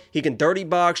dog. He can dirty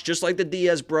box just like the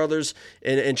Diaz brothers,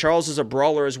 and Charles is a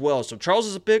brawler as well. So Charles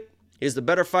is a pick. He's the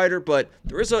better fighter, but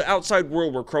there is an outside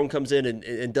world where Kron comes in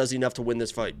and does enough to win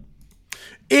this fight.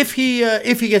 If he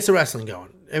gets the wrestling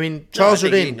going. I mean, Charles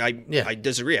Jourdain. I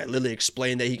disagree. I literally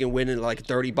explained that he can win in like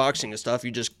dirty boxing and stuff.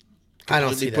 You just I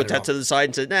don't see that put that to the side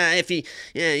and said, nah, if he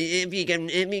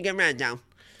can run down.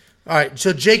 All right,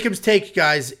 so Jacob's take,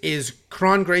 guys, is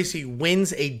Kron Gracie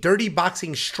wins a dirty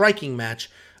boxing striking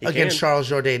match against Charles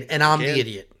Jourdain, and I'm the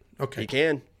idiot. Okay, he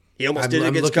can. He almost did it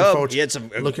against Cub. He had some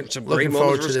great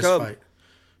moments versus Cub. Fight.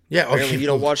 Yeah, okay. Apparently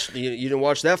you didn't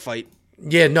watch that fight.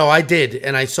 Yeah, no, I did,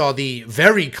 and I saw the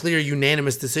very clear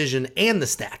unanimous decision and the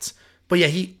stats. But yeah,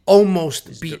 he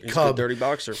almost beat Cub. A dirty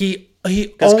boxer. He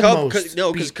almost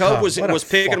because Cub was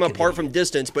picking him apart from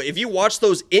distance. But if you watch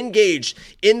those engaged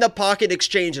in the pocket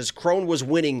exchanges, Kron was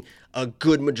winning a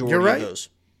good majority of those.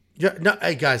 Yeah, no,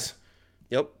 hey guys.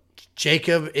 Yep.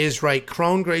 Jacob is right.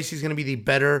 Kron Gracie's going to be the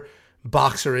better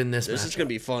boxer in this match. This is going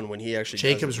to be fun when he actually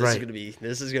Jacob's does right.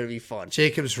 This is going to be fun.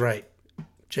 Jacob's right.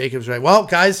 Well,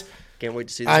 guys. Can't wait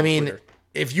to see this. I mean,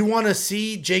 if you want to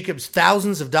see Jacob's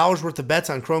thousands of dollars worth of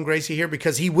bets on Kron Gracie here,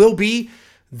 because he will be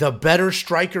the better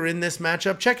striker in this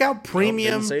matchup, check out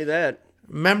premium didn't say that.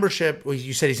 membership. Well,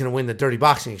 you said he's going to win the dirty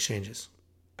boxing exchanges.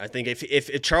 I think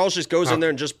if Charles just goes in there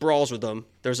and just brawls with them,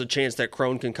 there's a chance that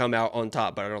Kron can come out on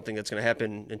top, but I don't think that's going to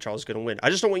happen and Charles is going to win.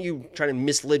 I just don't want you trying to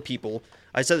mislead people.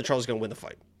 I said that Charles is going to win the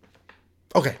fight.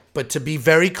 Okay, but to be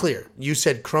very clear, you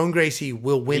said Kron Gracie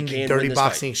will win the dirty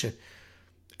boxing exchange.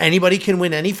 Anybody can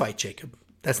win any fight, Jacob.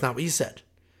 That's not what you said.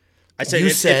 I said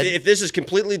if this is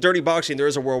completely dirty boxing, there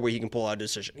is a world where he can pull out a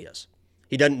decision. Yes.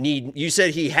 He doesn't need. You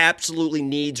said he absolutely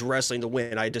needs wrestling to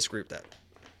win. I disagree with that.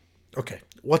 Okay.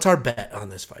 What's our bet on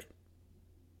this fight?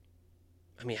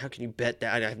 I mean, how can you bet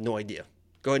that? I have no idea.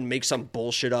 Go ahead and make some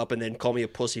bullshit up and then call me a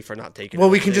pussy for not taking it.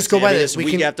 Well, we can just go by this.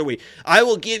 Week after week. I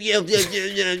will give you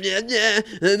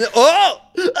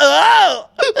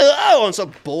on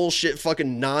some bullshit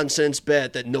fucking nonsense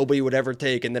bet that nobody would ever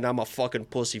take, and then I'm a fucking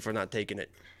pussy for not taking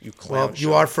it. You clown. Well,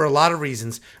 you are for a lot of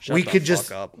reasons. We could just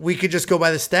go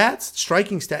by the stats,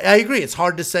 striking stats. I agree. It's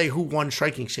hard to say who won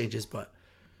striking exchanges, but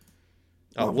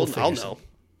I'll know.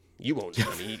 You won't.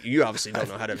 I mean, you obviously don't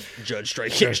know how to judge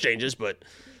striking exchanges, but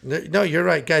no, you're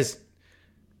right, guys.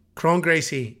 Kron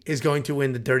Gracie is going to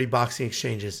win the dirty boxing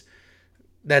exchanges.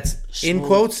 That's in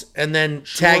quotes, and then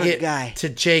tag it to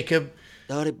Jacob.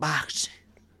 Dirty boxing.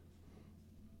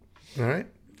 All right,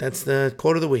 that's the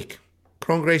quote of the week.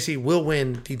 Kron Gracie will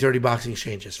win the dirty boxing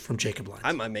exchanges from Jacob Lyons.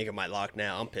 I might make it my lock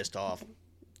now. I'm pissed off.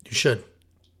 You should.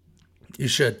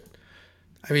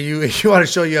 I mean, you want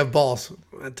to show you have balls.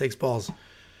 That takes balls.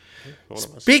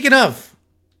 Speaking of,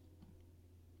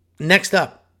 next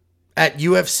up at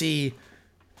UFC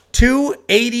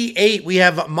 288, we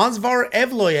have Movsar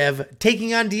Evloev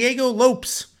taking on Diego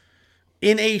Lopes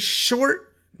in a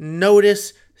short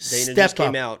notice Dana just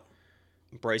came out.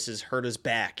 Bryce has hurt his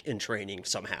back in training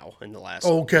somehow in the last.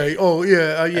 Okay. Oh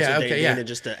yeah. Yeah. Okay. Dana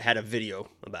just had a video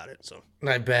about it. So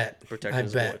I bet. Protecting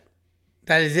his boy.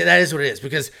 That is what it is,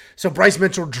 because so Bryce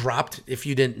Mitchell dropped, if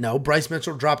you didn't know. Bryce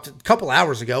Mitchell dropped a couple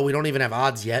hours ago. We don't even have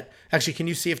odds yet. Actually, can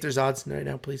you see if there's odds right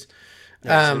now, please?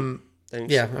 Yeah.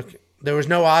 Okay. There was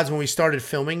no odds when we started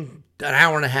filming an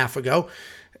hour and a half ago.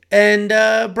 And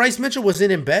Bryce Mitchell was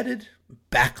in embedded.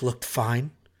 Back looked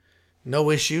fine.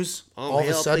 No issues. All of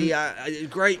healthy. A sudden.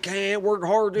 Great camp. Worked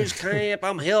hard this camp.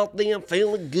 I'm healthy. I'm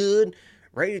feeling good.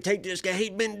 Ready to take this guy. He's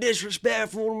been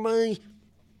disrespectful to me.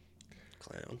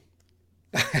 Clown.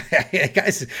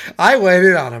 Guys, I went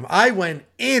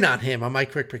in on him on my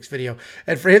Quick Picks video,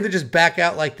 and for him to just back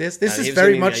out like this is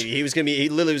very much. He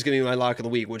literally was going to be my lock of the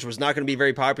week, which was not going to be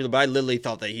very popular, but I literally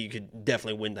thought that he could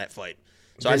definitely win that fight.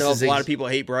 So I know a lot of people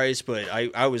hate Bryce, but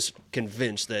I was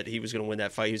convinced that he was going to win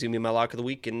that fight. He was going to be my lock of the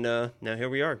week, and now here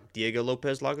we are, Diego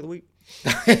Lopez lock of the week.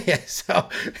 So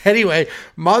anyway,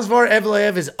 Movsar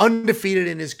Evloev is undefeated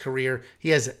in his career. He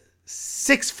has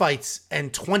 6 fights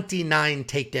and 29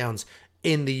 takedowns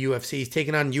in the UFC. He's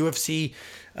taken on UFC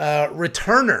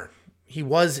returner. He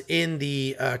was in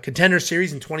the Contender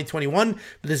Series in 2021, but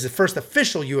this is his first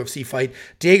official UFC fight.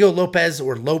 Diego Lopez,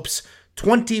 or Lopes,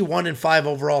 21-5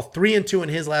 overall, 3-2 in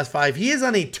his last 5. He is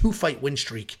on a 2-fight win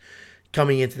streak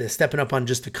coming into this, stepping up on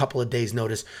just a couple of days'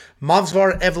 notice.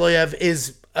 Movsar Evloev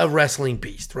is a wrestling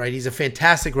beast, right? He's a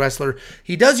fantastic wrestler.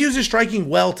 He does use his striking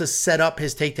well to set up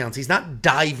his takedowns. He's not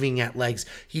diving at legs.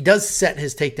 He does set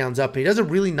his takedowns up. He does a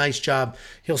really nice job.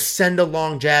 He'll send a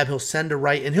long jab, he'll send a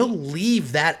right, and he'll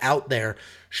leave that out there,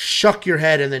 shuck your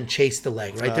head, and then chase the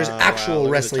leg, right? There's actual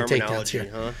wrestling takedowns here.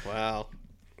 Huh? Wow.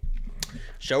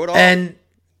 Show it off. And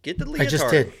get the leotard. I just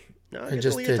did. No, get the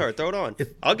leotard. Throw it on.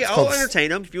 I'll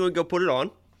entertain him if you want to go put it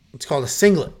on. It's called a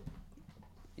singlet.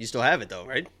 You still have it though,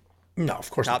 right? No,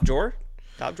 of course not.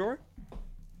 Top drawer?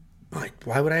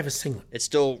 Why would I have a singlet? It's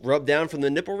still rubbed down from the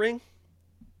nipple ring?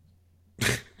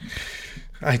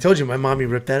 I told you my mommy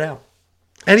ripped that out.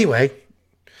 Anyway,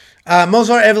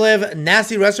 Movsar Evloev,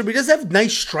 nasty wrestler, but he does have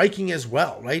nice striking as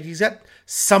well, right? He's got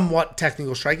somewhat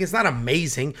technical striking. It's not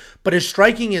amazing, but his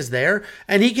striking is there,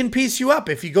 and he can piece you up.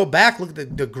 If you go back, look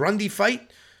at the Grundy fight,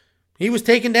 he was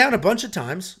taken down a bunch of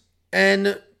times,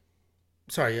 taken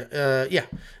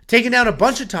down a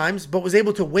bunch of times, but was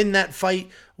able to win that fight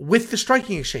with the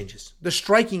striking exchanges. The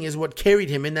striking is what carried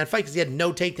him in that fight because he had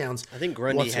no takedowns. I think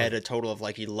Grundy had a total of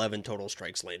like 11 total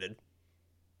strikes landed.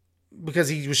 Because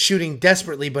he was shooting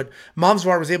desperately, but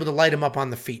Movsar was able to light him up on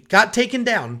the feet. Got taken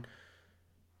down,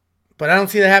 but I don't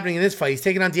see that happening in this fight. He's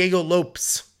taking on Diego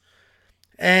Lopes.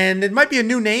 And it might be a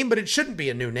new name, but it shouldn't be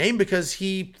a new name because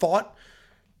he fought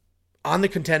on the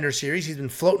Contender Series. He's been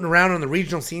floating around on the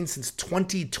regional scene since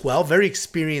 2012. Very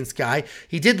experienced guy.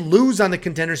 He did lose on the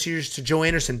Contender Series to Joe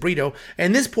Anderson Brito,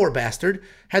 and this poor bastard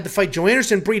had to fight Joe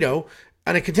Anderson Brito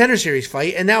on a Contender Series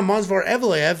fight, and now Movsar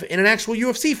Evloev in an actual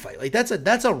UFC fight. Like that's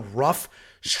a rough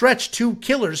stretch. 2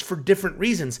 killers for different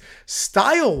reasons.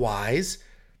 Style-wise,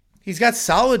 he's got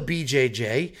solid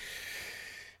BJJ.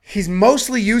 He's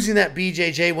mostly using that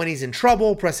BJJ when he's in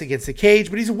trouble, press against the cage,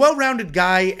 but he's a well-rounded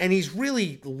guy, and he's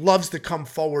really loves to come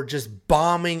forward, just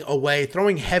bombing away,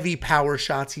 throwing heavy power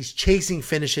shots. He's chasing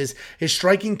finishes. His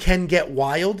striking can get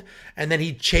wild, and then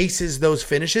he chases those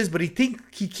finishes, but he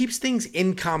keeps things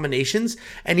in combinations,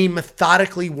 and he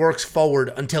methodically works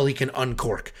forward until he can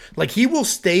uncork. Like, he will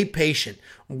stay patient,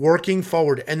 working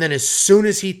forward, and then as soon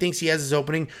as he thinks he has his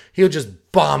opening, he'll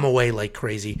just bomb away like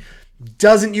crazy.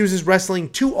 Doesn't use his wrestling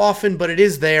too often, but it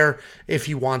is there if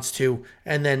he wants to.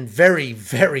 And then very,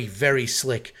 very, very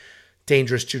slick,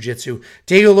 dangerous jiu-jitsu.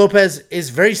 Diego Lopez is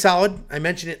very solid. I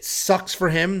mentioned it sucks for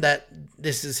him that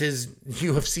this is his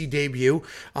UFC debut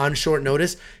on short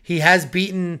notice. He has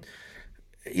beaten,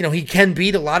 he can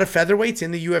beat a lot of featherweights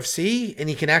in the UFC, and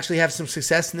he can actually have some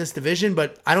success in this division,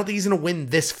 but I don't think he's going to win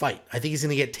this fight. I think he's going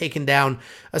to get taken down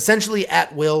essentially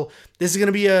at will. This is going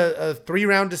to be a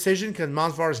 3-round decision because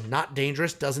Movsar is not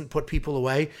dangerous, doesn't put people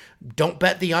away. Don't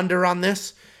bet the under on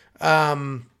this.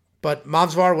 But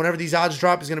Movsar, whenever these odds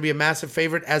drop, is going to be a massive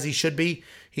favorite, as he should be.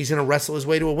 He's going to wrestle his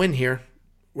way to a win here.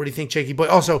 What do you think, Jakey boy?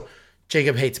 Also,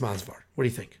 Jacob hates Movsar. What do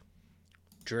you think?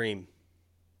 Dream.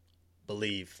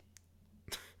 Believe.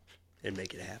 And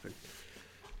make it happen.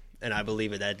 And I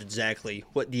believe that's exactly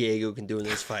what Diego can do in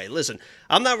this fight. Listen,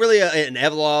 I'm not really an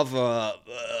Evloev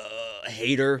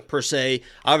hater per se.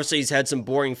 Obviously, he's had some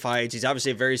boring fights. He's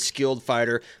obviously a very skilled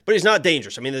fighter, but he's not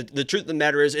dangerous. I mean, the truth of the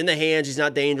matter is, in the hands, he's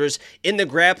not dangerous. In the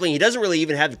grappling, he doesn't really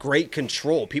even have great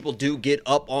control. People do get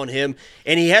up on him,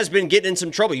 and he has been getting in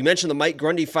some trouble. You mentioned the Mike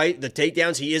Grundy fight, the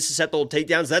takedowns. He is susceptible to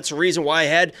takedowns. That's the reason why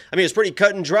it's pretty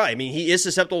cut and dry. I mean, he is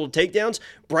susceptible to takedowns.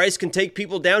 Bryce can take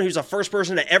people down. He was the first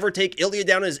person to ever take Ilya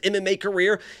down in his MMA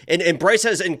career, and Bryce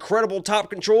has incredible top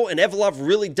control, and Evloev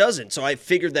really doesn't. So I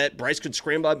figured that Bryce could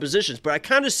scramble out positions, but I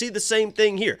kind of see the same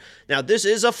thing here. Now, this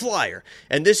is a flyer,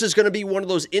 and this is going to be one of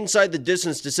those inside the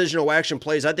distance decisional action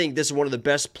plays. I think this is one of the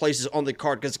best places on the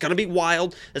card because it's going to be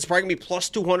wild. It's probably going to be plus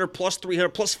 200, plus 300,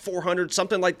 plus 400,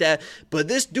 something like that. But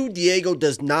this dude, Diego,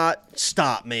 does not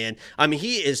stop, man. I mean,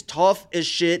 he is tough as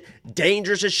shit,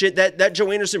 dangerous as shit. That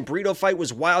Joe Anderson-Brito fight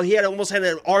was wild. He almost had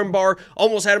an arm bar,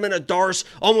 almost had him in a darce,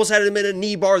 almost had him in a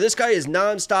knee bar. This guy is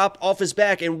nonstop off his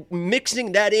back, and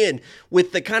mixing that in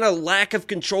with the kind of lack of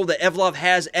control that Evloev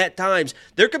has at times,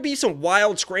 there could be some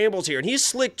wild scrambles here. And he's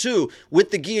slick too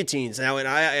with the guillotines. Now, and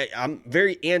I'm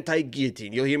very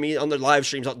anti-guillotine. You'll hear me on the live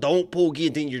streams. Don't pull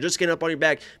guillotine. You're just getting up on your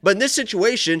back. But in this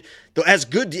situation, though, as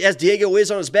good as Diego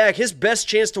is on his back, his best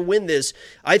chance to win this,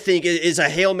 I think, is a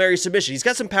Hail Mary submission. He's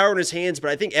got some power in his hands,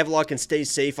 but I think Evloev can stay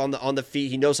safe on the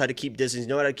feet. He knows how to keep distance. He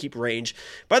knows how to keep range.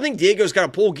 But I think Diego's got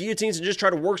to pull guillotines and just try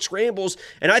to work scrambles.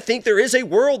 And I think there is a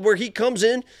world where he comes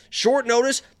in, short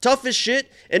notice, tough as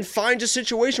shit, and finds a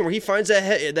situation where he finds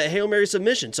that Hail Mary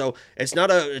submission. So it's not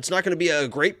going to be a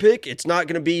great pick. It's not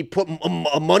going to be put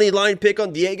a money line pick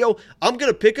on Diego. I'm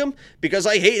going to pick him because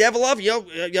I hate Evloev.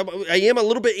 I am a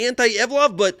little bit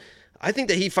anti-Evloev, but I think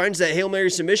that he finds that Hail Mary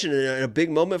submission in a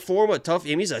big moment for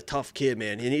him. He's a tough kid,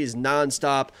 man, and he's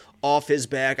nonstop off his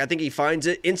back. I think he finds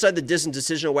it inside the distance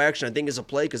decisional action. I think is a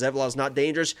play because Evloev's not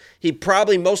dangerous. He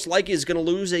probably most likely is going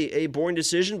to lose a boring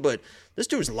decision, but this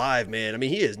dude's live, man. I mean,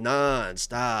 he is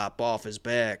nonstop off his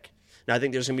back, and I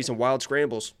think there's going to be some wild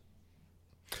scrambles.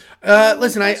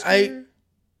 Listen, I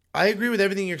agree with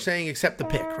everything you're saying except the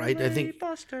pick, right?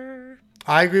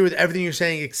 I agree with everything you're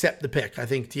saying except the pick. I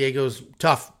think Diego's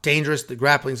tough, dangerous. The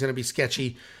grappling's going to be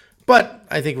sketchy, but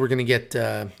I think we're going to get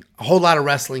a whole lot of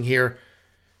wrestling here.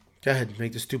 Go ahead,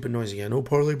 make the stupid noise again. Oh,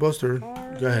 parlay buster.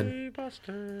 Go ahead.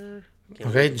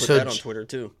 Okay, put so that on Twitter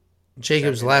too.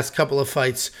 Jacob's last couple of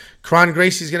fights. Kron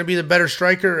Gracie's going to be the better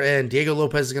striker, and Diego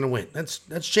Lopez is going to win.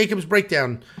 That's Jacob's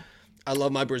breakdown. I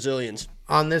love my Brazilians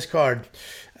on this card.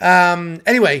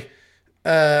 Anyway,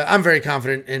 I'm very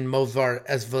confident in Movsar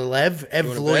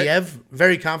Evloev.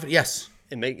 Very confident. Yes.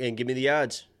 And give me the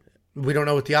odds. We don't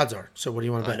know what the odds are, so what do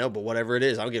you want to bet? I know, but whatever it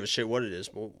is, I don't give a shit what it is.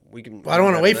 Well, I don't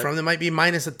want to wait for them. They might be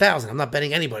minus 1,000. I'm not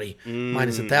betting anybody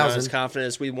minus 1,000. Not as confident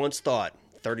as we once thought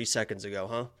 30 seconds ago,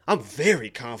 huh? I'm very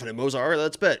confident, Mozart. All right,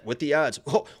 let's bet with the odds.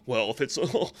 Oh, well, if it's...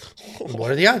 What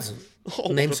are the odds?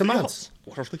 Name some odds.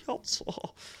 What are the odds?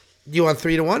 Do you want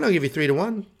 3-1? I'll give you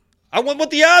 3-1. I want what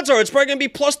the odds are. It's probably going to be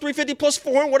plus 350, plus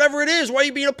 400, whatever it is. Why are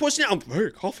you being a pussy now? I'm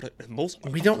very confident in Mozart.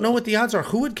 We don't know what the odds are.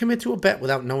 Who would commit to a bet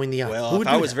without knowing the odds? Well, if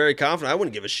I was very confident, I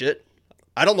wouldn't give a shit.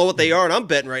 I don't know what they are, and I'm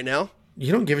betting right now.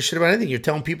 You don't give a shit about anything. You're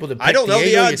telling people to pick I don't know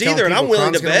Diego, the odds either, and I'm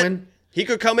willing to bet. Win. He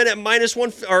could come in at minus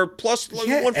one or plus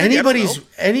 150.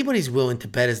 Anybody's willing to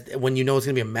bet is when you know it's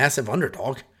going to be a massive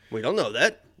underdog. We don't know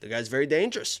that. The guy's very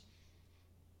dangerous.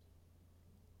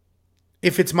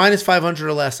 If it's minus 500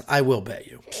 or less, I will bet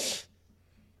you.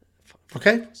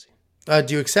 Okay?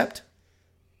 Do you accept?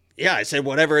 Yeah, I said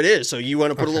whatever it is. So you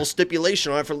want to put a little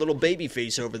stipulation on it for a little baby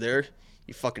face over there.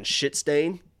 You fucking shit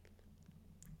stain.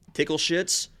 Tickle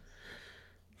shits.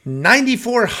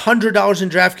 $9,400 in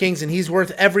DraftKings, and he's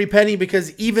worth every penny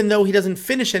because even though he doesn't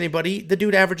finish anybody, the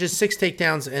dude averages 6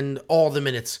 takedowns and all the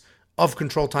minutes of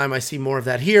control time. I see more of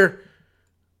that here.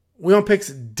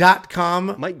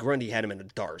 WeOnPicks.com. Mike Grundy had him in a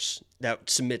darce that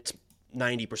submits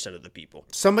 90% of the people.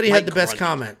 Somebody had the best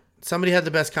comment. Somebody had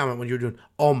the best comment when you were doing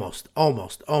almost.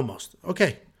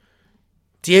 Okay.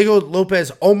 Diego Lopez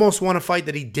almost won a fight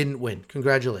that he didn't win.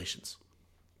 Congratulations.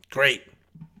 Great.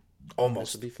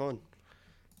 Almost. This will be fun.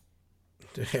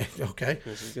 Okay.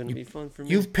 This is going to be fun for me.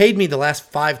 You've paid me the last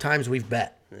 5 times we've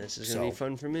bet. This is going to be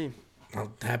fun for me.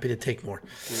 I'm happy to take more.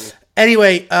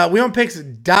 Anyway,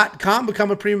 WeOnPicks.com. Become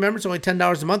a premium member. It's only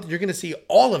 $10 a month. You're going to see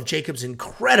all of Jacob's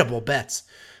incredible bets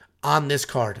on this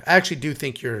card. I actually do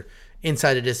think you're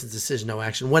inside a distance decision, no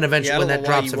action. When that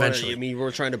drops eventually. I mean,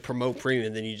 we're trying to promote premium,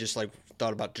 and then you just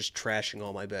thought about just trashing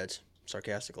all my bets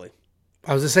sarcastically.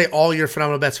 I was going to say all your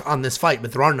phenomenal bets on this fight,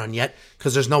 but there are none yet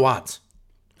because there's no odds.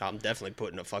 I'm definitely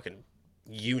putting a fucking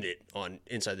unit on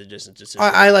inside the distance decision.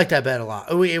 I like that bet a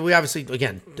lot. We obviously,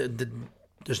 again,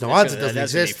 There's no odds it doesn't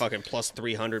exist. That's going to be fucking plus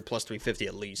 300, plus 350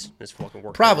 at least. It's fucking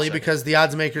working. Probably because the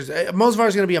odds makers, Mozavar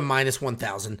is going to be a minus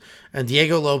 1,000, and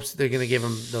Diego Lopes, they're going to give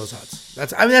him those odds.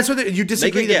 That's what you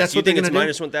disagree. That's what they're going to do.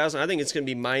 Minus 1,000. I think it's going to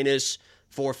be minus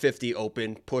 450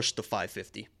 open, push to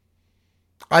 550.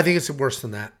 I think it's worse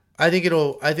than that. I think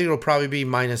it'll probably be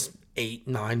minus 8,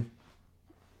 9.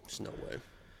 There's no way.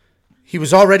 He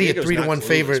was already a 3-1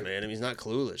 favorite. Man, I mean, he's not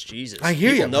clueless. Jesus, I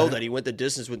hear you. Know that he went the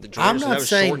distance with the Jordans. That was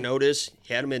short notice.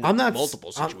 He had him in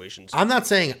multiple situations. I'm not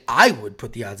saying I would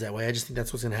put the odds that way. I just think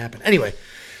that's what's going to happen. Anyway,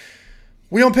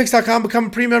 WeOwnPicks.com. Become a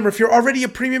premium member. If you're already a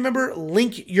premium member,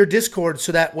 link your Discord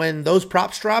so that when those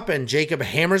props drop and Jacob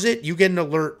hammers it, you get an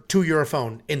alert to your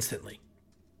phone instantly.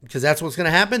 Because that's what's going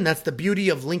to happen. That's the beauty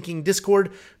of linking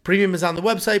Discord. Premium is on the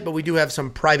website, but we do have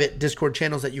some private Discord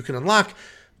channels that you can unlock.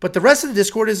 But the rest of the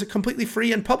Discord is completely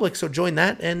free and public, so join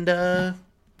that and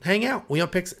hang out.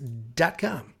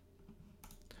 WeOwnPicks.com.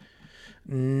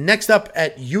 Next up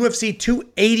at UFC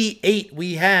 288,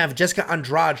 we have Jessica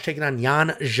Andrade taking on Yan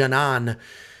Xiaonan.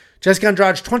 Jessica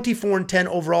Andrade, 24-10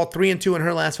 overall, 3-2 in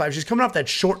her last 5. She's coming off that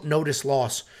short notice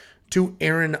loss to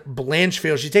Erin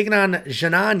Blanchfield. She's taking on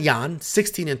Xiaonan Yan,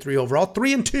 16-3 overall,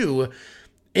 3-2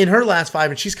 in her last 5,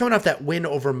 and she's coming off that win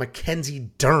over Mackenzie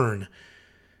Dern.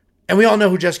 And we all know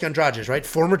who Jessica Andrade is, right?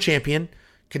 Former champion,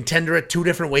 contender at 2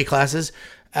 different weight classes.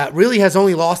 Really has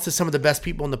only lost to some of the best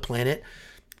people on the planet.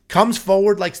 Comes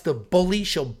forward, likes to bully.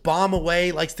 She'll bomb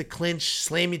away, likes to clinch,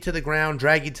 slam you to the ground,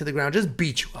 drag you to the ground, just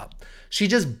beat you up. She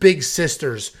just big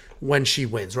sisters when she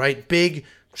wins, right? Big,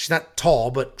 she's not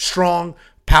tall, but strong,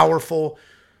 powerful,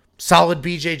 solid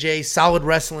BJJ, solid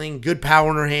wrestling, good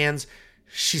power in her hands.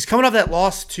 She's coming off that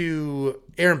loss to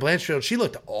Erin Blanchfield. She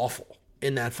looked awful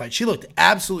in that fight. She looked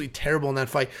absolutely terrible in that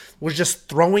fight. Was just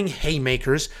throwing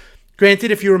haymakers.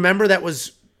 Granted, if you remember,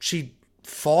 she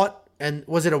fought, and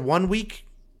was it a 1 week?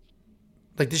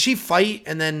 Like, did she fight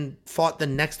and then fought the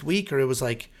next week, or it was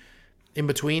like in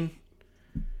between?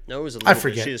 No, it was a little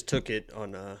bit. She just took it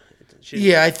on.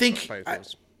 I think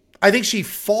she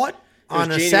fought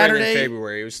on a Saturday. In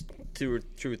February. It was 2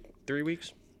 or 3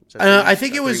 weeks. I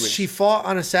think it was she fought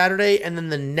on a Saturday, and then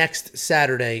the next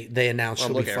Saturday they announced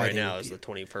she'll be fighting. Right now is the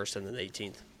 21st and then the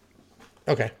 18th.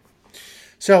 Okay.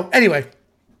 So anyway,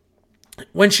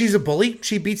 when she's a bully,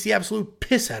 she beats the absolute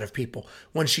piss out of people.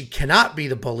 When she cannot be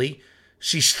the bully,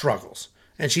 she struggles.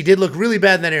 And she did look really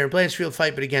bad in that Erin Blanchfield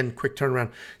fight, but again, quick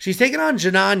turnaround. She's taking on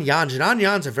Xiaonan Yan. Xiaonan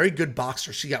Yan's a very good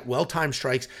boxer. She got well-timed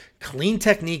strikes, clean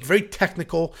technique, very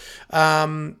technical.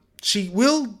 She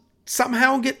will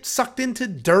somehow get sucked into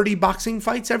dirty boxing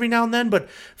fights every now and then, but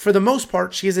for the most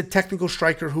part, she is a technical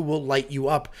striker who will light you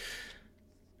up.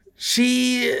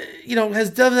 She,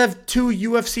 does have 2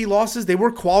 UFC losses. They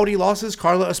were quality losses,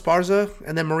 Carla Esparza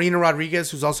and then Marina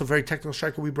Rodriguez, who's also a very technical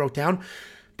striker we broke down.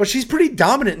 But she's pretty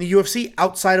dominant in the UFC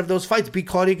outside of those fights. Beat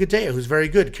Claudia Gadelha, who's very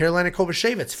good. Carolina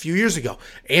Kovacevic a few years ago.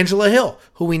 Angela Hill,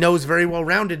 who we know is very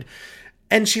well-rounded.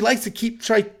 And she likes to keep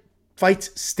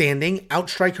fights standing,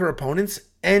 outstrike her opponents.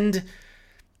 And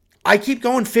I keep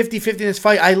going 50-50 in this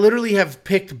fight. I literally have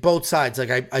picked both sides.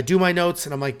 Like, I do my notes,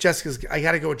 and I'm like, I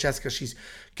got to go with Jessica. She's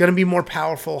going to be more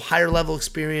powerful, higher level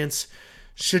experience.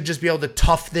 Should just be able to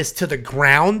tough this to the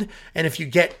ground. And if you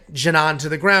get Xiaonan to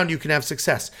the ground, you can have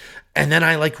success. And then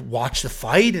I watch the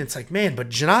fight, and it's like, man, but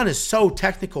Xiaonan is so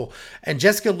technical. And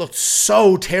Jessica looked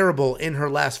so terrible in her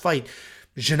last fight.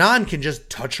 Xiaonan can just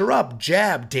touch her up,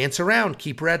 jab, dance around,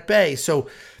 keep her at bay. So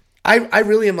I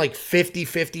really am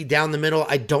 50-50 down the middle.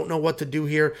 I don't know what to do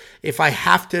here. If I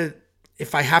have to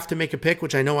make a pick,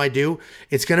 which I know I do,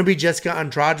 it's going to be Jessica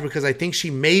Andrade because I think she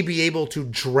may be able to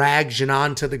drag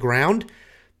Xiaonan to the ground.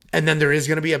 And then there is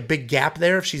going to be a big gap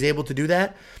there if she's able to do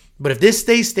that. But if this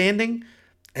stays standing,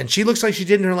 and she looks like she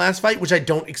did in her last fight, which I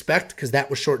don't expect because that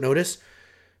was short notice,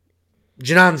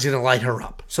 Xiaonan's going to light her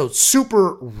up. So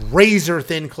super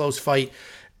razor-thin close fight.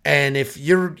 And if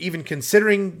you're even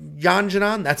considering Yan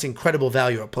Xiaonan, that's incredible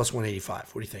value at plus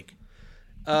 185. What do you think?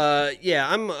 Yeah,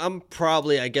 I'm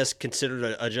probably, I guess,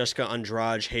 considered a Jessica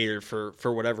Andrade hater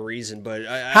for whatever reason. But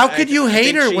how could you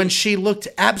hate her when she looked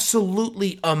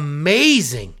absolutely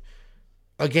amazing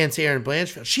against Erin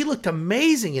Blanchfield? She looked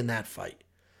amazing in that fight.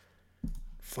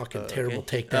 Fucking terrible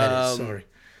take that is. Sorry.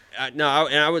 No,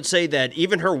 and I would say that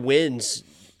even her wins,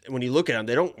 when you look at them,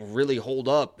 they don't really hold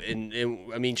up. And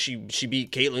I mean, she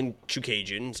beat Caitlin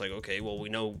Chukagian. It's like, okay, well, we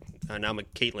know and I'm a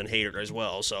Caitlyn hater as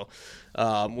well. So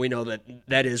we know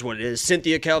that is what it is.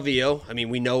 Cynthia Calvillo, I mean,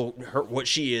 we know what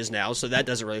she is now, so that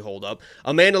doesn't really hold up.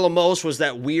 Amanda Lemos was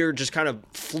that weird, just kind of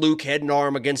fluke head and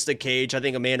arm against the cage. I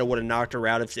think Amanda would have knocked her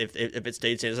out if it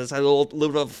stayed standing. So that's a little bit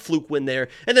of a fluke win there.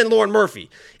 And then Lauren Murphy.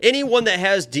 Anyone that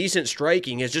has decent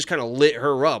striking has just kind of lit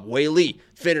her up. Wei Lee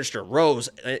finished her. Rose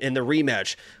in the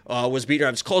rematch was beating her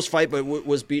up. It was a close fight, but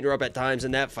was beating her up at times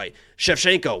in that fight.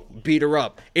 Shevchenko beat her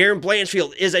up. Erin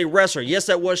Blanchfield is a wrestler. Yes,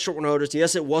 that was short notice.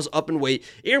 Yes, it was up in weight.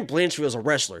 Erin Blanchfield is a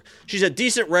wrestler. She's a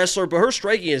decent wrestler, but her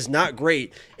striking is not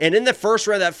great. And in the first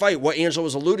round of that fight, what Angela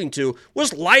was alluding to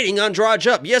was lighting Andrade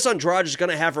up. Yes, Andrade is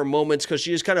going to have her moments because she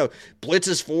just kind of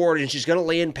blitzes forward and she's going to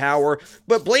land power.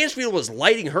 But Blanchfield was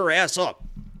lighting her ass up.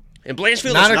 And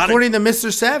Blanchfield not is not according to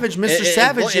Mr. Savage. Mr.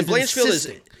 Savage and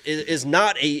Blanchfield is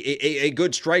not a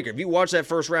good striker. If you watch that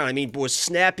first round, I mean, was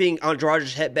snapping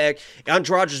Andrade's head back.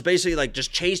 Andrade is basically like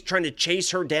just trying to chase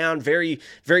her down very,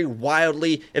 very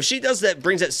wildly. If she does that,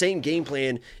 brings that same game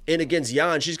plan in against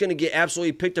Jan, she's going to get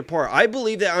absolutely picked apart. I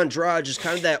believe that Andrade is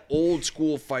kind of that old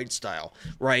school fight style,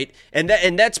 right? And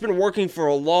that's been working for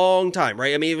a long time,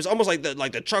 right? I mean, it was almost like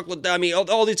the chocolate. I mean,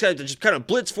 all these guys that just kind of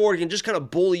blitz forward and just kind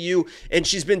of bully you, and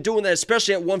she's been doing that,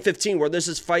 especially at 115 where this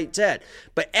is fights at.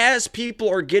 But as people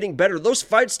are getting better, those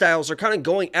fight styles are kind of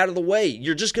going out of the way.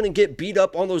 You're just going to get beat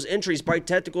up on those entries by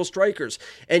technical strikers.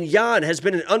 And Jan has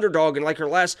been an underdog in like her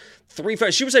last 3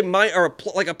 fights. She was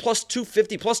like a plus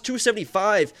 250, plus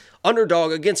 275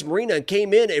 underdog against Marina and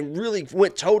came in and really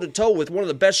went toe-to-toe with one of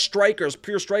the best strikers,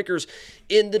 pure strikers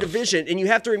in the division. And you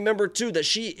have to remember, too, that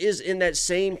she is in that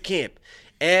same camp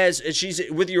as she's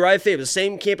with Uriah Faber, the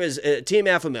same camp as Team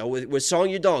Alpha Male with Song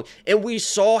Yudong. And we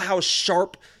saw how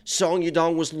sharp Song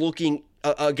Yudong was looking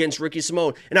against Ricky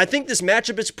Simone. And I think this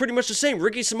matchup is pretty much the same.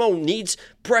 Ricky Simone needs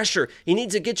pressure. He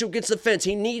needs to get you against the fence.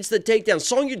 He needs the takedown.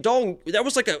 Song Yudong, that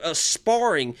was like a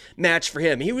sparring match for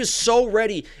him. He was so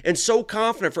ready and so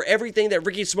confident for everything that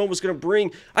Ricky Simone was going to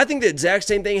bring. I think the exact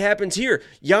same thing happens here.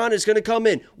 Jan is going to come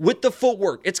in with the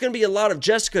footwork. It's going to be a lot of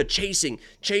Jessica chasing.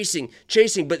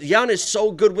 But Jan is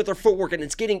so good with her footwork, and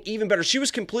it's getting even better. She was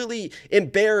completely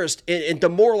embarrassed and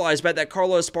demoralized by that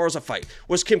Carla Esparza fight.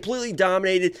 Was completely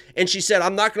dominated, and she said,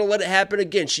 I'm not going to let it happen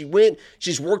again. She went,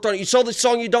 she's worked on it. You saw the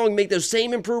Song Yudong make those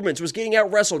same improvements, was getting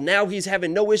out wrestled. Now he's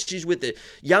having no issues with it.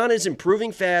 Jan is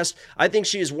improving fast. I think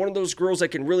she is one of those girls that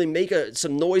can really make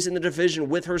some noise in the division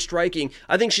with her striking.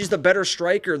 I think she's the better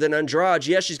striker than Andrade.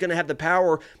 Yes, she's going to have the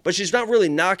power, but she's not really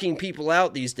knocking people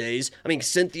out these days. I mean,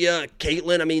 Cynthia,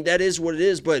 Caitlyn, I mean, that is what it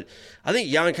is, but I think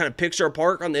Jan kind of picks her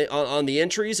apart on the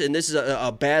entries, and this is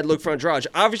a bad look for Andrade.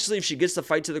 Obviously, if she gets the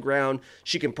fight to the ground,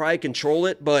 she can probably control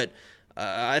it, but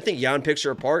I think Jan picks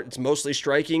her apart. It's mostly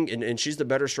striking, and she's the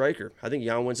better striker. I think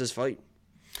Jan wins this fight.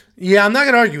 Yeah, I'm not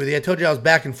going to argue with you. I told you I was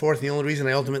back and forth. The only reason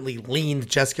I ultimately leaned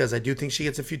Jessica is I do think she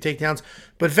gets a few takedowns.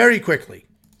 But very quickly,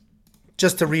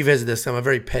 just to revisit this, I'm a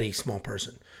very petty, small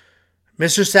person.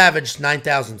 Mr. Savage,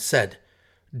 9000, said,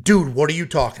 dude, what are you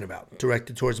talking about?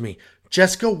 Directed towards me.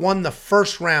 Jessica won the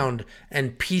first round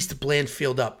and pieced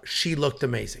Blanchfield up. She looked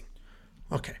amazing.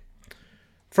 Okay.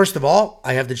 First of all,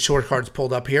 I have the scorecards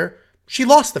pulled up here. She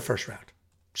lost the first round.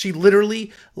 She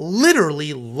literally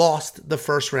lost the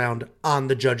first round on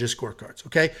the judges' scorecards,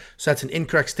 okay? So that's an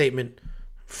incorrect statement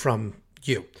from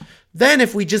you. Then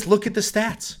if we just look at the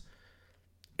stats,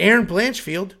 Erin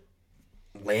Blanchfield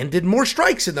landed more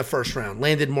strikes in the first round,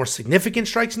 landed more significant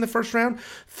strikes in the first round,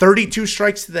 32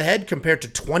 strikes to the head compared to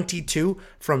 22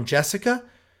 from Jessica.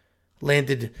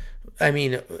 Landed,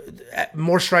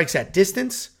 more strikes at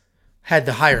distance, had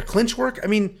the higher clinch work.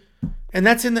 And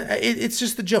that's it's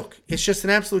just a joke. It's just an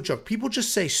absolute joke. People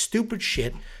just say stupid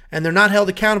shit, and they're not held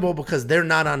accountable because they're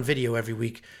not on video every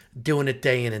week doing it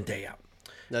day in and day out.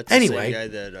 That's the same guy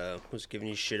that was giving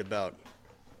you shit about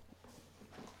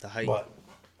the height. What?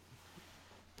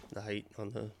 The height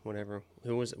on the whatever.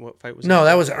 Who was it? What fight was it? No,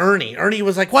 that was Ernie. Ernie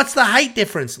was like, what's the height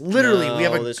difference? Literally,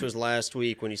 this was last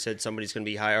week when he said somebody's going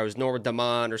to be higher. It was Norma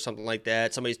Damon or something like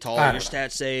that. Somebody's taller, your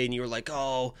stats say, and you were like,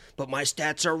 oh, but my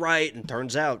stats are right. And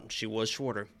turns out she was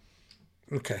shorter.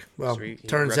 Okay, well,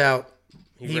 turns out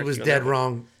he was dead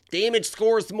wrong. Damage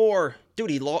scores more. Dude,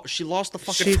 she lost the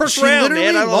fucking first round,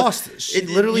 man. She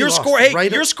literally lost.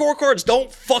 Your scorecards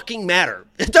don't fucking matter.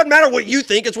 It doesn't matter what you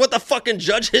think. It's what the fucking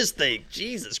judges think.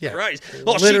 Jesus Christ.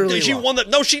 Oh, she won the...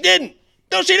 No, she didn't.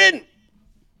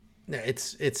 Yeah,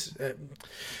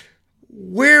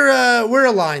 we're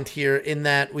aligned here in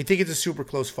that we think it's a super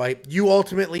close fight. You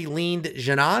ultimately leaned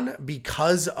Janan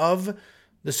because of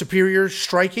the superior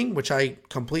striking, which I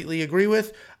completely agree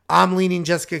with. I'm leaning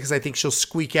Jessica because I think she'll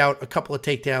squeak out a couple of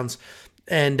takedowns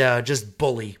and just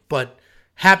bully. But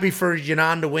Happy for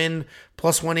Yanan to win.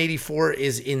 Plus 184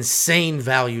 is insane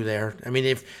value there. I mean,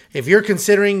 if you're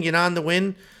considering Yanan to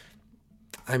win,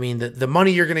 I mean, the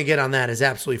money you're going to get on that is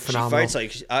absolutely phenomenal. She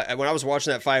fights like when I was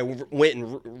watching that fight, I went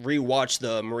and rewatched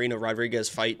the Marina Rodriguez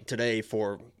fight today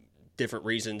for different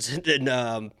reasons. And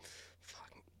damn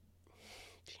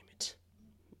it.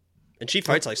 And she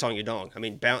fights like Song Yadong. I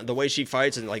mean, the way she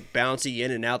fights and like bouncy in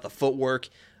and out, the footwork.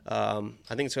 I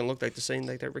think it's going to look like the same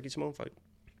like that Ricky Simone fight.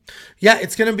 Yeah,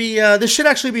 it's going to be. This should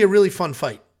actually be a really fun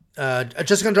fight.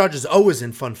 Jessica Andrade is always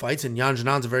in fun fights, and Yan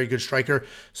Janan's a very good striker,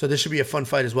 so this should be a fun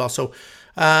fight as well. So,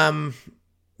 yeah,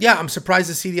 I'm surprised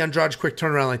to see the Andrade quick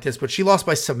turnaround like this, but she lost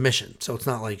by submission, so it's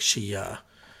not like she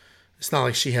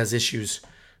has issues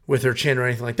with her chin or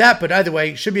anything like that. But either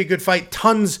way, should be a good fight.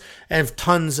 Tons and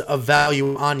tons of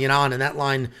value on Yanan, and that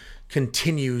line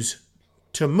continues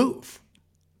to move.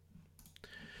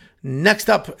 Next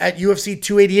up at UFC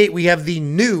 288, we have the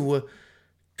new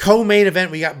co-main event.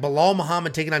 We got Belal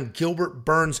Muhammad taking on Gilbert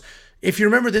Burns. If you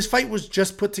remember, this fight was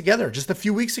just put together just a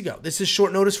few weeks ago. This is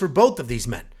short notice for both of these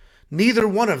men. Neither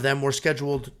one of them were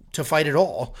scheduled to fight at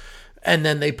all. And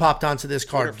then they popped onto this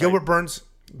card. Gilbert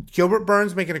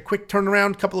Burns making a quick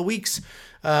turnaround, couple of weeks.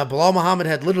 Belal Muhammad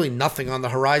had literally nothing on the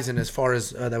horizon as far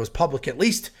as that was public at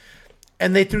least.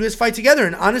 And they threw this fight together.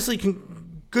 And honestly,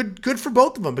 good for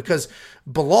both of them, because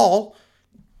Belal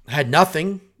had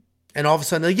nothing. And all of a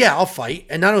sudden, like, yeah, I'll fight.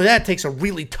 And not only that, it takes a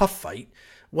really tough fight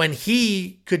when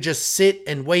he could just sit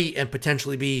and wait and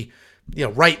potentially be,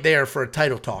 right there for a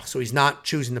title talk. So he's not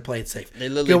choosing to play it safe. They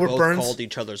literally both called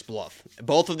each other's bluff.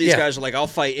 Both of these guys are like, I'll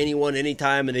fight anyone,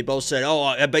 anytime. And they both said, oh,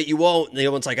 I bet you won't. And the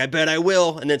other one's like, I bet I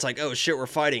will. And then it's like, oh, shit, we're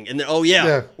fighting. And then,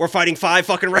 we're fighting 5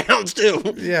 fucking rounds, too.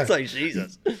 Yeah. It's like,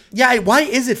 Jesus. Yeah, why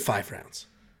is it 5 rounds?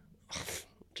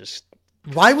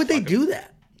 Why would they do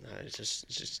that? It's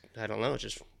just I don't know.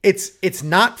 It's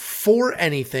not for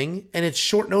anything, and it's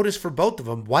short notice for both of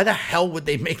them. Why the hell would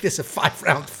they make this a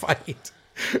 5-round fight?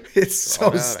 It's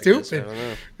so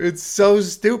stupid. It's so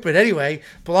stupid. Anyway,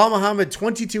 Belal Muhammad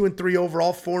 22-3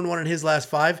 overall, 4-1 in his last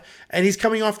 5, and he's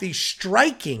coming off the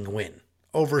striking win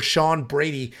over Sean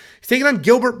Brady. He's taking on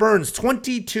Gilbert Burns,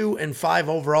 22-5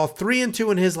 overall,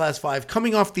 3-2 in his last 5,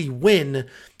 coming off the win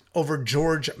over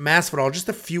George Masvidal just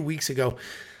a few weeks ago.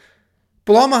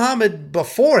 Belal Muhammad,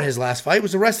 before his last fight,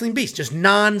 was a wrestling beast, just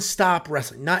non-stop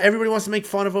wrestling. Not everybody wants to make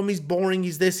fun of him. He's boring.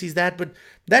 He's this, he's that. But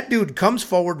that dude comes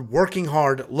forward, working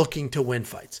hard, looking to win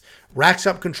fights. Racks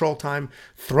up control time,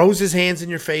 throws his hands in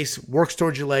your face, works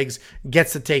towards your legs,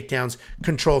 gets the takedowns,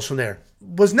 controls from there.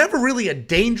 Was never really a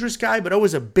dangerous guy, but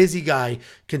always a busy guy,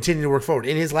 continuing to work forward.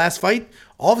 In his last fight,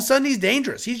 all of a sudden he's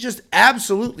dangerous. He's just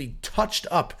absolutely touched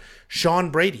up Sean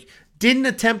Brady. Didn't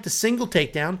attempt a single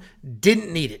takedown,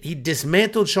 didn't need it. He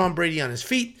dismantled Sean Brady on his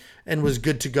feet and was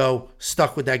good to go,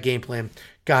 stuck with that game plan,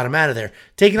 got him out of there.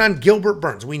 Taking on Gilbert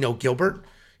Burns. We know Gilbert.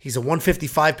 He's a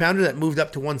 155-pounder that moved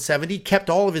up to 170, kept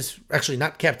all of his, actually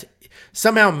not kept,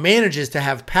 somehow manages to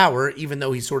have power even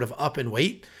though he's sort of up in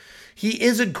weight. He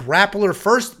is a grappler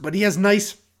first, but he has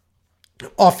nice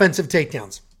offensive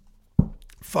takedowns.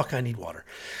 Fuck, I need water.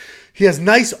 He has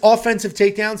nice offensive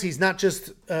takedowns. He's not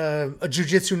just a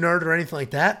jiu-jitsu nerd or anything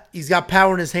like that. He's got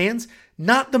power in his hands.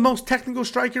 Not the most technical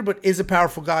striker, but is a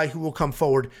powerful guy who will come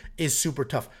forward, is super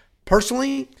tough.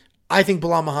 Personally, I think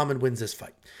Belal Muhammad wins this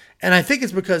fight. And I think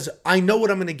it's because I know what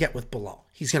I'm going to get with Belal.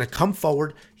 He's going to come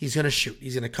forward. He's going to shoot.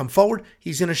 He's going to come forward.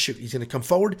 He's going to shoot. He's going to come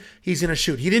forward. He's going to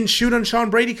shoot. He didn't shoot on Sean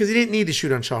Brady because he didn't need to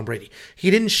shoot on Sean Brady.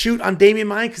 He didn't shoot on Damian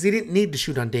Maia because he didn't need to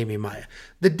shoot on Damian Maia.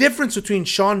 The difference between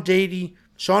Sean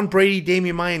Brady,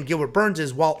 Damian Maia, and Gilbert Burns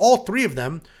is while all three of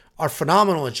them are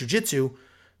phenomenal at jiu-jitsu,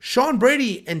 Sean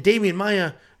Brady and Damian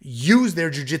Maia use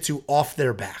their jiu-jitsu off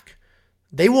their back.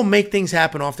 They will make things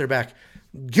happen off their back.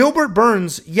 Gilbert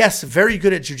Burns, yes, very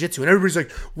good at jiu-jitsu. And everybody's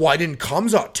like, why didn't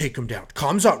Khamzat take him down?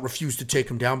 Khamzat refused to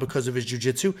take him down because of his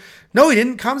jiu-jitsu. No, he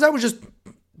didn't. Khamzat was just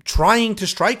trying to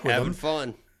strike with him. Having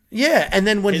fun. Yeah, and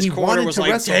then when his he wanted was to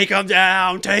like, wrestle... take him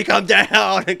down. And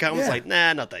Khamzat was like,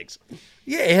 nah, no thanks.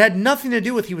 Yeah, it had nothing to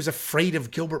do with he was afraid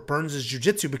of Gilbert Burns'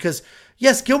 jiu-jitsu because,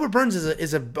 yes, Gilbert Burns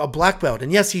is a black belt.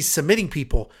 And yes, he's submitting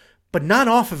people, but not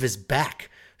off of his back.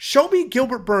 Show me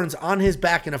Gilbert Burns on his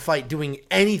back in a fight doing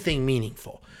anything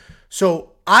meaningful.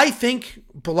 So I think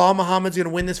Belal Muhammad's going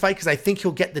to win this fight because I think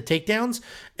he'll get the takedowns.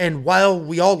 And while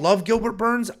we all love Gilbert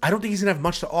Burns, I don't think he's going to have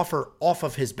much to offer off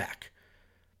of his back.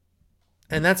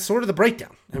 And that's sort of the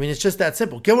breakdown. I mean, it's just that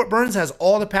simple. Gilbert Burns has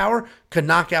all the power, could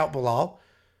knock out Belal.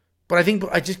 But I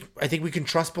think we can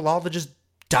trust Belal to just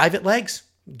dive at legs,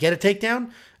 get a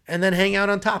takedown, and then hang out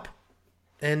on top.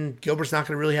 And Gilbert's not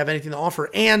going to really have anything to offer.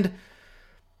 And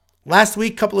last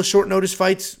week, couple of short notice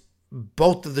fights.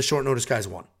 both of the short notice guys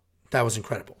won. That was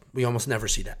incredible. We almost never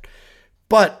see that.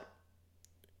 But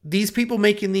these people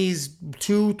making these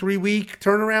 2-3 week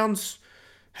turnarounds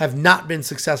have not been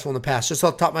successful in the past. Just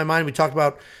off the top of my mind, we talked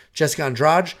about Jessica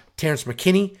Andrade, Terrence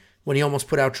McKinney, when he almost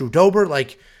put out Drew Dober.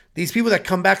 Like, these people that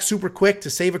come back super quick to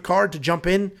save a card, to jump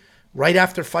in right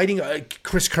after fighting.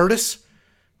 Chris Curtis,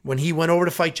 when he went over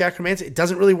to fight Jack Hermanson, it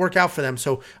doesn't really work out for them.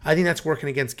 So I think that's working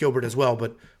against Gilbert as well.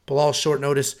 But Bilal's short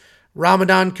notice.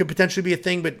 Ramadan could potentially be a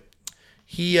thing, but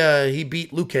he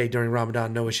beat Luque during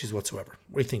Ramadan, no issues whatsoever.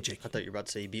 What do you think, Jake? I thought you were about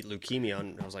to say he beat leukemia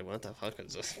on. I was like, what the fuck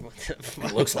is this? What the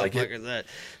fuck, it looks like what the fuck is that?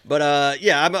 But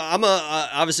yeah, I'm a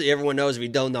obviously everyone knows, if you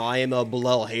don't know, I am a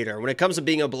Bilal hater. When it comes to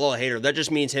being a Bilal hater, that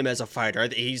just means him as a fighter.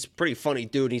 He's a pretty funny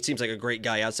dude, and he seems like a great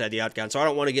guy outside the octagon. So I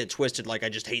don't want to get twisted like I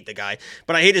just hate the guy,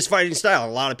 but I hate his fighting style.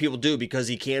 A lot of people do, because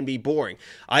he can be boring.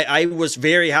 I was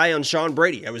very high on Sean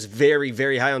Brady. I was very,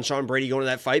 very high on Sean Brady going to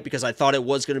that fight, because I thought it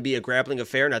was going to be a grappling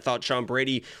affair, and I thought Sean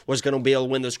Brady was going to be able to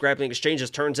win those grappling exchanges.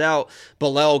 Turns out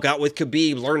Bilal got with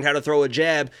Khabib, learned how to throw a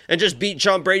jab, and just beat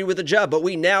Sean Brady with a jab. But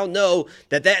we now know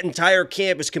that entire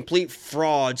camp is complete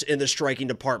frauds in the striking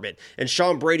department. And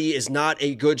Sean Brady is not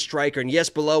a good striker. And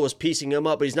yes, Bilal was piecing him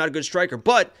up, but he's not a good striker.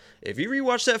 But if you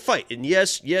rewatch that fight, and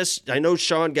yes, I know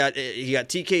Sean got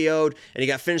TKO'd and he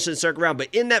got finished in the second round,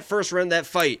 but in that first round of that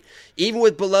fight, even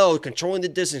with Bilal controlling the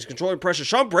distance, controlling pressure,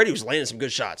 Sean Brady was landing some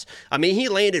good shots. I mean, he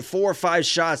landed 4 or 5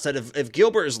 shots that if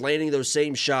Gilbert is landing those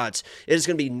same shots, it is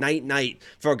going to be night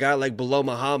for a guy like Bilal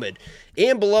Muhammad.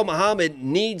 And Bilal Muhammad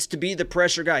needs to be the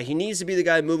pressure guy. He needs to be the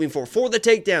guy moving forward. For the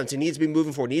takedowns, he needs to be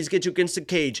moving forward. He needs to get you against the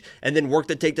cage and then work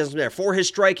the takedowns from there. For his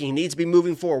striking, he needs to be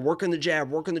moving forward, working the jab.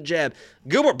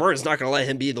 Gilbert Burns is not going to let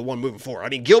him be the one moving forward. I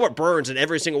mean, Gilbert Burns in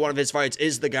every single one of his fights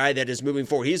is the guy that is moving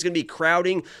forward. He's going to be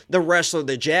crowding the wrestler.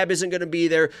 The jab isn't going to be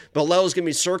there. Bilal is going to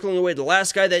be circling away. The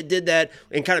last guy that did that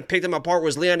and kind of picked him apart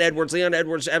was Leon Edwards. Leon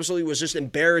Edwards absolutely was just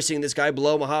embarrassing this guy,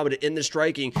 Bilal Muhammad, in the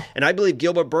striking. And I believe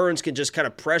Gilbert Burns can just kind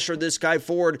of pressure this guy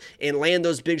forward and land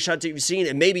those big shots that you've seen,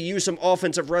 and maybe use some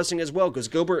offensive wrestling as well, because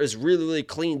Gilbert is really, really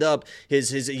cleaned up. He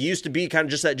used to be kind of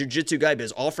just that jiu-jitsu guy, but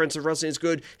his offensive wrestling is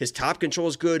good, his top control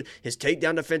is good, his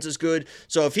takedown defense is good.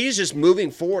 So if he's just moving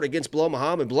forward against Bilal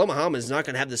Muhammad is not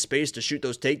going to have the space to shoot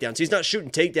those takedowns. He's not shooting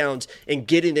takedowns and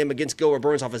getting them against Gilbert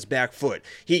Burns off his back foot.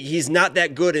 He's not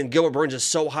that good, and Gilbert Burns is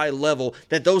so high level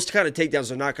that those kind of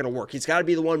takedowns are not going to work. He's got to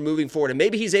be the one moving forward, and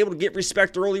maybe he's able to get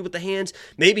respect early with the hands.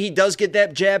 Maybe he does get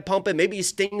that jab pumping. Maybe he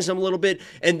stings him a little bit,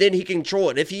 and then he can control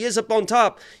it. If he is up on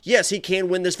top, yes, he can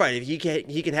win this fight. If he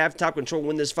can have top control and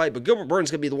win this fight, but Gilbert Burns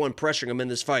is going to be the one pressuring him in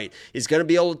this fight. He's going to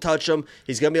be able to touch him.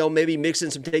 He's going to be able to maybe mix in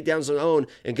some takedowns on his own,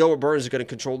 and Gilbert Burns is going to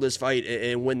control this fight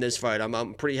and win this fight.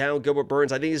 I'm pretty high on Gilbert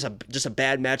Burns. I think it's just a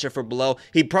bad matchup for Bilal.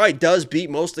 He probably does beat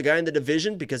most of the guy in the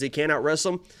division because he can't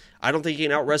out-wrestle him. I don't think he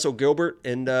can out-wrestle Gilbert,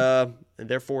 and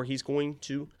therefore he's going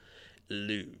to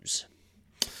lose.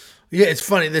 Yeah, it's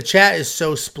funny. The chat is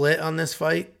so split on this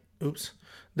fight. Oops.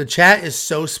 The chat is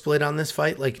so split on this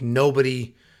fight. Like,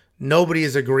 nobody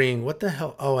is agreeing. What the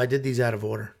hell? Oh, I did these out of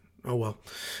order. Oh, well.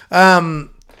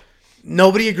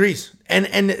 Nobody agrees.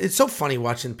 And it's so funny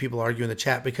watching people argue in the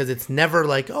chat, because it's never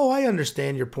like, oh, I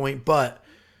understand your point, but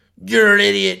you're an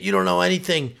idiot. You don't know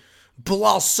anything.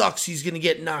 Bilal sucks. He's going to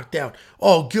get knocked out.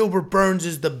 Oh, Gilbert Burns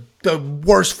is the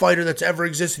worst fighter that's ever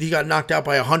existed. He got knocked out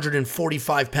by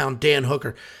 145-pound Dan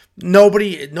Hooker.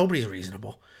 Nobody's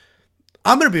reasonable.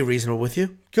 I'm going to be reasonable with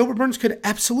you. Gilbert Burns could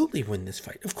absolutely win this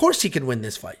fight. Of course he could win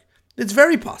this fight. It's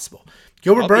very possible.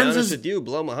 Gilbert Burns is with you.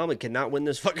 Bilal Muhammad cannot win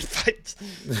this fucking fight,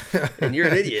 and you're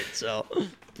an idiot. So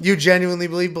you genuinely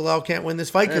believe Bilal can't win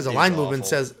this fight, because the line movement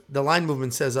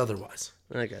says otherwise.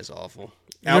 That guy's awful.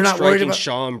 You're not worried about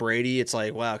Sean Brady. It's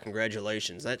like, wow,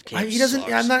 congratulations. That camp he doesn't.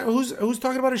 sucks. I'm not. Who's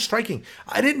talking about his striking?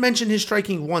 I didn't mention his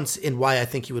striking once in why I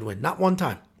think he would win. Not one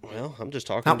time. Well, I'm just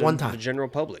talking to the general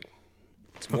public.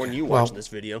 It's more than you watching this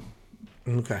video.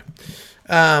 Okay.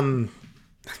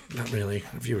 Not really.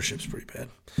 Our viewership's pretty bad.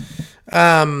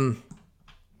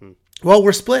 Well,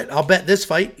 we're split. I'll bet this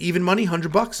fight, even money,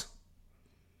 $100.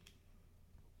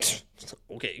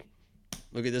 Okay.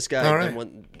 Look at this guy. All right.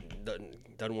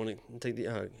 Doesn't want to take the.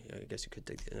 I guess you could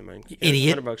take the. Never mind.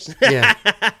 Idiot. $100. Yeah.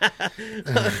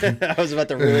 I was about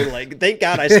to really thank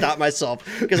God I stopped myself,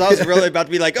 because I was really about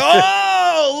to be like,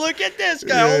 oh, look at this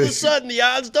guy. All of a sudden, the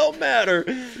odds don't matter.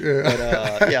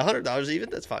 Yeah. But yeah, $100 even.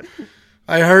 That's fine.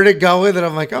 I heard it going, and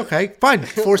I'm like, okay, fine.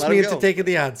 Force me into taking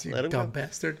the odds, you dumb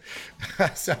bastard.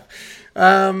 So,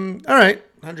 all right.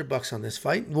 $100 on this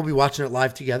fight. We'll be watching it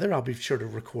live together. I'll be sure to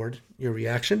record your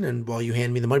reaction, and while you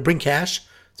hand me the money, bring cash.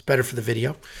 It's better for the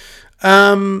video. But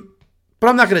I'm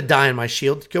not going to die on my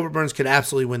shield. Gilbert Burns could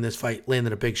absolutely win this fight,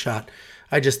 landing a big shot.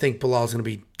 I just think Bilal's going to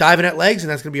be diving at legs, and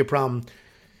that's going to be a problem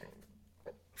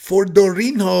for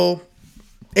Dorino.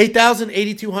 8,000,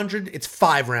 8,200, it's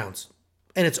 5 rounds.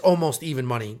 And it's almost even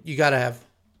money.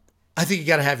 I think you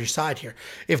got to have your side here.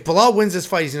 If Bilal wins this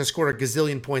fight, he's going to score a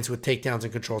gazillion points with takedowns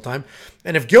and control time.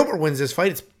 And if Gilbert wins this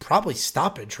fight, it's probably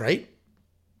stoppage, right?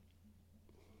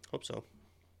 Hope so.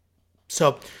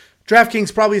 So,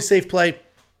 DraftKings probably a safe play.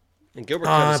 And Gilbert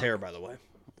cut his hair, by the way,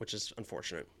 which is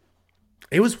unfortunate.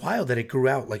 It was wild that it grew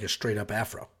out like a straight-up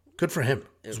afro. Good for him.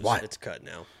 It was wild. It's cut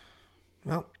now.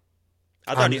 Well,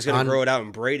 I thought he was going to grow it out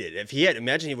and braid it. If he had,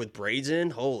 imagine with braids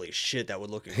in, holy shit, that would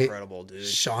look incredible, dude.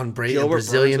 Sean Brady, Gilbert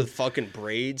Brazilian Burns with fucking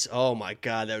braids. Oh my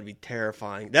god, that would be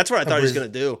terrifying. That's what I thought he was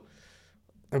going to do.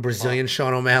 A Brazilian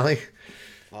Sean O'Malley.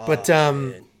 But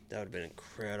man, that would have been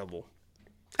incredible.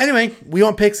 Anyway,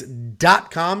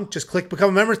 WeWantPicks.com. Just click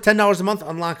become a member. $10 a month.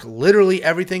 Unlock literally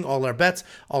everything. All our bets,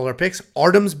 all our picks.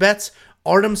 Artem's bets.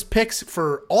 Artem's picks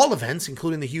for all events,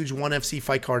 including the huge 1FC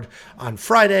fight card on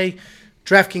Friday.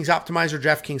 DraftKings Optimizer,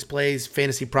 DraftKings Plays,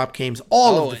 Fantasy Prop Games,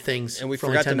 all of the things. And we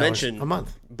forgot to mention a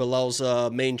month. Bilal's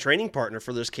main training partner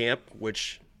for this camp,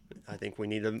 which I think we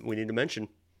need to mention.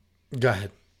 Go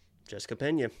ahead. Jessica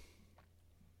Pena.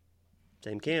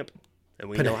 Same camp. And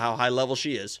we know how high level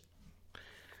she is.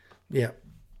 Yeah.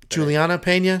 Juliana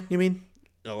Pena, you mean?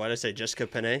 Oh, what did I say? Jessica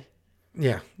Pena?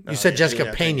 Yeah. You said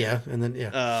Jessica Pena, and then, yeah.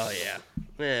 Oh, yeah.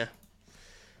 Yeah.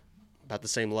 About the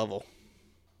same level.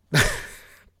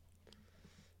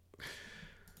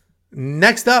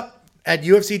 Next up at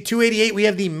UFC 288, we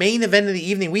have the main event of the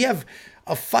evening. We have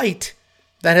a fight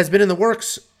that has been in the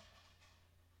works.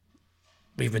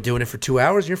 We've been doing it for 2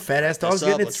 hours. Your fat ass dog's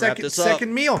getting its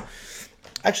second meal.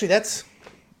 Actually, that's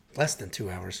less than 2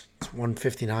 hours. It's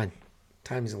 1:59.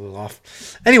 Time's a little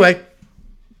off. Anyway,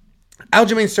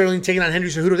 Aljamain Sterling taking on Henry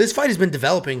Cejudo. This fight has been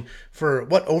developing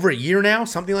for, over a year now?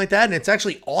 Something like that. And it's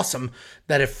actually awesome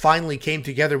that it finally came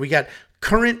together. We got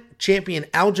current champion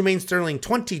Aljamain Sterling,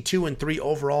 22-3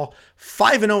 overall,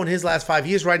 5-0 in his last 5.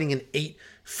 He is riding an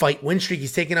 8-fight win streak.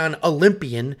 He's taking on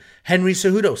Olympian Henry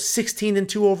Cejudo,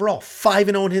 16-2 overall,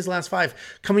 5-0 in his last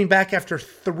 5, coming back after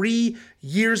 3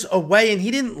 years away, and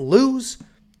he didn't lose.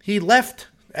 He left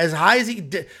as high as he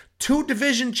did. 2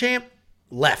 division champ,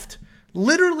 left.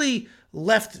 Literally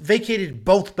left, vacated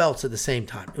both belts at the same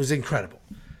time. It was incredible.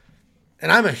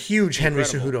 And I'm a huge Henry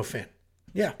Cejudo fan.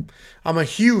 Yeah, I'm a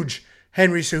huge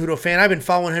Henry Cejudo fan. I've been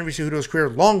following Henry Cejudo's career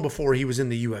long before he was in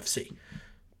the UFC.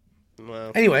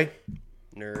 Well, anyway.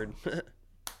 Nerd.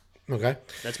 Okay.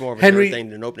 That's more of a nerd thing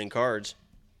than opening cards.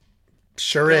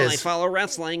 Sure is. I follow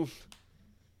wrestling.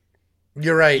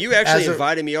 You're right. You actually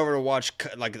invited me over to watch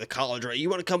like the college. You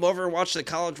want to come over and watch the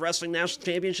college wrestling national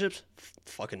championships?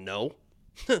 Fucking no.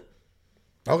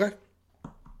 Okay.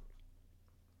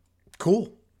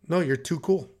 Cool. No, you're too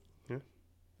cool. Yeah.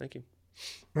 Thank you.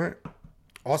 All right.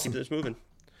 Awesome. Keep this moving.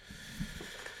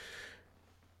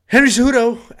 Henry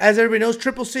Cejudo, as everybody knows,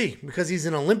 Triple C, because he's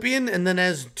an Olympian and then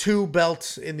has 2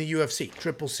 belts in the UFC.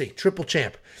 Triple C, triple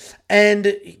champ.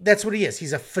 And that's what he is.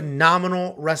 He's a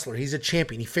phenomenal wrestler. He's a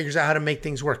champion. He figures out how to make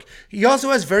things work. He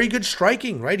also has very good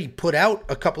striking, right? He put out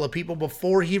a couple of people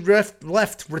before he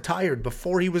retired.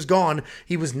 Before he was gone,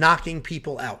 he was knocking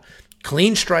people out.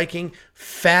 Clean striking,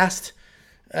 fast,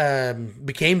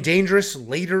 became dangerous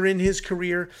later in his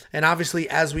career, and obviously,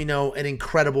 as we know, an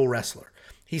incredible wrestler.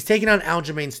 He's taking on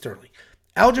Aljamain Sterling.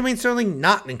 Aljamain Sterling,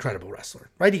 not an incredible wrestler,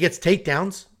 right? He gets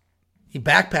takedowns. He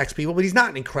backpacks people, but he's not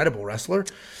an incredible wrestler.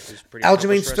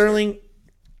 Aljamain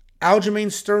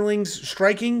Sterling's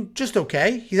striking, just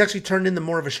okay. He's actually turned into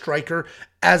more of a striker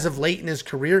as of late in his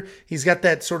career. He's got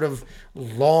that sort of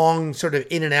long, sort of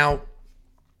in and out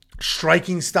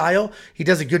striking style. He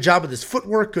does a good job with his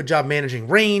footwork, good job managing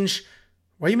range.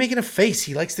 Why are you making a face?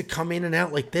 He likes to come in and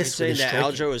out like this. You're saying that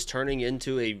Aljo is turning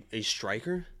into a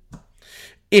striker?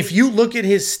 If you look at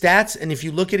his stats and if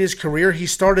you look at his career, he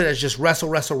started as just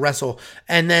wrestle.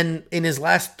 And then in his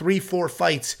last 3-4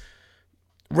 fights,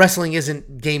 wrestling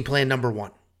isn't game plan number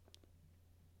 1.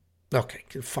 Okay,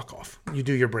 fuck off. You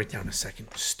do your breakdown in a second,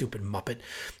 stupid muppet.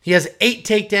 He has 8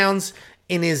 takedowns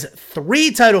in his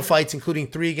 3 title fights, including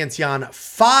 3 against Jan,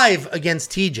 5 against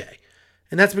TJ.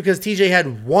 And that's because TJ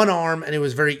had 1 arm and it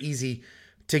was very easy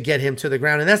to get him to the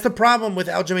ground. And that's the problem with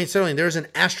Aljamain Sterling. There's an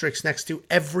asterisk next to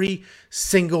every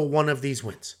single one of these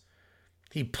wins.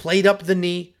 He played up the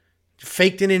knee,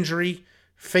 faked an injury,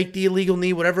 faked the illegal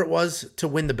knee, whatever it was, to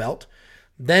win the belt.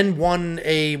 Then won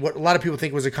what a lot of people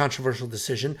think was a controversial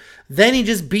decision. Then he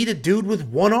just beat a dude with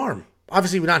 1 arm.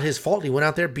 Obviously, not his fault. He went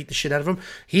out there, beat the shit out of him.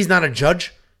 He's not a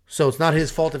judge, so it's not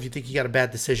his fault if you think he got a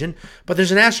bad decision. But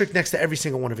there's an asterisk next to every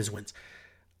single one of his wins.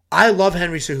 I love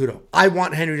Henry Cejudo. I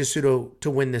want Henry Cejudo to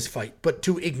win this fight. But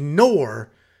to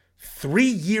ignore 3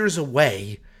 years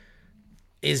away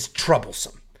is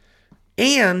troublesome.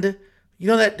 And you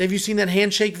know that, have you seen that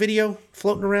handshake video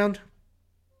floating around?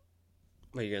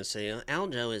 What are you going to say?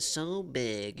 Aljo is so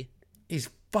big. He's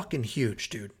fucking huge,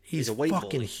 dude. He's a weight fucking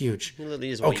bully. Huge. He literally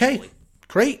is a weight bully.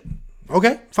 Great.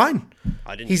 Okay, fine.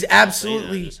 He's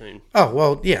absolutely. Oh,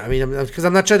 well, yeah. I mean, because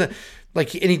I'm not trying to,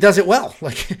 like, and he does it well.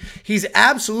 Like, he's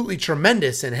absolutely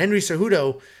tremendous. And Henry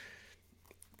Cejudo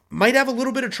might have a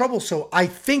little bit of trouble. So I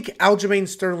think Aljamain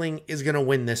Sterling is going to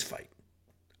win this fight.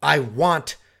 I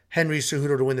want Henry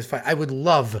Cejudo to win this fight. I would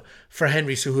love for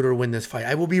Henry Cejudo to win this fight.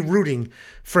 I will be rooting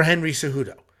for Henry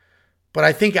Cejudo. But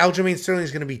I think Aljamain Sterling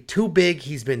is going to be too big.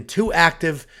 He's been too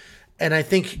active. And I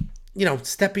think, you know,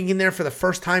 stepping in there for the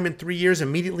first time in 3 years,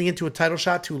 immediately into a title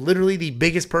shot to literally the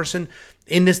biggest person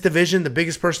in this division, the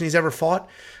biggest person he's ever fought,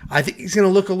 I think he's going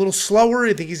to look a little slower.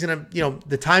 I think he's going to, you know,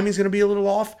 the timing's going to be a little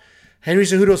off. Henry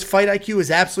Cejudo's fight IQ is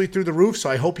absolutely through the roof, so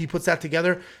I hope he puts that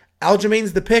together.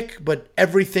 Aljamain's the pick, but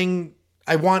everything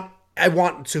I want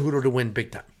Cejudo to win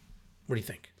big time. What do you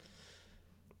think?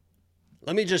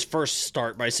 Let me just first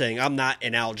start by saying I'm not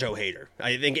an Aljo hater.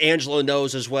 I think Angelo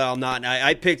knows as well. I'm not.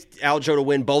 I picked Aljo to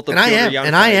win both the Piotr Jan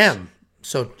fights. I am.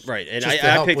 So right, and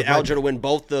I picked Aljo to win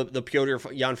both the Piotr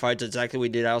Jan fights. Exactly what we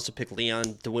did. I also picked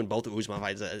Leon to win both the Usman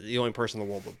fights. The only person in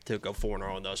the world to go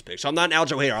 4-0 on those picks. So I'm not an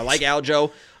Aljo hater. I like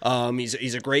Aljo.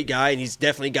 He's a great guy, and he's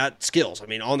definitely got skills. I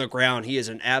mean, on the ground, he is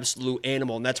an absolute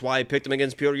animal, and that's why I picked him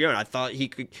against Piotr Jan. I thought he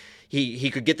could. He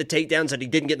could get the takedowns that he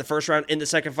didn't get in the first round in the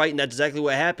second fight, and that's exactly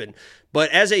what happened. But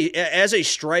as a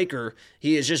striker,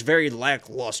 he is just very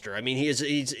lackluster. I mean,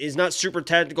 he's not super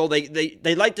technical.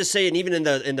 They like to say, and even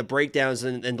in the breakdowns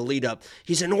and the lead up,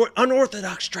 he's an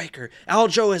unorthodox striker.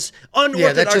 Aljo is unorthodox striking.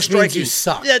 Yeah, that just means you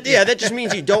suck. Yeah, that just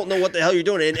means you don't know what the hell you're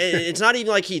doing. And it's not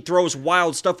even like he throws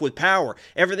wild stuff with power.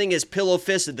 Everything is pillow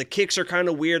fisted. The kicks are kind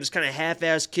of weird. It's kind of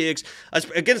half-ass kicks.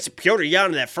 Against Piotr Jan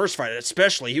in that first fight,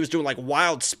 especially, he was doing like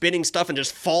wild spinning stuff and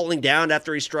just falling down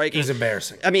after he's striking. It was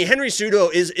embarrassing. I mean, Henry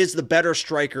Cejudo is the better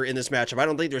striker in this matchup. I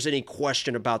don't think there's any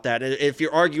question about that. If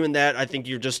you're arguing that, I think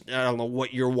you're just, I don't know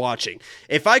what you're watching.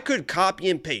 If I could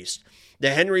copy and paste the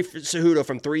Henry Cejudo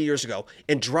from 3 years ago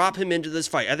and drop him into this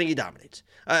fight, I think he dominates.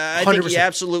 I think he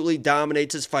absolutely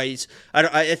dominates his fights.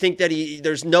 I think that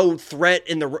there's no threat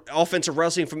in the offensive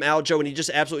wrestling from Aljo, and he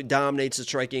just absolutely dominates the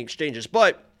striking exchanges.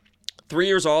 But 3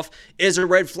 years off is a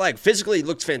red flag. Physically, he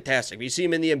looks fantastic. You see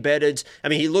him in the embeddeds. I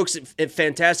mean, he looks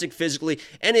fantastic physically,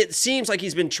 and it seems like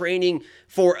he's been training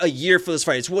for a year for this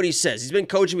fight. It's what he says. He's been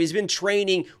coaching. He's been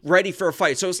training, ready for a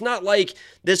fight. So it's not like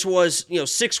this was,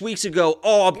 6 weeks ago,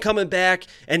 oh, I'm coming back,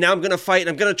 and now I'm going to fight, and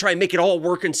I'm going to try and make it all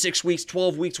work in 6 weeks,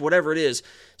 12 weeks, whatever it is.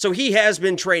 So he has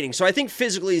been training. So I think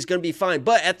physically he's going to be fine.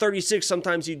 But at 36,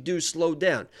 sometimes you do slow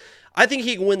down. I think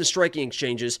he can win the striking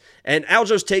exchanges, and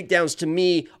Aljo's takedowns, to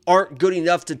me, aren't good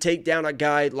enough to take down a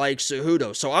guy like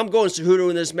Cejudo. So I'm going Cejudo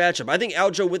in this matchup. I think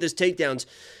Aljo, with his takedowns,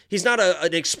 he's not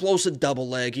an explosive double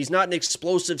leg. He's not an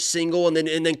explosive single and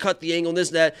then cut the angle and this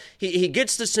and that. He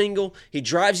gets the single, he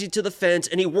drives you to the fence,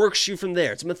 and he works you from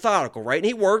there. It's methodical, right? And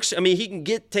he works. I mean, he can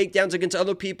get takedowns against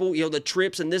other people, the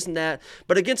trips and this and that.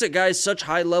 But against a guy such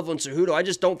high level in Cejudo, I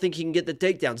just don't think he can get the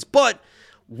takedowns. But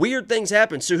weird things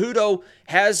happen. Cejudo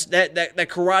has that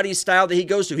karate style that he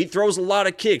goes to. He throws a lot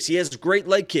of kicks. He has great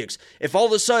leg kicks. If all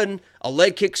of a sudden a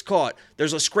leg kick's caught,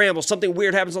 there's a scramble, something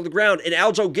weird happens on the ground, and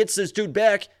Aljo gets this dude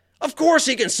back, of course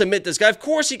he can submit this guy. Of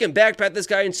course he can backpack this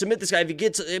guy and submit this guy.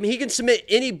 If he can submit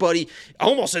anybody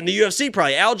almost in the UFC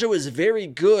probably. Aljo is very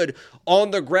good on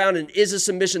the ground and is a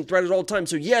submission threat at all times.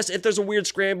 So yes, if there's a weird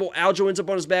scramble, Aljo ends up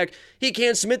on his back, he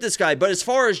can submit this guy. But as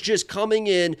far as just coming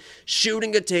in,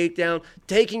 shooting a takedown,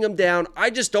 taking him down, I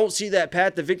just don't see that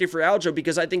path to victory for Aljo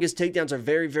because I think his takedowns are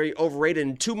very, very overrated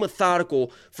and too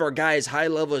methodical for a guy as high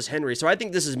level as Henry. So I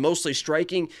think this is mostly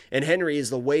striking, and Henry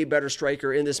is the way better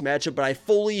striker in this matchup. But I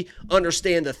fully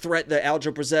understand the threat that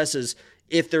Aljo possesses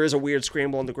if there is a weird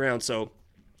scramble on the ground. So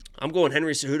I'm going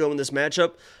Henry Cejudo in this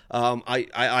matchup.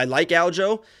 I like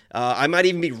Aljo. I might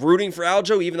even be rooting for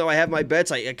Aljo, even though I have my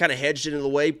bets. I kind of hedged it in the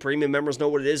way. Premium members know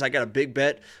what it is. I got a big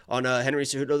bet on Henry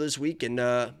Cejudo this week, and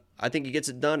I think he gets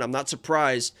it done. I'm not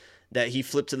surprised that he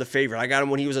flipped to the favorite. I got him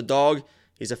when he was a dog.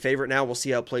 He's a favorite now. We'll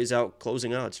see how it plays out.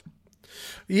 Closing odds.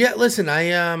 Yeah, listen, I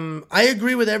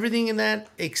agree with everything in that,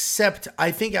 except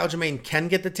I think Aljamain can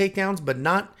get the takedowns, but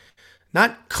not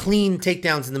clean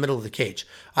takedowns in the middle of the cage.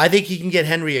 I think he can get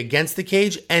Henry against the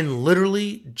cage and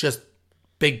literally just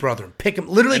big brother him. Pick him,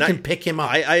 literally can pick him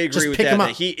up. I agree with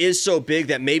that. He is so big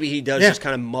that maybe he does just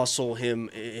kind of muscle him.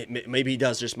 Maybe he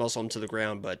does just muscle him to the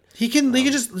ground, but he can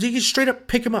straight up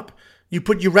pick him up.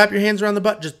 You wrap your hands around the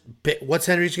butt. Just what's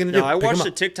Henry's going to do? No, I watched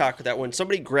a TikTok that when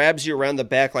somebody grabs you around the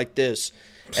back like this,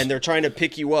 and they're trying to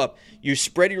pick you up, you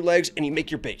spread your legs and you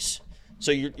make your base.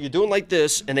 So you're doing like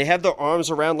this, and they have their arms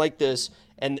around like this,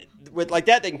 and with like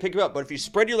that they can pick you up. But if you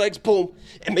spread your legs, boom,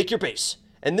 and make your base.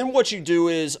 And then what you do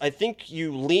is, I think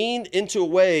you lean into a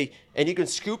way, and you can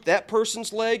scoop that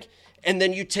person's leg, and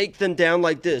then you take them down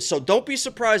like this. So don't be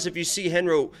surprised if you see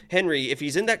Henry, if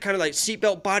he's in that kind of like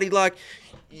seatbelt body lock,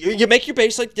 you make your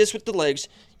base like this with the legs,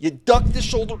 you duck the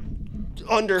shoulder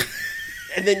under,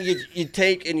 and then you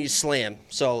take and you slam.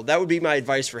 So that would be my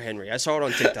advice for Henry. I saw it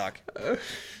on TikTok.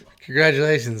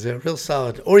 Congratulations. Real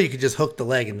solid. Or you could just hook the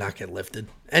leg and not get lifted.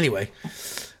 Anyway,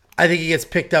 I think he gets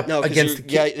picked up against the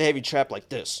they have you trapped like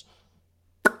this.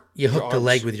 You hook the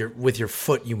leg with your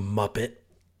foot, you muppet.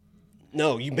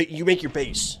 No, you make your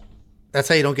base. That's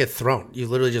how you don't get thrown. You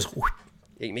literally just...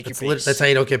 Yeah, you make your base. That's how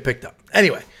you don't get picked up.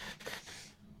 Anyway.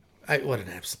 What an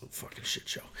absolute fucking shit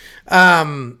show.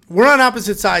 We're on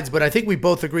opposite sides, but I think we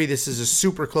both agree this is a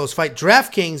super close fight.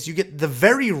 DraftKings, you get the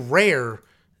very rare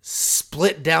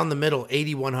split down the middle,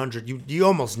 80-100. You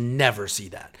almost never see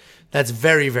that. That's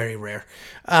very, very rare.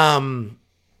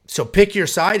 So pick your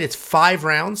side. It's 5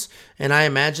 rounds, and I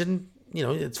imagine,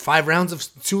 it's 5 rounds of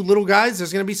 2 little guys.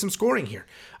 There's going to be some scoring here.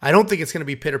 I don't think it's going to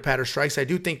be pitter-patter strikes. I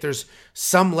do think there's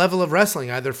some level of wrestling,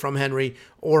 either from Henry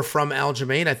or from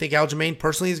Aljamain. I think Aljamain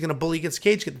personally is going to bully against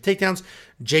Cage, get the takedowns.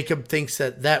 Jacob thinks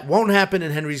that won't happen,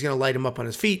 and Henry's going to light him up on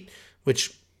his feet,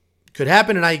 which could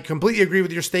happen. And I completely agree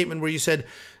with your statement where you said,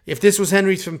 if this was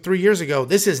Henry from 3 years ago,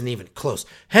 this isn't even close.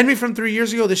 Henry from 3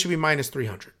 years ago, this should be minus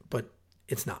 300, but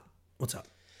it's not. What's up?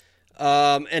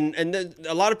 And then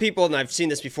a lot of people, and I've seen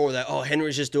this before, that,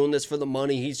 Henry's just doing this for the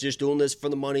money. He's just doing this for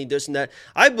the money, this and that.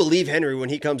 I believe Henry when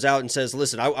he comes out and says,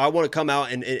 listen, I want to come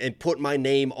out and put my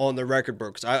name on the record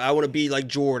books. I want to be like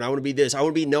Jordan. I want to be this. I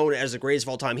want to be known as the greatest of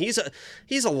all time. He's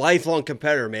a lifelong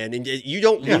competitor, man. And you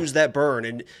don't lose that burn.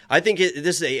 And I think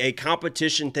this is a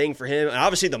competition thing for him. And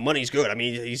obviously the money's good. I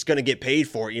mean, he's going to get paid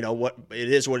for it. What it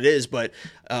is. But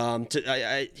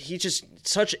he's just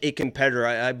such a competitor.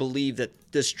 I believe that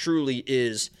this truly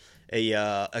is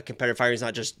a competitive fighter. He's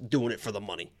not just doing it for the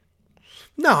money.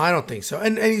 No, I don't think so.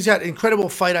 And he's got incredible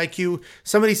fight IQ.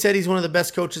 Somebody said he's one of the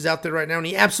best coaches out there right now, and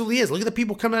he absolutely is. Look at the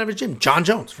people coming out of his gym. John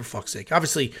Jones, for fuck's sake.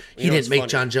 Obviously, he didn't make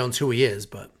John Jones who he is,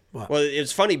 but... What? Well,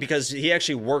 it's funny because he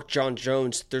actually worked John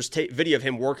Jones. There's video of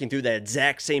him working through that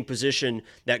exact same position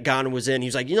that Gane was in.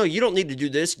 He's like, you don't need to do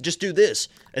this. Just do this.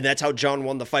 And that's how John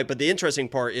won the fight. But the interesting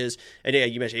part is, and yeah,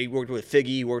 you mentioned he worked with Figgy,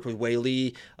 he worked with Wei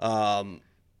Li. Who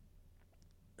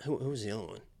was the other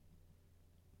one?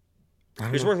 He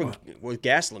was working with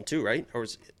Gastelum too, right? I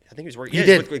think he was working. He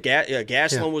did. With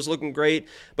Gastelum was looking great.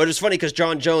 But it's funny because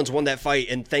John Jones won that fight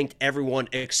and thanked everyone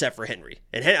except for Henry.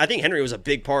 And I think Henry was a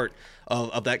big part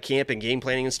of that camp and game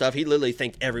planning and stuff. He literally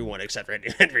thanked everyone except for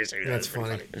Henry. So that's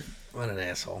funny. What an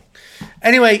asshole.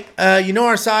 Anyway, you know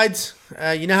our sides.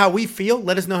 You know how we feel.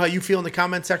 Let us know how you feel in the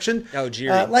comment section. Oh,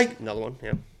 Jiri. Another one,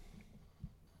 yeah.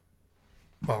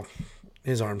 Well,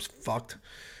 his arm's fucked.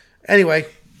 Anyway,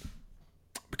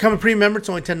 become a premium member. It's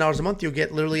only $10 a month. You'll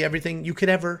get literally everything you could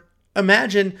ever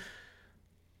imagine.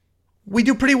 We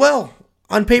do pretty well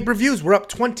on pay-per-views. We're up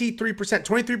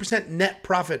 23% net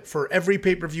profit for every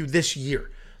pay-per-view this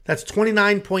year. That's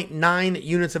 29.9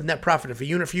 units of net profit. If a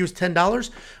unit for you is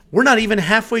 $10, we're not even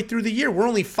halfway through the year. We're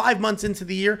only 5 months into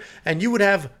the year, and you would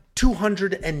have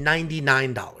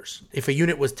 $299. If a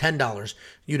unit was $10,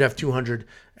 you'd have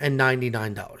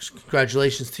 $299.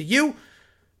 Congratulations to you.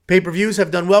 Pay-per-views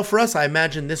have done well for us. I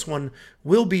imagine this one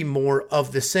will be more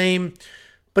of the same.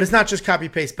 But it's not just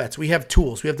copy-paste bets. We have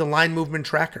tools. We have the line movement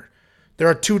tracker. There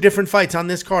are 2 different fights on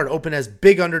this card, open as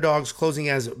big underdogs, closing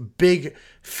as big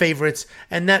favorites.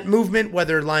 And that movement,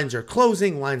 whether lines are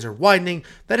closing, lines are widening,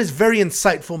 that is very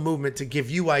insightful movement to give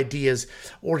you ideas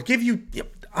or give you,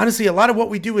 honestly, a lot of what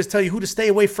we do is tell you who to stay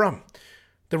away from.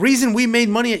 The reason we made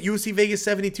money at UFC Vegas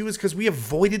 72 is because we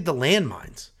avoided the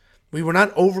landmines. We were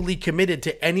not overly committed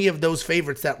to any of those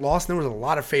favorites that lost. There was a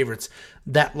lot of favorites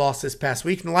that lost this past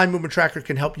week. And the line movement tracker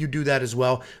can help you do that as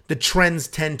well. The trends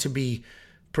tend to be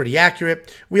pretty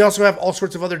accurate. We also have all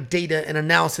sorts of other data and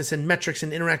analysis and metrics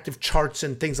and interactive charts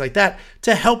and things like that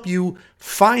to help you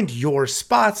find your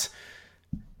spots.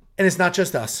 And it's not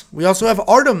just us. We also have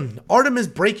Artem. Artem is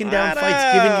breaking down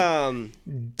fights, giving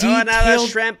detailed... Another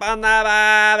shrimp on the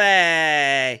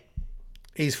barbie.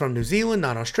 He's from New Zealand,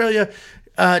 not Australia.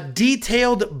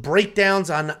 Detailed breakdowns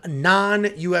on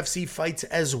non-UFC fights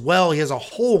as well. He has a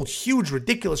whole huge,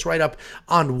 ridiculous write-up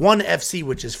on ONE FC,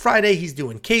 which is Friday. He's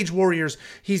doing Cage Warriors.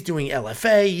 He's doing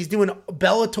LFA. He's doing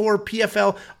Bellator,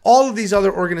 PFL, all of these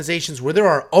other organizations where there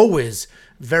are always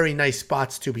very nice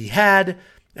spots to be had.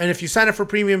 And if you sign up for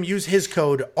premium, use his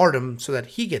code ARTEM so that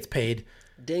he gets paid.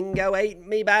 Dingo ate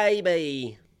me,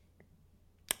 baby.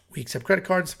 We accept credit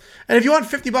cards. And if you want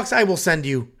 $50, I will send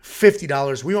you $50.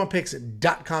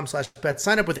 WeWantPicks.com/bet.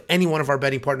 Sign up with any one of our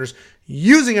betting partners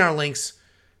using our links.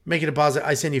 Make a deposit.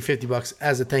 I send you $50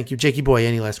 as a thank you. Jakey boy,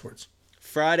 any last words?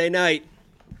 Friday night,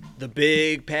 the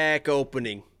big pack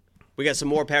opening. We got some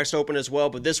more packs to open as well,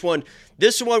 but this one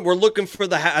we're looking for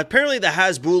apparently the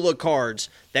Hasbulla cards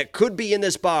that could be in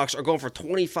this box are going for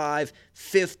 $25,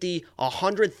 $50,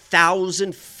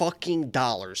 $100,000 fucking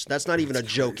dollars. That's not even a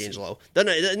joke, crazy. Angelo.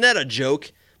 Isn't that a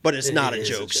joke? But it's not a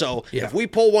joke. So if we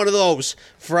pull one of those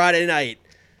Friday night,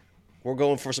 we're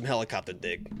going for some helicopter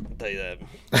dig. I'll tell you that.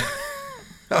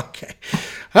 Okay.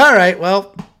 All right.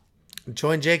 Well,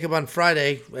 join Jacob on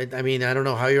Friday. I mean, I don't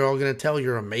know how you're all going to tell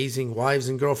your amazing wives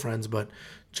and girlfriends, but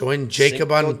join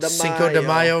Jacob on Cinco de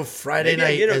Mayo Friday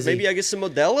night. Maybe I get some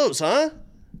Modelos, huh?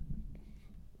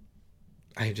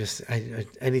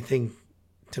 Anything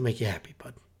to make you happy,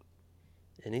 bud.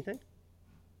 Anything?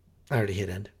 I already hit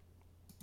end.